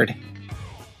 Bird.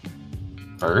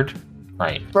 Bird?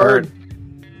 Right. Bird.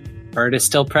 Bird is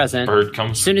still present. Bird As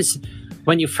comes... soon as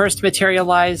when you first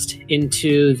materialized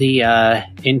into the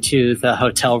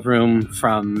hotel room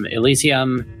from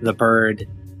Elysium, the bird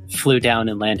flew down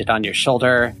and landed on your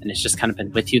shoulder, and it's just kind of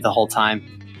been with you the whole time.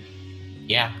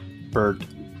 Yeah. Bird.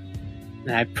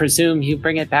 And I presume you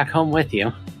bring it back home with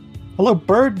you. Hello,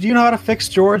 Bird. Do you know how to fix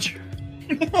George?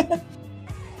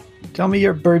 Tell me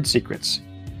your bird secrets.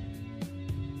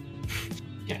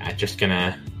 Yeah, just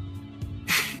gonna...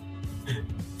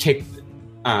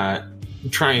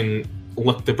 try and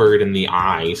look the bird in the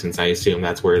eye, since I assume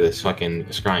that's where this fucking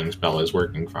scrying spell is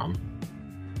working from.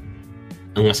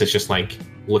 Unless it's just like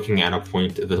looking at a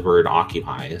point that the bird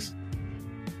occupies.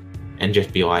 And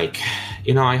just be like,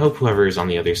 I hope whoever is on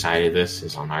the other side of this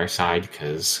is on our side,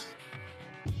 because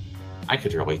I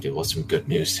could really do with some good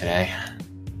news today.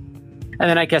 And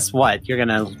then I guess what? You're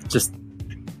gonna just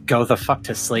go the fuck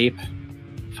to sleep,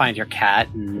 find your cat,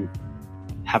 and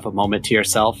have a moment to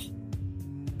yourself.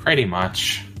 Pretty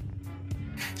much.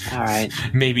 All right.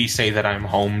 Maybe say that I'm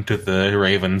home to the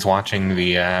ravens watching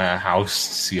the house,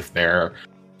 see if they're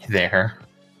there.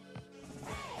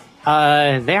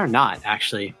 They're not,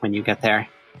 actually, when you get there.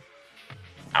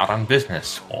 Out on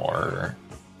business or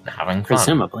having fun.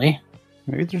 Presumably.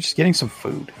 Maybe they're just getting some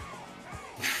food.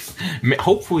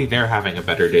 Hopefully they're having a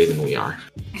better day than we are.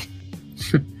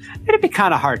 It'd be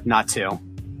kind of hard not to.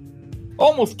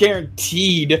 Almost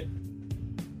guaranteed.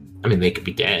 I mean, they could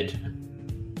be dead.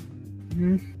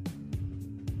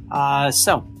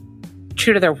 So,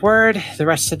 true to their word, the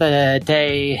rest of the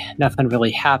day, nothing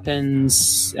really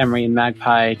happens. Emery and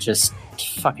Magpie just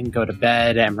fucking go to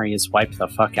bed. Emery is wiped the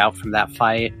fuck out from that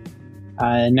fight.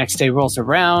 Next day rolls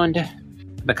around.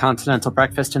 The continental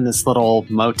breakfast in this little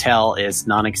motel is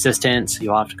non-existent, so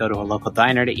you'll have to go to a local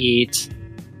diner to eat.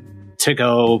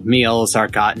 To-go meals are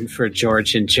gotten for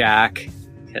George and Jack,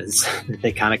 because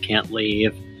they kind of can't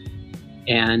leave.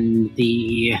 And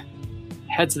the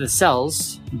heads of the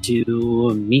cells do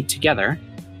meet together.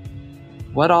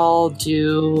 What all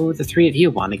do the three of you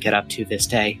want to get up to this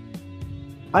day?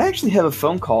 I actually have a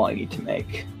phone call I need to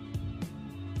make.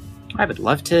 I would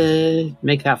love to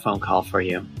make that phone call for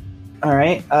you. All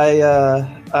right,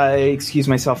 I excuse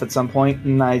myself at some point,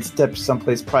 and I step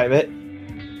someplace private,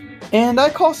 and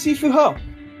I call Sifu Ho.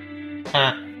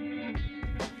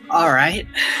 All right.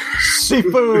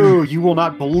 Sifu, you will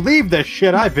not believe the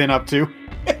shit I've been up to.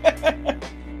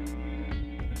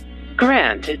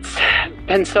 Grant, it's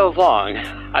been so long.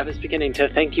 I was beginning to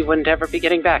think you wouldn't ever be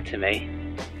getting back to me.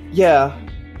 Yeah,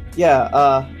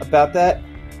 about that.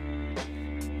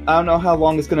 I don't know how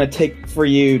long it's gonna take for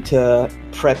you to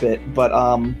prep it, but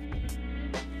I'm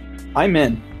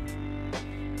in.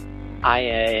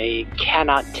 I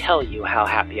cannot tell you how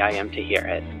happy I am to hear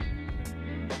it.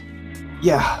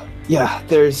 Yeah,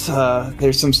 there's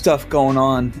some stuff going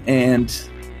on, and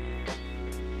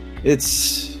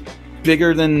It's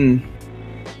bigger than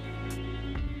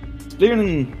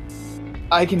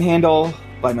I can handle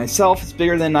by myself. It's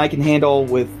bigger than I can handle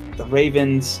with the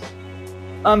Ravens.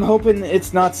 I'm hoping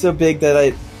it's not so big that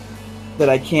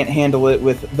I can't handle it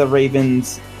with the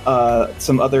Ravens,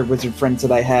 some other wizard friends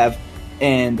that I have,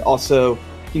 and also,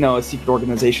 a secret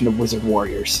organization of wizard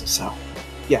warriors. So,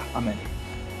 yeah, I'm in.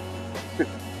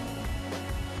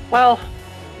 Well,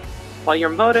 while your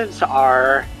motives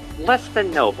are less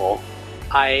than noble,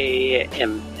 I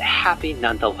am happy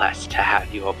nonetheless to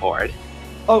have you aboard.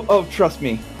 Oh, trust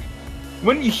me.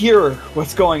 When you hear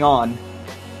what's going on,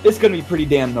 it's going to be pretty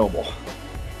damn noble.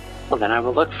 Well, then I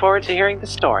will look forward to hearing the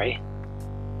story.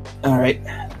 All right.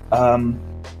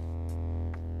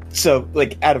 So,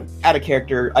 out of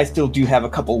character, I still do have a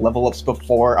couple level ups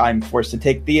before I'm forced to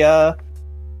take the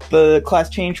class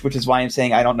change, which is why I'm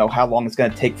saying I don't know how long it's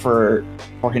going to take for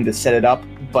him to set it up.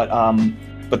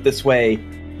 But this way,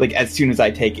 as soon as I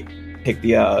take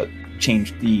the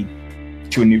change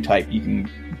to a new type, you can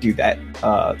do that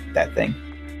thing.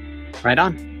 Right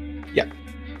on. Yeah.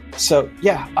 So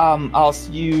yeah, I'll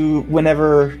see you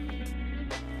whenever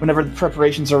the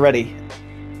preparations are ready.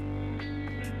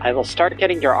 I will start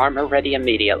getting your armor ready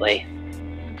immediately.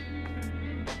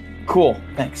 Cool,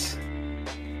 thanks.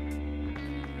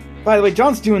 By the way,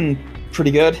 John's doing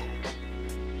pretty good.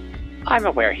 I'm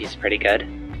aware he's pretty good.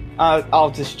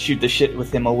 I'll just shoot the shit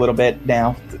with him a little bit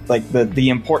now. The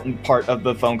important part of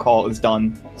the phone call is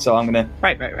done, so I'm gonna...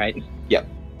 Right. Yep.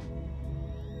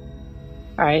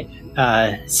 Alright,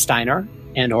 Steiner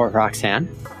and or Roxanne,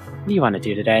 what do you want to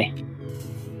do today?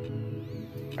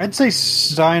 I'd say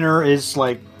Steiner is,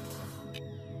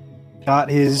 got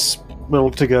his little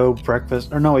to-go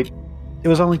breakfast. Or no, it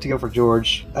was only to go for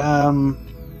George.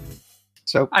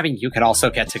 So... I mean, you could also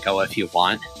get to go if you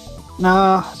want.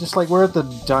 Nah, just we're at the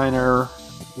diner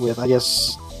with, I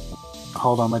guess...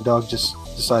 Hold on, my dog just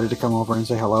decided to come over and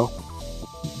say hello.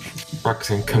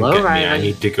 Roxanne, come Hello, get Riley. me. I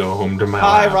need to go home to my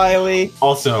Hi, lab. Riley.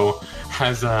 Also,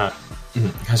 has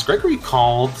Gregory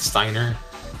called Steiner?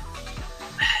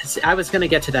 I was going to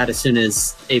get to that as soon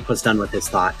as Ape was done with his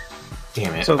thought.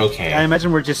 Damn it. So Okay. I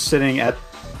imagine we're just sitting at,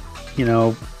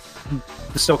 the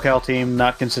SoCal team,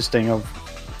 not consisting of,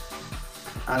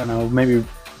 I don't know, maybe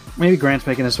Grant's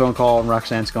making his phone call and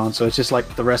Roxanne's gone, so it's just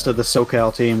the rest of the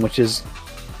SoCal team, which is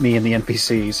me and the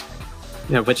NPCs.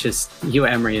 Which is you,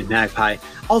 Emery, and Magpie.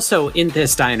 Also, in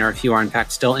this diner, if you are in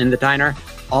fact still in the diner,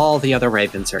 all the other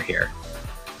Ravens are here.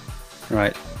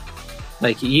 Right.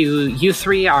 You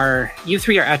three are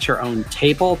at your own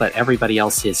table, but everybody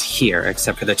else is here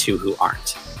except for the two who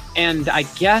aren't. And I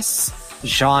guess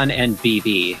Jean and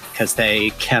BB, because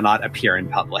they cannot appear in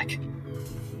public.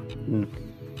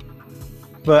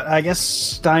 But I guess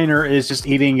Steiner is just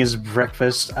eating his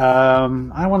breakfast.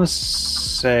 I want to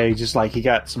say just he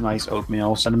got some nice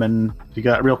oatmeal, cinnamon. You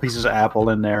got real pieces of apple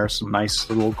in there, some nice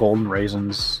little golden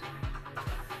raisins.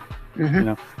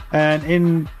 Mm-hmm. And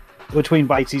in between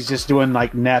bites, he's just doing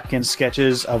napkin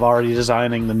sketches of already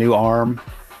designing the new arm,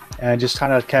 and just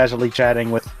kind of casually chatting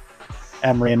with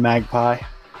Emery and Magpie.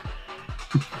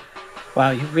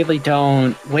 Wow, you really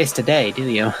don't waste a day, do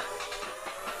you?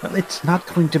 Well, it's not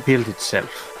going to build itself.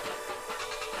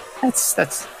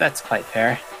 That's quite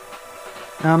fair.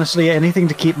 Honestly, anything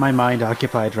to keep my mind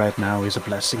occupied right now is a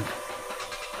blessing.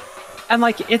 And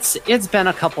it's been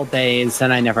a couple days,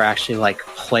 and I never actually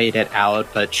played it out.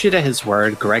 But true to his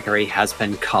word, Gregory has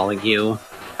been calling you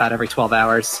about every 12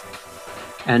 hours,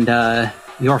 and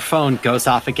your phone goes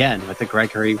off again with the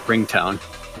Gregory ringtone.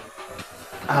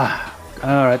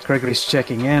 All right, Gregory's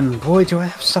checking in. Boy, do I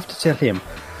have stuff to tell him.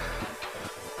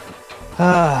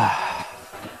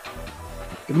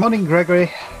 Good morning,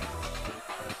 Gregory.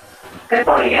 Good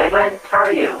morning, Edwin. How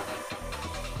are you?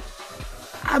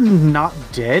 I'm not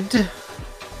dead.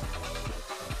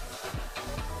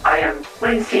 I am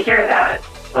pleased to hear that,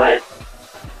 but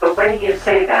the way you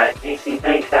say that makes me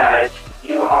think that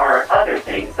you are other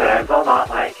things that I will not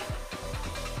like.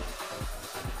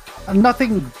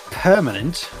 Nothing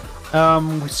permanent.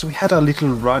 So we had a little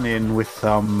run-in with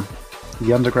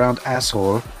the underground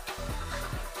asshole.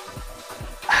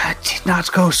 It did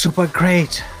not go super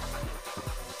great.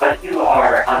 But you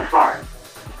are unharmed.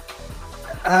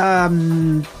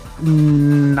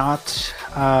 Not.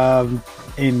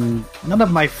 None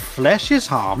of my flesh is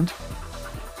harmed.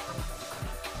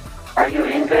 Are you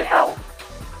in good health?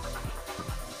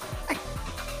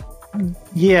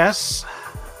 Yes.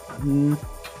 I don't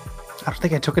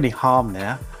think I took any harm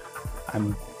there.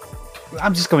 I'm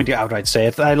just going to outright say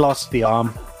it. I lost the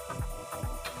arm.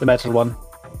 The metal one.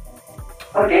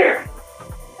 Oh dear.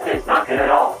 That is not good at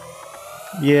all.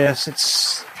 Yes,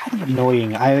 it's kind of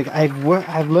annoying.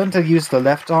 I've learned to use the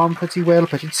left arm pretty well,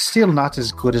 but it's still not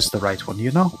as good as the right one,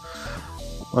 you know?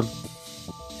 Well,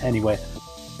 anyway.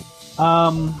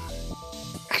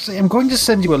 Actually, I'm going to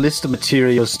send you a list of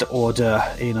materials to order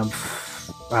in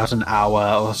about an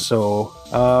hour or so.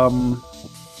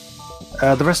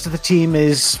 The rest of the team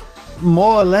is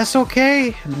more or less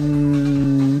okay.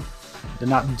 They're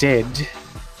not dead.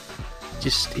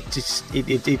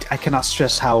 I cannot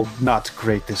stress how not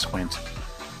great this went.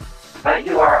 But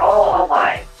you are all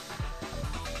alive.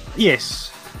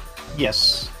 Yes.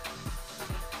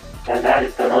 And that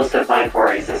is the most of my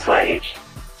worries assuaged.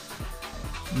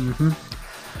 Mm-hmm.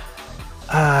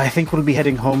 I think we'll be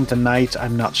heading home tonight.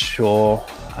 I'm not sure.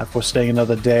 If we're staying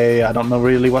another day, I don't know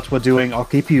really what we're doing. I'll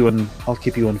keep you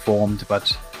informed,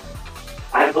 but...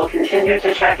 I will continue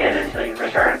to check in until you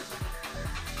return.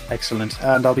 Excellent.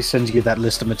 And I'll be sending you that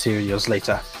list of materials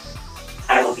later.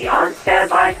 I will be on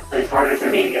standby to place orders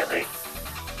immediately.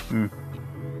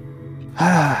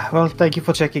 Well, thank you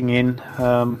for checking in.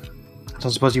 I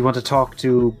don't suppose you want to talk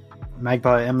to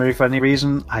Magpie Emery for any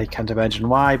reason? I can't imagine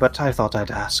why, but I thought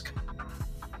I'd ask.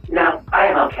 No, I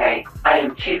am okay. I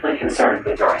am chiefly concerned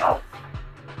with your health.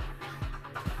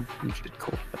 It's a bit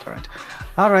cool, but alright.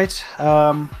 Alright,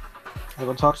 I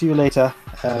will talk to you later.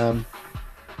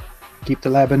 Keep the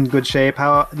lab in good shape.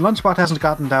 Lunchbot hasn't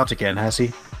gotten out again, has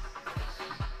he?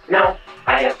 No,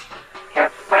 I have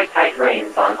kept quite tight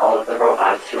reins on all of the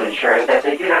robots to ensure that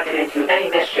they do not get into any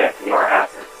mischief in your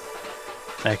absence.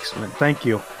 Excellent, thank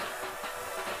you.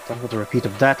 Don't want a repeat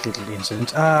of that little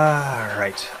incident.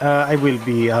 Right. I will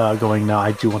be going now.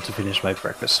 I do want to finish my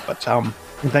breakfast, but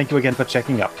thank you again for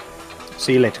checking up.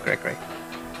 See you later, Gregory.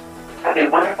 Have a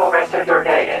wonderful rest of your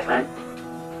day, Edmund.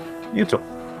 You too.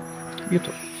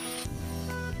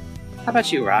 How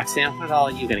about you, Roxanne? What all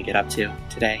are you going to get up to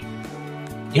today?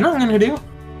 You know what I'm going to do?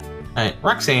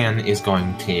 Roxanne is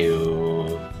going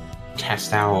to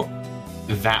test out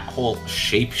that whole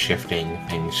shape-shifting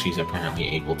thing she's apparently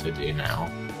able to do now.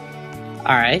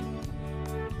 Alright.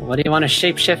 What do you want to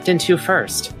shapeshift into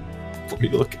first? Let me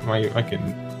look at my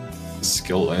fucking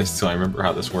skill list so I remember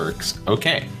how this works.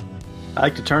 Okay. I'd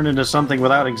like to turn into something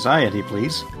without anxiety,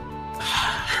 please.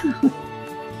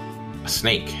 A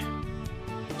snake.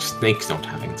 Snakes don't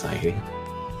have anxiety.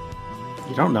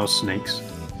 You don't know snakes.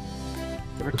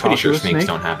 I'm pretty sure snakes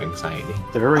don't have anxiety.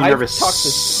 They're very nervous.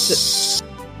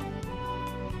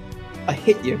 I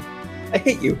hate you.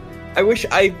 I wish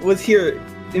I was here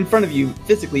in front of you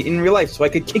physically in real life so I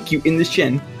could kick you in the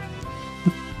shin.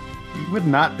 You would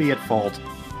not be at fault.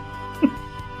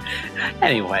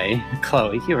 Anyway,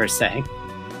 Chloe, you were saying.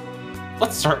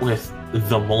 Let's start with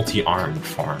the multi-armed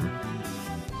form.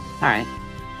 Alright.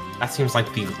 That seems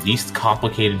like the least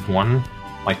complicated one.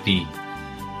 Like the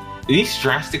least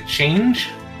drastic change.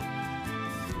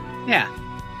 Yeah.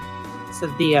 So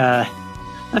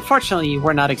unfortunately, you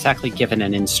were not exactly given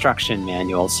an instruction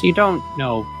manual, so you don't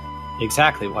know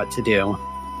exactly what to do.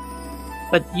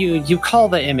 But you call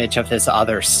the image of this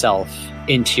other self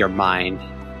into your mind.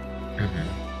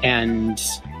 Mm-hmm. And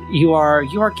you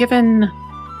are given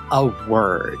a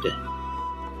word.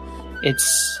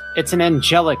 It's an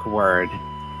angelic word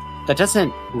that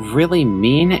doesn't really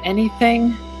mean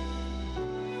anything.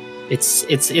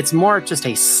 It's more just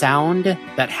a sound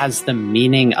that has the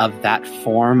meaning of that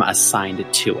form assigned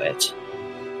to it.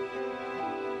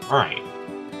 Right.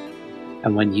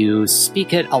 And when you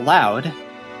speak it aloud,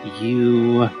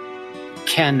 you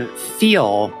can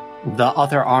feel the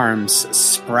other arms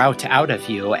sprout out of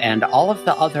you, and all of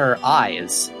the other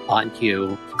eyes on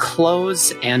you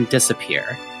close and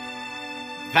disappear.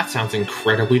 That sounds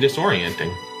incredibly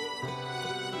disorienting.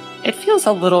 It feels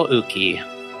a little ooky.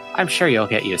 I'm sure you'll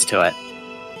get used to it.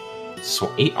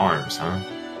 So 8 arms, huh?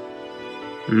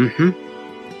 Mm-hmm.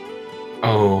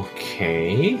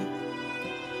 Okay.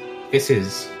 This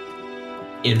is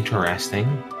interesting.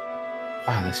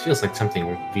 Wow, this feels like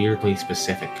something weirdly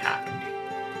specific happened.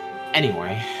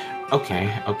 Anyway, okay.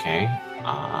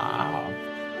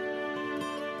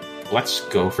 Let's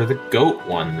go for the goat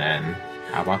one then.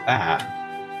 How about that?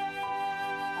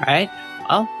 Alright,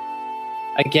 well,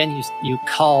 again, you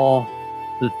call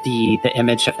the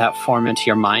image of that form into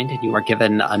your mind, and you are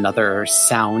given another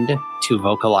sound to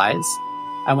vocalize.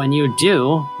 And when you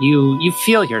do, you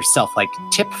feel yourself like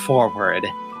tip forward,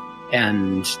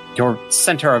 and your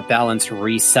center of balance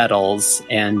resettles,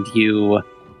 and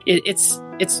it's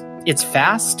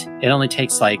fast. It only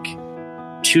takes like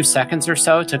 2 seconds or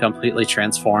so to completely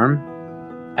transform.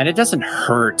 And it doesn't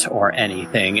hurt or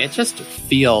anything. It just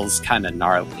feels kind of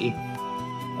gnarly.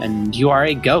 And you are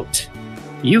a goat.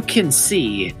 You can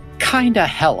see kinda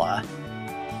hella.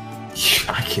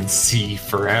 I can see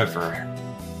forever.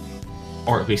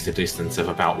 Or at least a distance of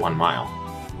about 1 mile.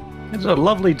 It's a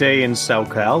lovely day in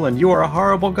SoCal, and you are a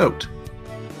horrible goat.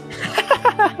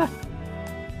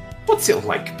 What's it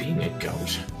like being a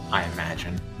goat, I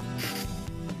imagine?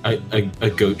 A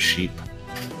goat sheep.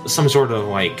 Some sort of,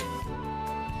 like,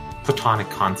 platonic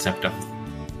concept of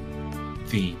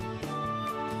the...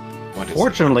 What is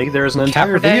Fortunately, there's an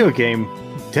entire Cabernet? video game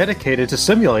dedicated to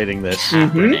simulating this.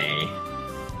 Cabernet.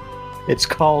 It's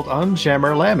called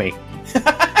Unjammer Lammy.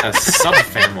 A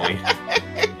subfamily.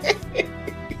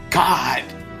 God!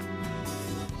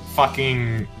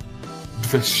 Fucking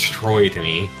destroyed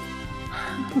me.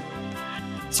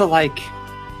 So like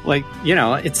you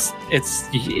know, it's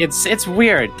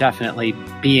weird, definitely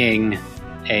being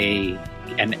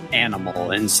an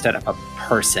animal instead of a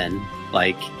person.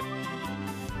 Like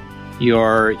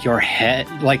your head,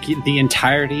 like the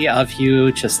entirety of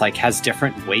you, just like has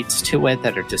different weights to it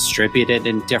that are distributed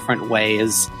in different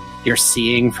ways. You're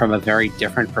seeing from a very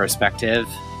different perspective.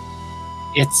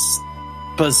 It's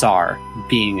bizarre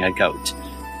being a goat,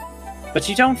 but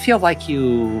you don't feel like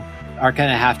you are going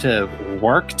to have to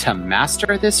work to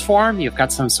master this form. You've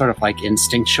got some sort of like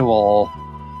instinctual,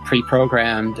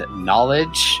 pre-programmed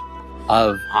knowledge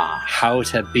of how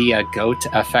to be a goat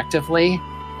effectively.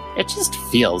 It just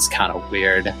feels kind of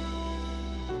weird.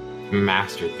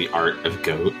 Mastered the art of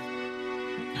goat.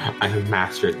 I have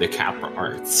mastered the Capra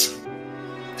arts.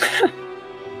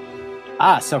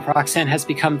 So Roxanne has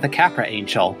become the Capra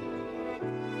Angel.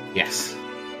 Yes.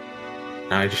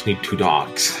 Now I just need 2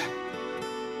 dogs.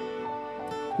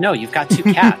 No, you've got 2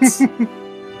 cats.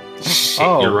 Shit,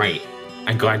 Oh. you're right.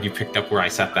 I'm glad you picked up where I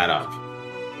set that up.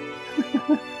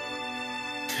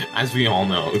 As we all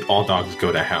know, all dogs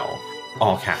go to hell.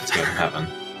 All cats go to heaven.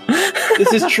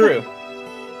 This is true.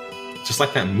 Just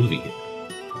like that movie.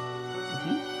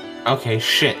 Okay,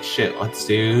 shit. Let's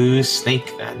do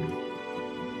Snake then.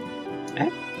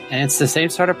 And it's the same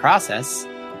sort of process.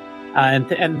 And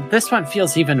this one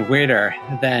feels even weirder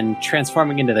than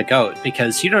transforming into the goat,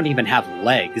 because you don't even have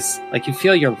legs. Like, you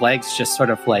feel your legs just sort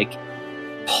of like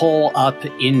pull up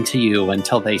into you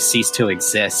until they cease to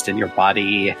exist, and your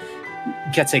body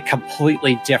gets a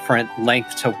completely different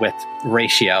length to width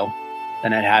ratio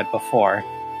than it had before.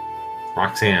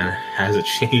 Roxanne has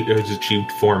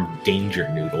achieved form Danger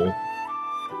Noodle.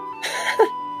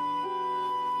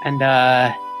 And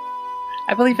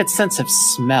I believe it's sense of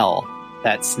smell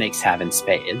that snakes have in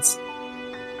spades.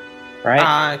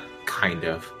 Right? Kind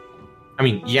of. I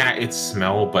mean, yeah, it's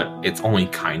smell, but it's only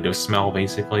kind of smell,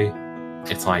 basically.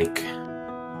 It's like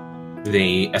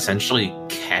they essentially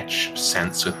catch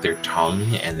scents with their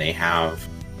tongue, and they have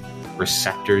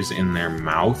receptors in their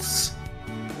mouths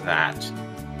that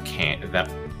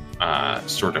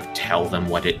sort of tell them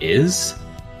what it is.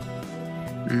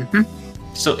 Mm-hmm.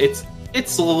 So it's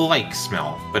like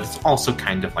smell, but it's also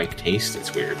kind of like taste.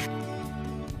 It's weird.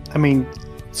 I mean,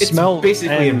 It's smell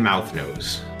basically a and mouth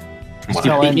nose.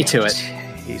 smell beat and me to it.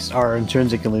 taste are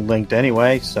intrinsically linked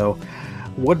anyway. So,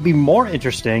 what'd be more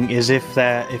interesting is if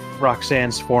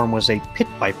Roxanne's form was a pit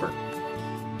viper.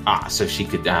 So she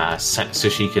could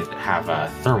have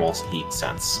a thermal heat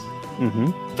sense.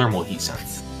 Mm-hmm. Thermal heat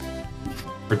sense.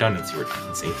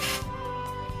 Redundancy.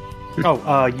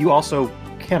 You also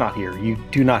cannot hear. You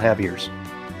do not have ears.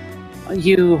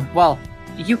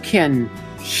 You can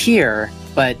hear,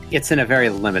 but it's in a very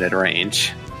limited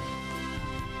range.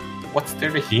 What's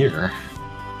there to hear?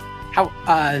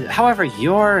 However,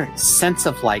 your sense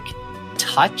of like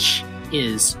touch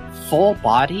is full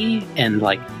body and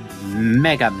like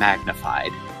mega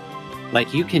magnified.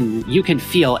 Like you can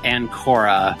feel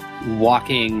Ancora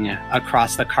walking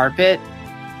across the carpet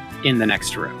in the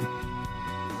next room.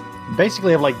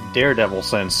 Basically, have like Daredevil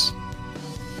sense.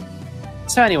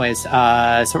 So, anyways,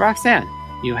 so Roxanne,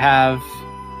 you have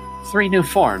 3 new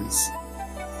forms.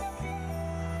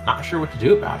 Not sure what to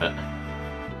do about it.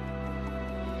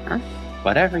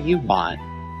 Whatever you want.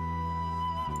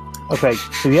 Okay,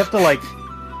 so you have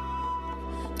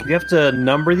to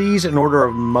number these in order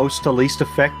of most to least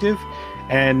effective.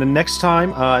 And the next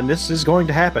time, and this is going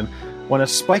to happen, when a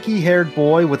spiky-haired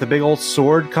boy with a big old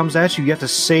sword comes at you, you have to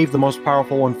save the most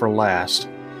powerful one for last.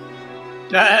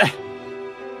 I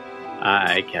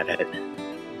get it.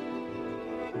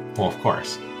 Well, of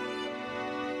course.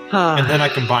 And then I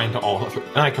combine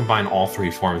all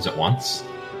 3 forms at once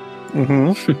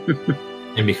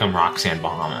Mm-hmm. and become Roxanne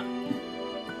Bahamut.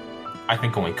 I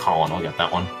think only Colin will get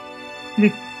that one.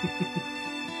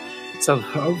 So,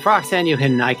 Roxanne, you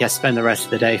can, I guess, spend the rest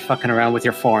of the day fucking around with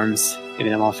your forms,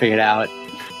 getting them all figured out.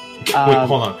 Wait,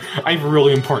 hold on. I have a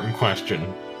really important question.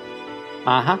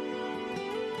 Uh-huh.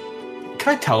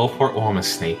 Can I teleport while I'm a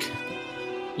snake?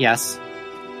 Yes.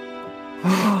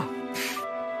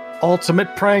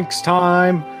 Ultimate pranks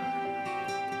time.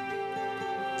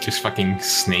 Just fucking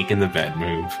snake in the bed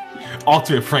move.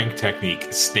 Ultimate prank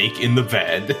technique, snake in the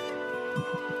bed.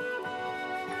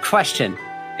 Question.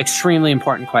 Extremely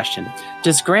important question.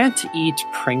 Does Grant eat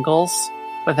Pringles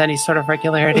with any sort of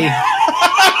regularity?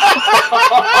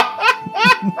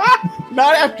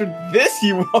 Not after this,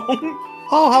 you won't.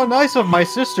 Oh, how nice of my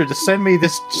sister to send me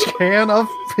this can of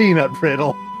peanut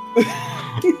brittle.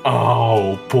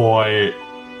 Oh, boy.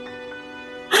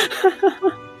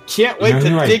 Can't wait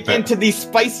to Right, dig but- into these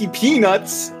spicy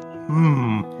peanuts. This You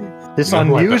know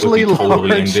who I bet unusually would be totally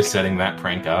large. into setting that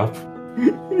prank up.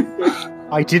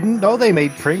 I didn't know they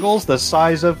made Pringles the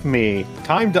size of me.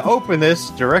 Time to open this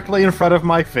directly in front of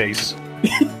my face.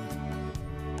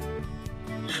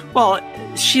 Well,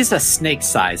 she's a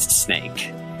snake-sized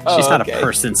snake. Oh, She's not okay. a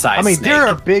person-sized I mean, snake. there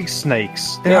are big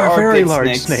snakes. There There are are very big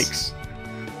large snakes. snakes.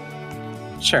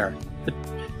 Sure.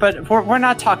 But we're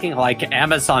not talking like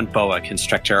Amazon boa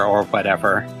constrictor or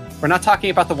whatever. We're not talking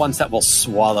about the ones that will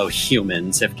swallow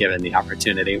humans if given the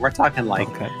opportunity. We're talking like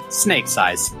Okay. snake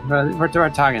size. We're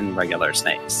talking regular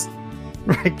snakes.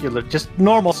 Regular, just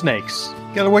normal snakes.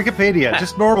 Get a Wikipedia,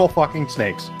 just normal fucking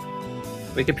snakes.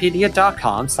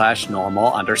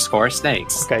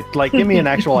 Wikipedia.com/normal_snakes. Okay, like, give me an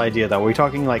actual idea, though. Are we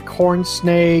talking, like, corn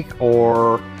snake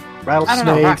or I rattlesnake?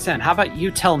 don't know, Roxanne, how about you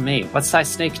tell me? What size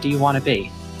snake do you want to be?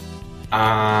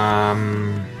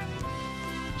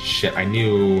 Shit, I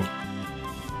knew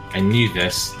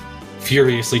this.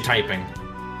 Furiously typing.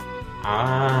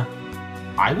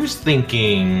 I was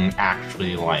thinking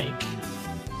actually like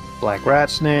Black rat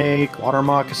snake, water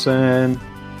moccasin,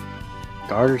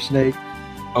 garter snake.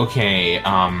 okay,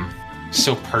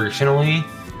 so personally,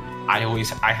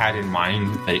 I had in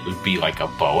mind that it would be like a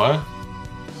boa.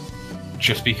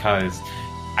 Just because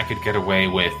I could get away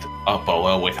with a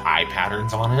boa with eye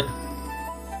patterns on it.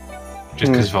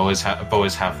 Just because boas have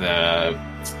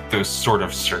those sort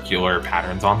of circular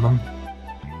patterns on them.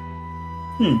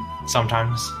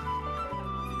 Sometimes.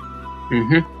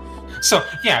 Mm-hmm. So,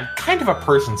 yeah, kind of a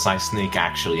person-sized snake,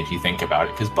 actually, if you think about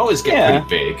it, because boas get Yeah.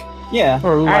 pretty big. Yeah.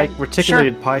 Or, like, Alright,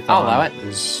 reticulated sure. python I'll allow it.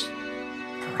 is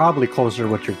probably closer to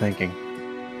what you're thinking.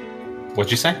 What'd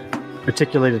you say?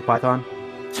 Reticulated python?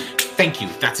 Thank you,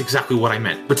 that's exactly what I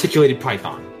meant. Reticulated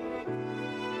python.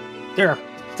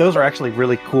 Those are actually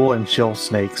really cool and chill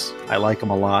snakes. I like them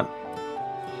a lot.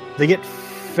 They get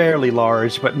fairly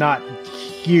large, but not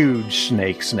huge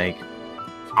snake.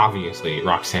 Obviously,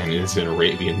 Roxanne is an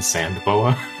Arabian sand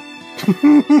boa.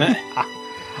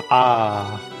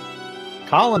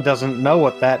 Colin doesn't know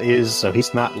what that is, so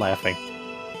he's not laughing.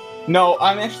 No,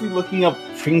 I'm actually looking up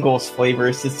Pringles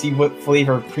flavors to see what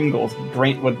flavor of Pringles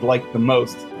Grant would like the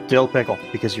most. Dill pickle,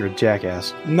 because you're a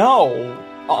jackass. No.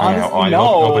 Honestly, I no.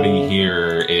 hope nobody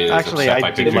here is Actually, upset I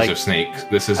by do pictures like- of snakes.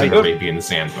 This is I an would Arabian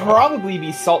sand boa. Probably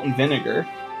be salt and vinegar.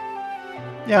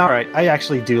 Yeah, alright. I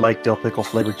actually do like dill pickle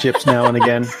flavored chips now and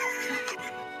again.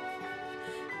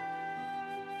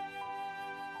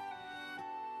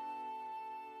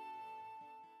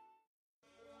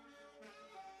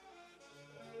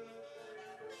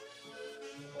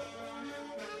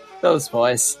 Those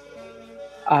boys.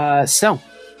 So,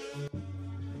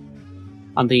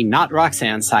 on the not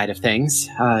Roxanne side of things,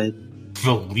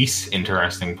 The least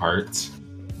interesting parts.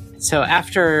 so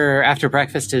after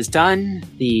breakfast is done,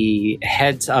 the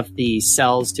heads of the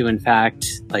cells do in fact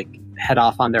head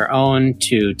off on their own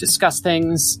to discuss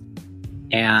things,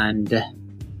 and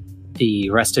the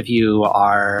rest of you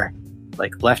are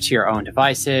left to your own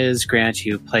devices. Grant,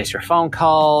 you place your phone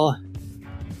call.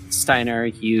 Steiner,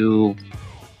 you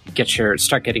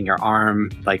start getting your arm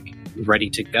ready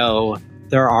to go.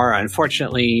 There are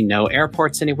unfortunately no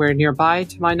airports anywhere nearby,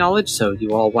 to my knowledge, so you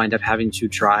all wind up having to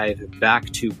drive back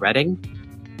to Reading.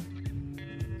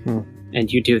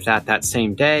 And you do that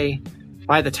same day.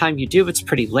 By the time you do, it's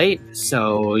pretty late,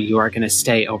 so you are going to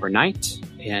stay overnight,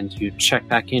 and you check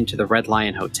back into the Red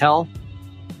Lion Hotel.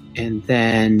 And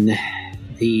then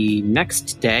the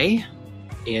next day,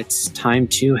 it's time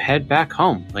to head back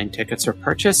home. Plane tickets are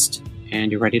purchased,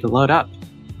 and you're ready to load up.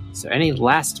 So any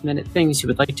last minute things you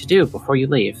would like to do before you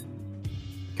leave?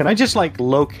 Can I just,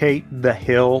 locate the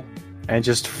hill and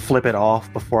just flip it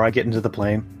off before I get into the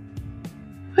plane?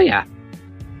 Oh yeah.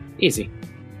 Easy.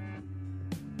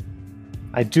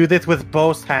 I do this with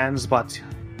both hands, but...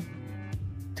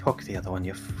 Hook the other one,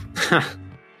 you...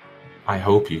 I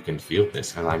hope you can feel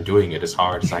this, and I'm doing it as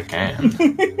hard as I can.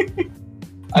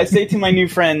 I say to my new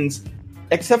friends,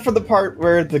 except for the part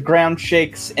where the ground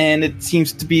shakes and it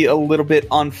seems to be a little bit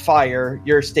on fire,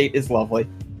 your state is lovely.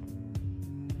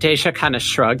 Daisha kind of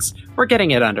shrugs. We're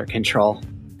getting it under control.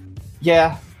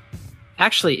 Yeah.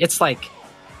 Actually,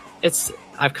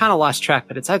 I've kind of lost track,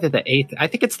 but it's either the 8th. I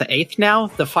think it's the 8th now.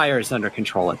 The fire is under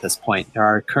control at this point. There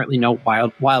are currently no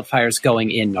wildfires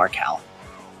going in NorCal.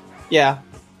 Yeah,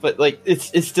 but like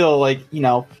it's still like, you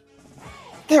know,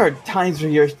 there are times where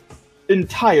your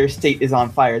entire state is on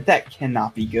fire. That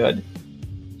cannot be good.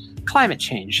 Climate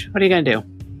change. What are you going to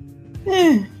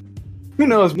do? Who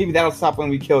knows? Maybe that'll stop when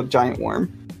we kill a giant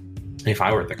worm. If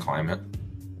I were the climate,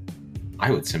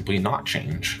 I would simply not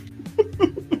change.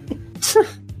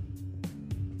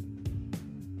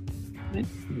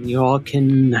 You all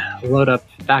can load up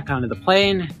back onto the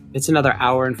plane. It's another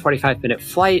hour and 45-minute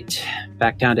flight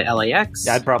back down to LAX.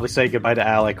 I'd probably say goodbye to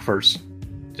Alec first.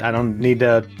 I don't need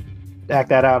to act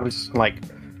that out. It's like,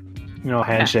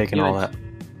 handshake and all that.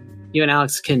 You and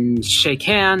Alex can shake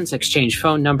hands, exchange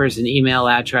phone numbers and email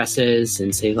addresses,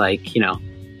 and say, as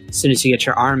soon as you get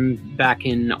your arm back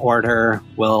in order,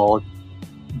 we'll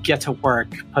get to work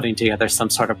putting together some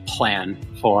sort of plan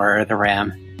for the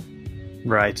RAM.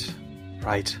 Right.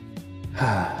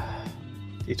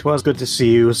 It was good to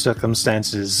see you,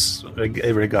 circumstances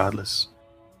regardless.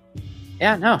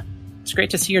 Yeah, no. It's great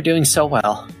to see you're doing so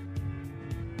well.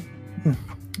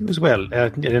 As well,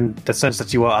 in the sense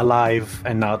that you are alive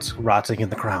and not rotting in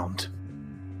the ground.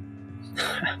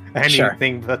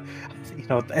 Anything, sure.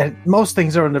 But, most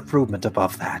things are an improvement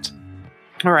above that.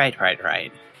 Right.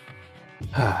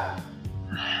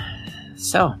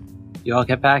 So, you all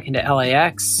get back into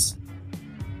LAX.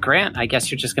 Grant, I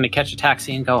guess you're just going to catch a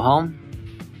taxi and go home?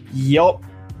 Yup.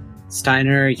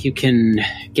 Steiner, you can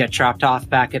get dropped off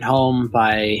back at home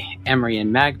by Emery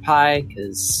and Magpie,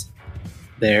 because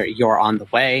you're on the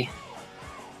way.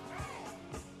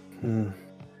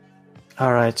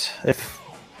 All right.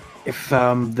 If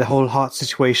the whole hot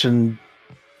situation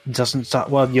doesn't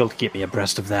start, well, you'll keep me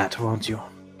abreast of that, won't you?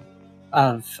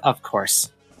 Of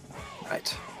course.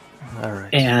 Right. All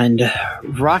right. And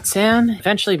Roxanne,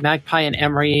 eventually Magpie and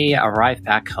Emery arrive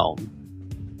back home.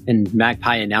 And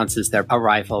Magpie announces their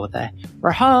arrival with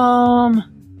 "We're home!"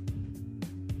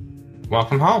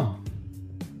 Welcome home.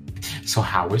 So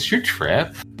how was your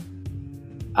trip?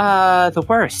 The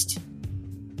worst.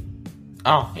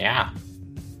 Oh, yeah.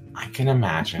 I can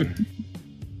imagine.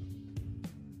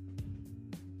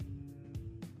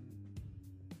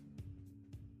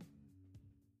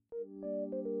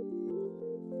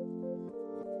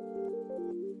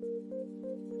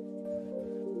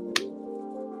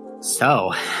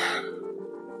 So,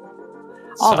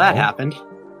 all that happened.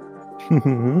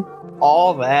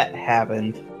 All that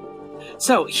happened.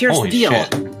 So, here's Holy the deal,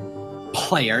 shit.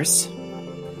 Players.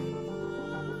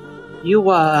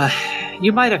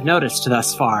 You might have noticed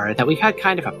thus far that we've had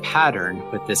kind of a pattern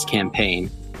with this campaign,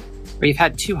 where you've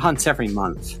had 2 hunts every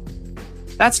month.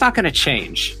 That's not going to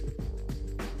change.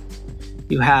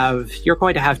 You're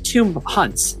going to have 2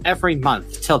 hunts every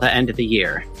month till the end of the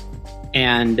year.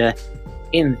 And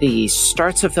in the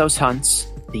starts of those hunts,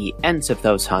 the ends of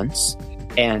those hunts,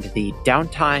 and the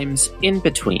downtimes in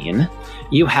between,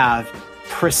 you have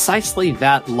precisely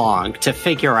that long to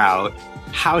figure out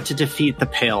how to defeat the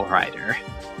Pale Rider.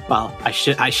 Well, I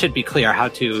should be clear how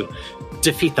to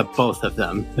defeat the both of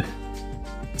them.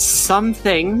 Some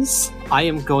things I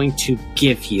am going to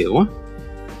give you,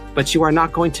 but you are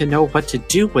not going to know what to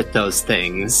do with those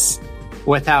things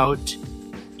without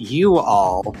you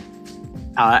all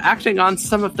acting on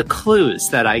some of the clues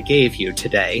that I gave you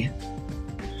today.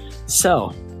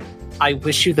 So, I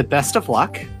wish you the best of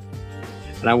luck,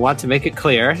 and I want to make it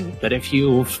clear that if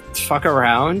you fuck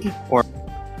around or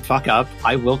fuck up,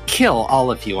 I will kill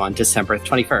all of you on December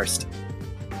 21st.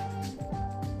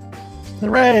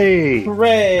 Hooray!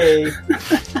 Hooray!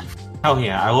 Oh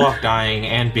yeah, I love dying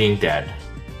and being dead.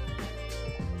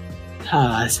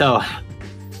 So,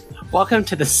 welcome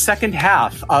to the second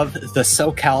half of the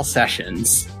SoCal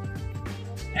sessions.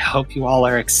 I hope you all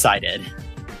are excited.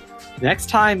 Next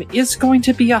time is going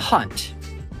to be a hunt.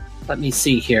 Let me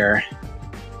see here.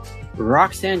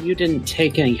 Roxanne, you didn't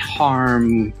take any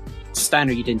harm.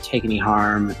 Steiner, you didn't take any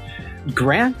harm.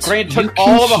 Grant took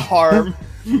all the harm.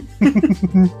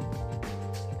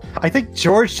 I think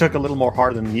George took a little more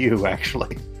harm than you,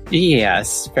 actually.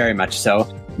 Yes, very much so.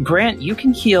 Grant, you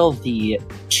can heal the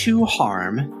 2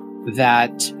 harm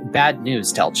that Bad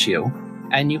News dealt you,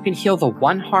 and you can heal the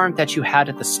 1 harm that you had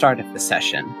at the start of the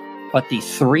session. But the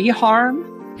 3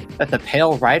 harm that the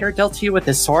Pale Rider dealt you with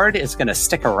his sword is going to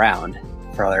stick around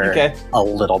for a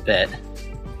little bit.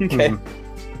 Okay.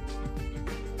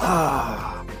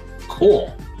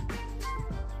 Cool.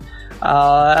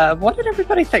 What did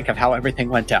everybody think of how everything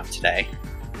went down today?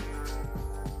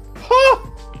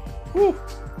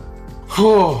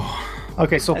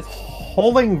 Okay, so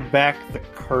pulling back the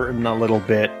curtain a little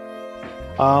bit,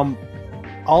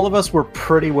 all of us were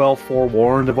pretty well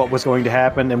forewarned of what was going to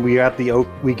happen, and we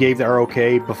gave our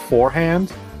okay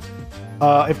beforehand.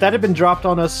 If that had been dropped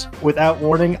on us without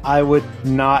warning, I would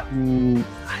not.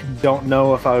 I don't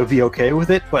know if I would be okay with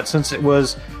it, but since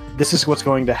this is what's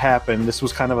going to happen. This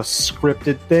was kind of a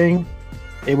scripted thing.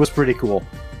 It was pretty cool.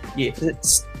 Yeah.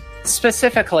 It's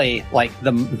specifically, like,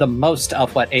 the most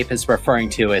of what Ape is referring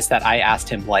to is that I asked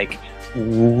him, like,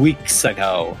 weeks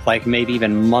ago, like maybe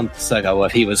even months ago,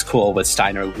 if he was cool with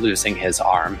Steiner losing his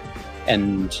arm.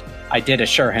 And I did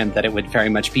assure him that it would very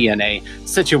much be in a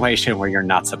situation where you're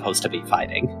not supposed to be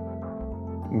fighting.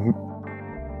 Mm-hmm.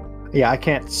 Yeah, I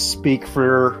can't speak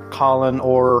for Colin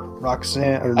or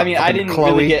Roxanne. Or I didn't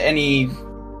Chloe. really get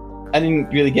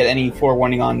any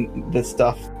forewarning on this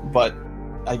stuff, but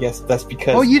I guess that's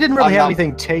because. Oh, you didn't really have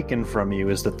anything taken from you,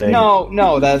 is the thing?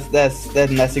 No,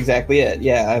 that's exactly it.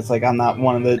 Yeah, it's like I'm not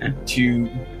one of the two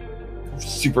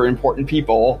super important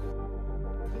people.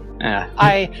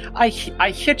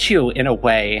 I hit you in a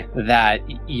way that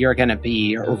you're going to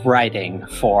be writing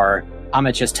for. I'm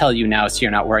going to just tell you now so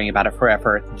you're not worrying about it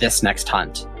forever, this next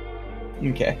hunt.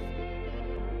 Okay.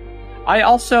 I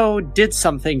also did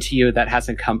something to you that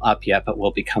hasn't come up yet, but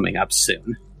will be coming up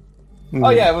soon. Oh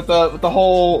yeah, with the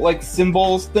whole like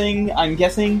symbols thing, I'm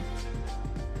guessing.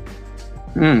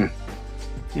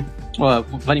 Well,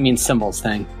 what do you mean symbols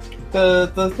thing?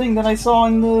 The thing that I saw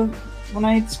in when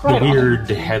I The described weird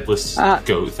headless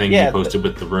goat thing you posted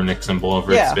with the runic symbol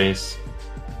over its face.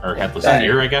 Or headless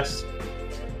deer, I guess.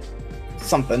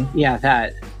 Something. Yeah,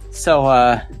 that. So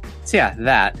yeah,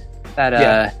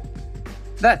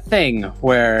 that thing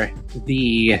where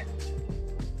the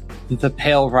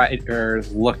Pale Rider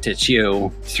looked at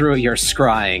you through your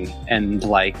scrying and,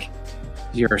 like,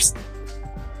 your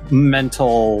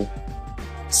mental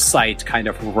sight kind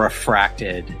of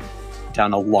refracted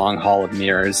down a long hall of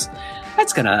mirrors.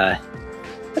 That's gonna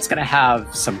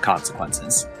have some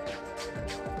consequences.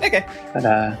 Okay. But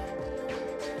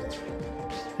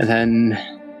and then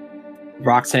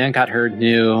Roxanne got her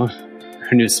new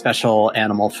special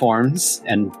animal forms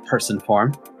and person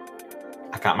form.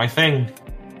 I got my thing.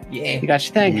 Yeah. You got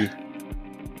your thing.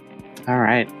 All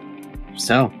right.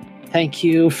 So, thank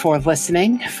you for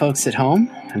listening, folks at home.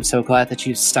 I'm so glad that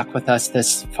you stuck with us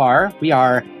this far. We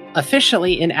are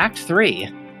officially in Act 3.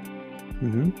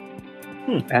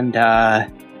 Mm-hmm. And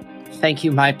thank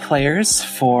you, my players,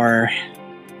 for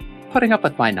putting up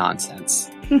with my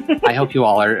nonsense. I hope you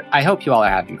all are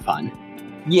having fun.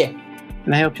 Yeah.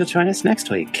 And I hope you'll join us next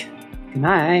week. Good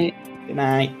night. Good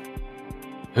night.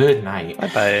 Good night.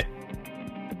 Bye-bye.